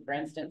landscaping, for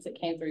instance. It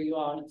came through you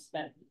all and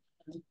spent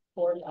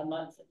 4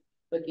 months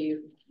with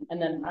you.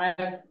 And then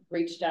I've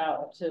reached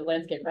out to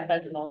landscape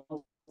professionals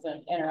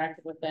and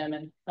interacted with them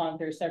and gone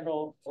through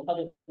several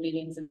public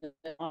meetings and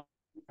on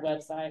the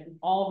website.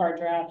 All of our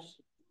drafts,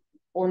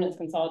 ordinance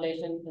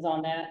consolidation is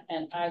on that.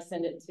 And I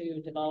send it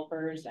to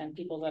developers and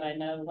people that I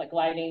know, like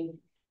lighting.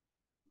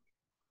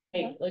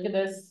 Hey, look at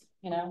this,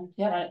 run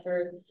it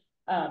through.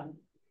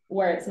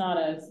 Where it's not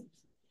a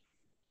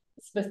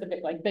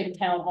specific, like big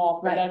town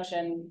hall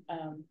production,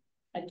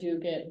 I do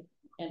get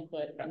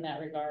input in that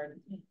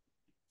regard.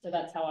 So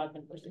that's how I've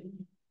been proceeding.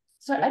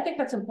 So I think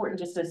that's important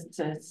just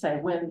to say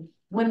when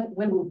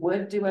we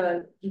would do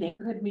a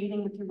neighborhood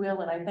meeting, if you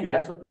will, and I think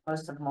that's what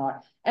most of them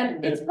are.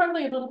 And it's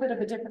probably a little bit of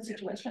a different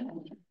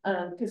situation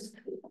because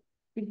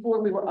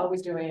before we were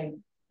always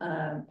doing,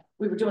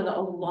 we were doing a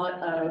lot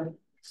of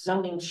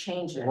zoning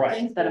changes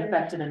that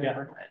affected a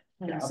neighborhood.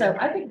 So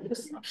I think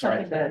this is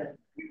something that,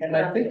 and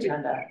I think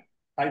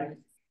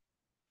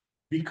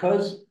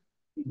because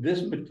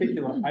this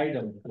particular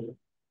item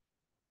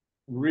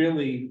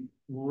really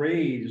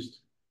raised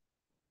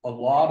a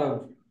lot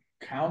of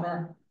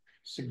counter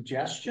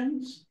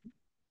suggestions,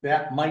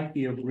 that might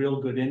be a real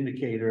good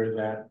indicator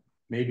that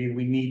maybe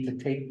we need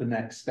to take the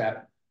next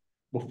step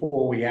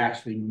before we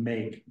actually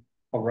make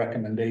a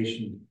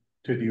recommendation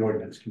to the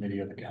ordinance committee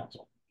of the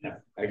council. Yeah,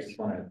 I just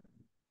want to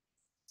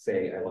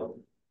say I love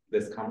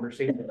this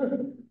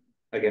conversation.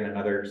 Again,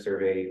 another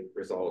survey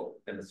result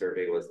in the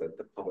survey was that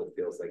the public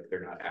feels like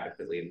they're not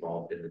adequately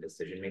involved in the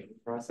decision-making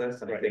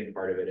process. And I think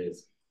part of it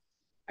is,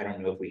 I don't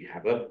know if we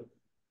have a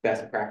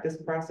best practice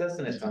process,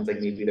 and it sounds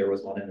like maybe there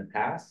was one in the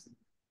past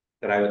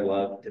that I would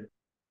love to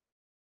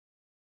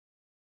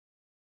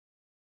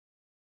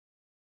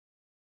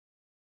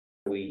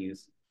we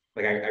use.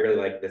 Like, I really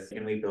like this.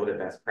 Can we build a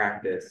best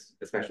practice,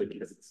 especially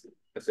because it's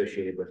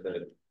associated with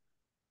a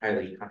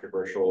highly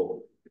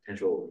controversial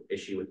potential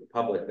issue with the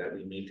public, that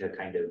we need to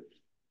kind of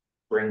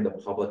bring the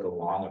public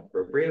along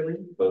appropriately,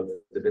 both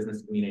the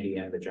business community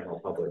and the general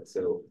public.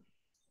 So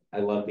I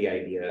love the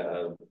idea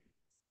of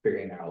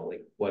figuring out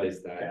like what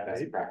is that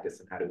best practice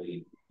and how do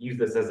we use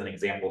this as an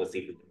example to see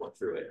if we can work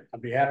through it.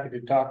 I'd be happy to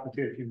talk with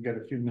you if you've got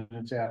a few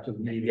minutes after the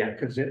meeting,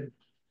 because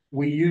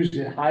we used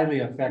it highly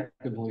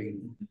effectively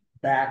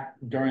back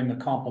during the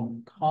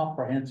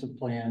comprehensive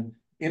plan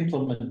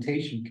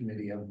implementation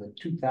committee of the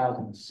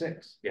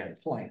 2006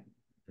 plan.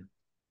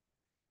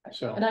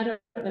 So, and I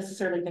don't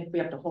necessarily think we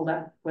have to hold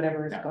up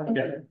whatever is going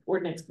to the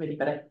ordinance committee,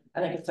 but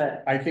I think it's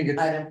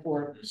item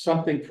for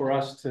something for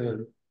us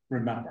to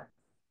remember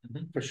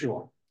for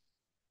sure.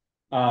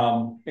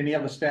 Any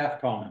other staff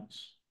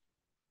comments?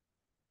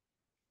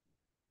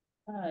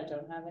 I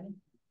don't have any.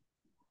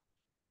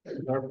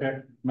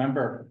 Okay.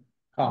 Member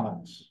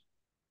comments.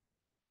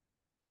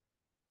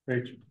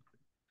 Rachel.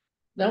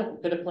 No,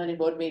 been a planning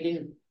board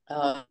meeting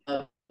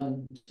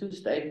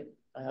Tuesday.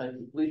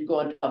 We've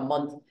gone to a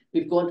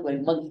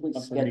monthly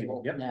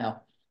schedule yep.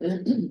 now,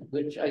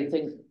 which I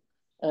think,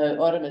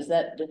 Autumn, has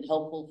that been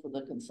helpful for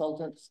the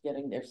consultants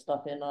getting their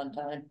stuff in on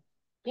time?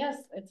 Yes,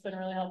 it's been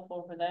really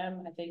helpful for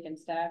them. I think in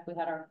staff, we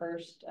had our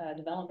first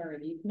development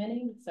review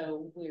committee.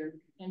 So we're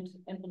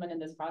implementing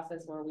this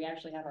process where we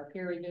actually have our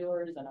peer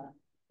reviewers and our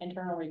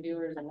internal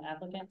reviewers and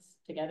applicants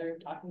together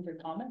talking through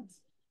comments.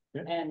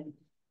 Yeah. And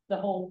the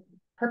whole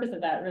purpose of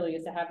that really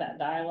is to have that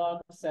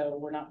dialogue. So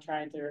we're not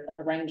trying to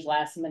arrange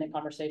last minute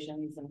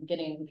conversations and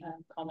getting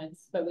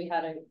comments, but we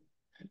had a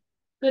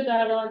good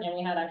dialogue, and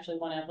we had actually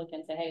one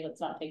applicant say, hey, let's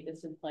not take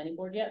this to the planning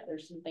board yet.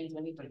 There's some things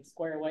we need to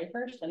square away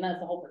first. And that's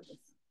the whole purpose.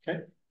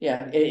 Okay.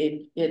 Yeah,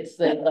 it's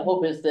the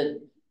hope is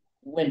that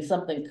when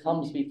something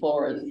comes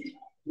before us, it's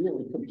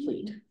really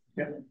complete.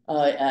 Yeah.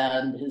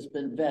 And has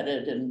been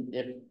vetted, and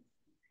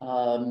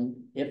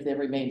if there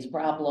remains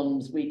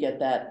problems, we get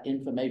that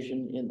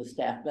information in the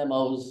staff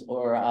memos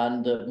or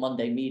on the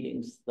Monday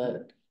meetings,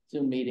 the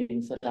Zoom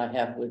meetings that I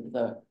have with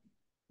the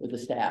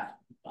staff.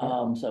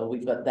 So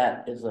we've got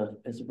that as a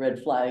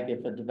red flag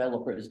if a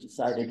developer has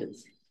decided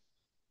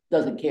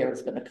doesn't care,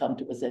 it's going to come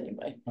to us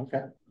anyway.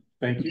 Okay,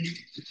 thank you.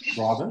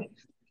 Robin?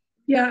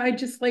 Yeah, I'd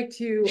just like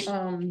to,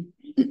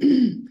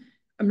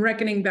 I'm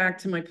reckoning back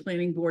to my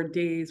planning board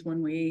days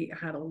when we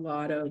had a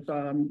lot of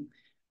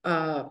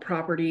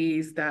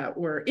properties that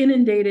were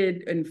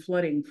inundated and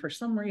flooding for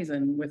some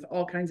reason, with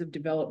all kinds of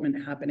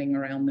development happening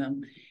around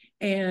them.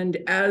 And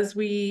as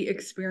we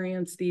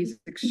experience these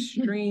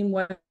extreme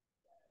weather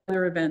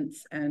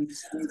events and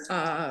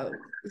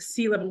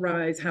sea level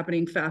rise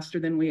happening faster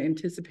than we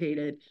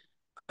anticipated,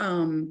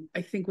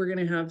 I think we're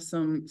going to have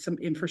some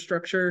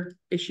infrastructure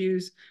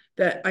issues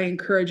that I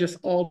encourage us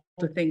all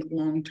to think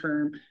long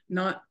term,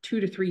 not 2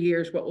 to 3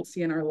 years, what we'll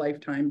see in our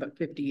lifetime, but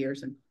 50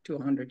 years and to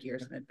 100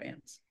 years in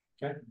advance.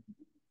 Okay.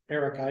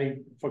 Eric, I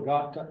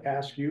forgot to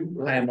ask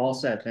you. I am all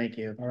set, thank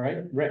you. All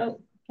right, Rick. I'm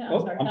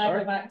sorry. Can I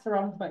go back to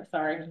Robin's point?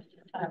 Sorry.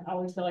 I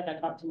always feel like I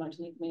talk too much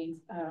in these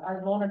meetings.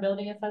 Our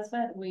vulnerability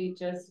assessment, we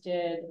just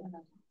did,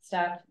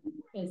 staff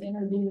is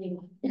interviewing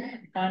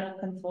final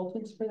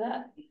consultants for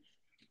that.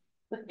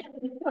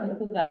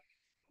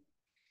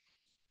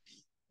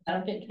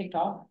 That'll get kicked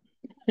off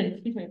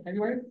excuse me, in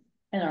February.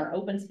 And our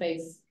open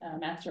space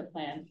master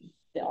plan,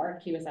 the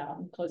RFQ is out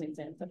and closing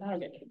soon, so that'll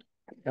get kicked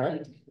off. All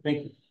right,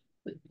 thank you.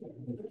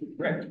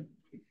 Rick.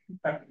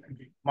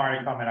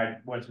 Marty comment, I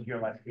wasn't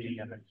here last meeting,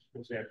 and I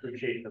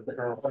appreciate the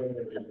thorough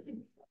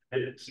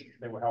minutes.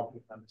 They were helping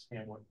to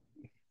understand what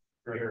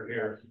we're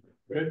here.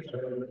 Good.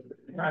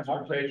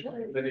 Transportation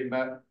committee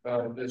met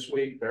this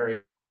week,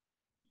 very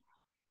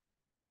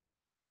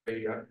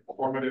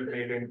informative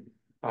meeting.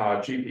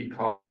 GP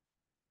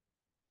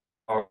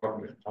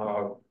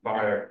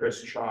via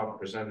Chris Shaw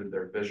presented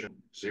their Vision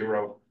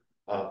Zero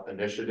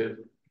initiative,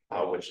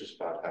 which is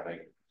about having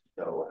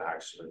no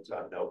accidents,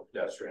 no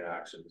pedestrian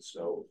accidents,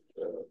 no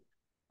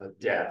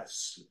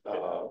deaths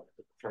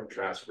from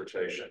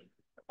transportation.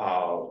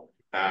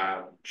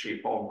 And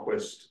Chief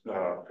Holmquist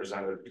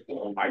presented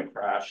high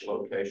crash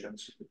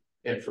locations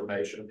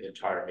information. The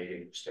entire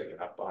meeting was taken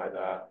up by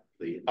that.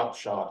 The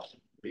upshot,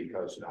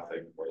 because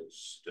nothing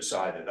was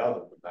decided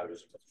other than that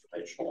was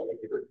information.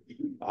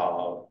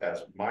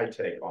 As my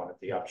take on it,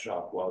 the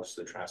upshot was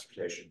the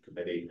Transportation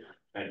Committee,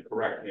 and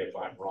correct me if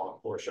I'm wrong,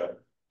 Portia,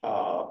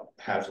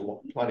 has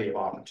plenty of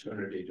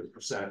opportunity to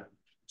present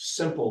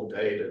simple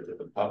data to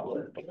the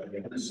public,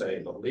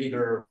 say the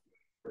leader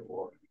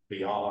or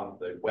beyond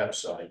the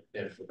website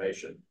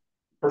information.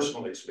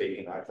 Personally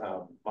speaking, I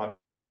found much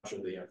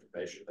of the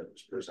information that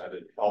was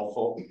presented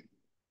helpful.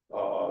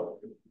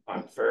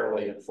 I'm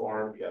fairly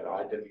informed, yet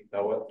I didn't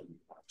know it.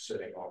 I'm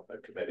sitting on the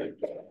committee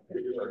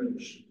to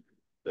urge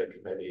the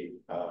committee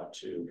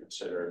to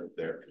consider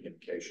their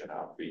communication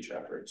outreach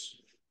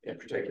efforts, in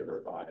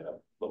particular by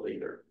the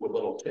leader, with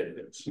little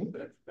tidbits of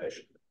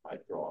information that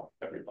might draw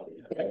everybody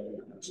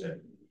in. That's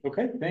it.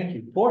 Okay, thank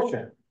you.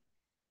 Portia.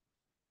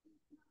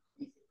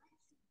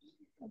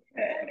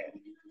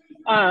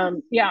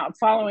 Yeah,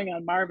 following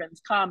on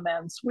Marvin's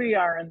comments, we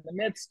are in the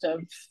midst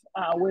of,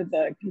 with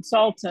a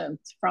consultant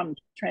from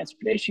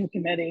Transportation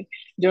Committee,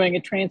 doing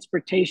a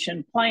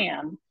transportation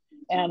plan.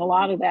 And a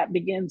lot of that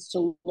begins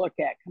to look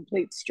at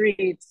complete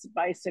streets,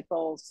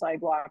 bicycles,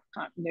 sidewalk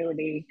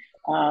continuity,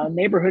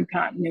 neighborhood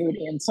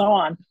continuity, and so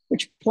on,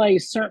 which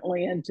plays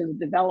certainly into the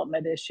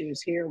development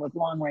issues here with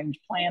long-range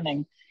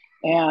planning.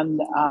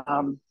 And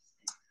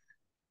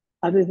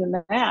other than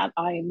that,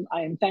 I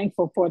am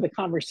thankful for the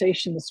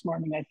conversation this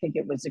morning. I think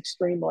it was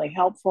extremely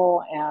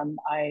helpful, and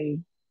I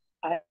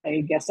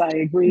guess I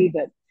agree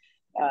that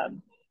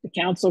the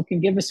council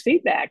can give us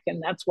feedback,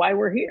 and that's why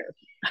we're here.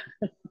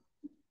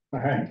 All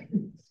right,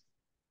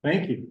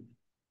 thank you,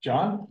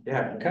 John.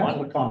 Yeah,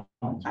 Council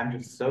comments. I'm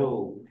just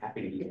so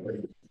happy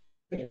to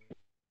be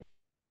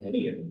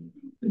any of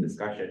the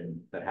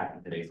discussion that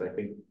happened today. So I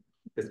think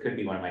this could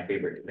be one of my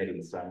favorite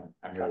committees. So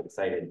I'm really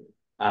excited.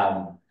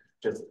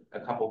 Just a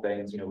couple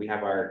things, we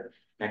have our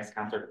next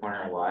Counselor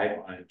Corner live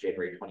on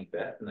January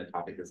 25th, and the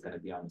topic is going to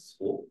be on the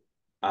school.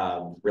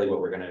 Really what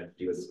we're gonna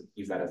do is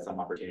use that as some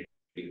opportunity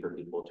for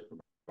people to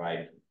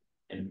provide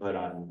input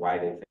on why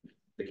they think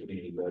the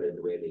community voted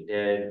the way they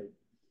did.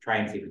 Try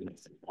and see if we can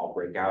all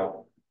break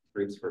out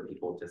groups for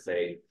people to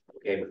say,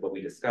 okay, with what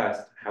we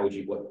discussed, how would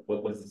you,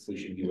 what was the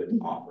solution you would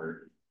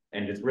offer?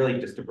 And just really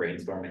just to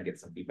brainstorm and get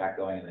some feedback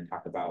going, and then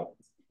talk about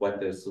what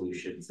those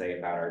solutions say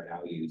about our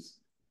values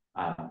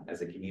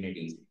as a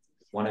community.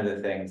 One of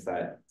the things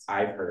that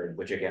I've heard,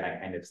 which again, I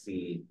kind of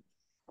see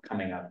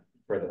coming up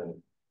for the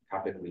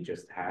topic we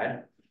just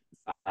had,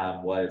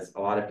 was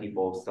a lot of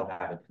people still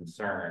have a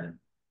concern,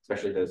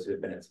 especially those who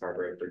have been in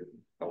Scarborough for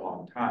a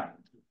long time.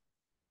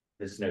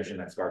 This notion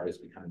that Scarborough is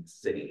becoming a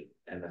city,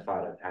 and the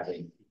thought of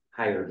having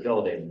higher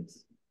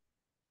buildings,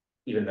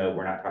 even though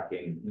we're not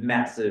talking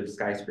massive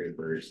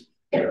skyscrapers,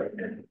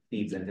 it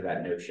feeds into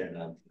that notion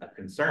of a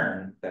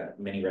concern that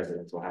many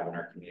residents will have in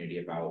our community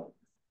about,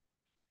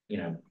 you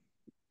know,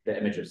 the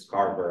image of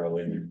Scarborough.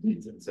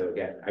 And so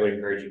again, I would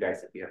encourage you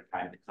guys, if you have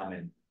time, to come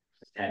and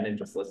attend and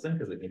just listen,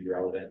 because it may be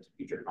relevant to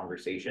future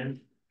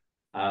conversation.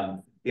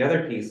 The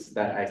other piece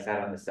that I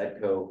sat on the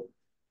SEDCO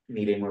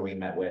meeting where we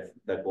met with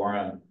the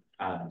Gorham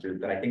group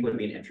that I think would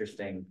be an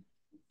interesting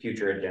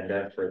future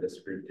agenda for this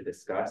group to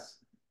discuss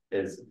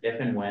is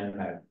if and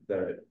when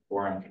the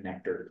Gorham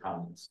connector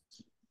comes,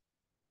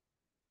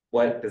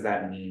 what does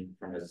that mean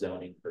from a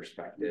zoning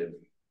perspective?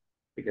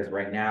 Because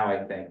right now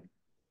I think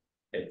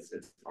it's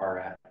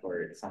RF,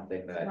 or it's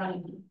something that,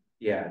 right.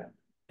 Yeah.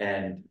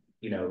 And,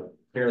 you know,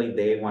 clearly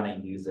they want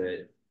to use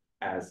it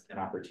as an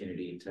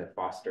opportunity to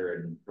foster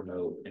and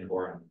promote in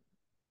Gorham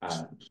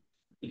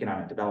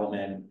economic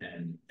development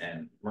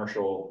and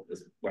commercial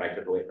is what I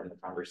took away from the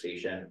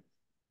conversation.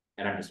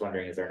 And I'm just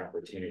wondering, is there an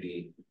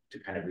opportunity to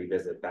kind of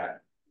revisit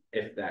that?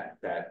 If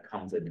that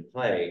comes into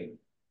play,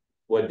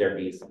 would there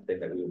be something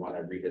that we want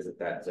to revisit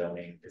that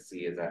zoning to see,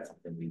 is that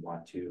something we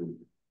want to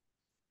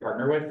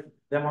partner with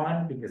them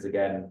on? Because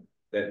again,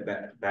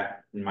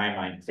 that in my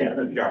mind is a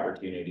huge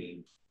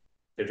opportunity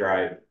to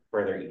drive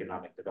further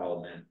economic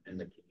development in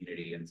the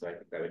community. And so I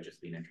think that would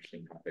just be an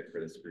interesting topic for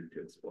this group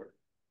to explore.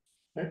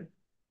 Okay.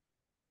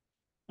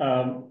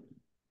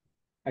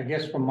 I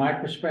guess from my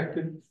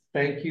perspective,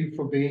 thank you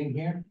for being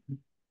here.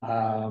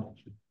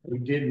 We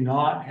did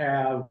not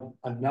have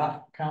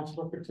enough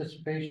councilor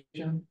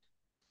participation,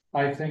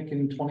 I think,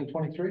 in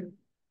 2023.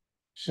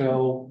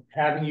 So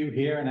having you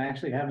here and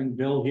actually having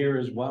Bill here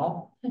as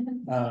well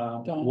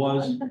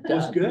was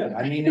good.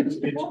 I mean, it's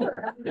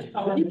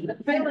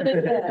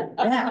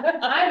yeah.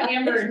 I'm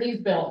Amber and he's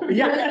Bill.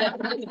 Yeah.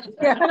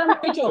 Yeah, but I'm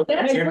Rachel.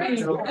 That's Yeah.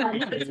 great.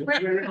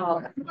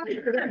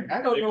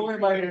 I don't know where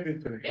my head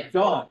is today. It's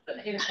on.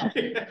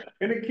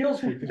 And it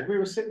kills me because we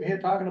were sitting here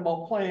talking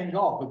about playing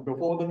golf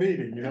before the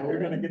meeting. You know, we're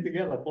going to get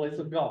together, play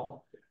some golf.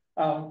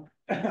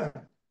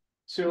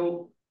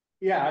 So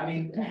yeah, I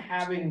mean,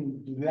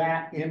 having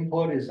that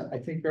input is, I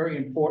think, very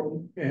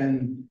important,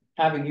 and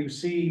having you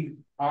see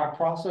our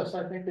process,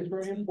 I think, is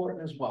very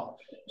important as well.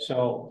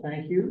 So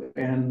thank you,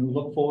 and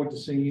look forward to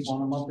seeing you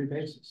on a monthly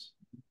basis.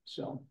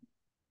 So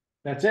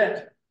that's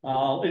it.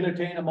 I'll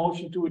entertain a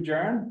motion to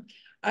adjourn.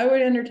 I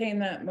would entertain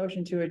that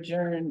motion to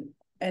adjourn,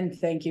 and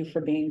thank you for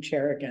being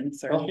chair again,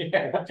 sir. Oh,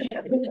 yeah.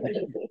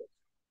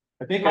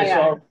 I think I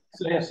saw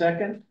say a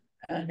second.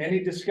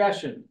 Any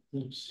discussion?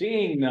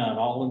 Seeing none,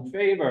 all in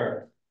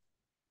favor?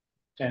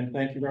 And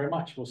thank you very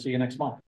much. We'll see you next month.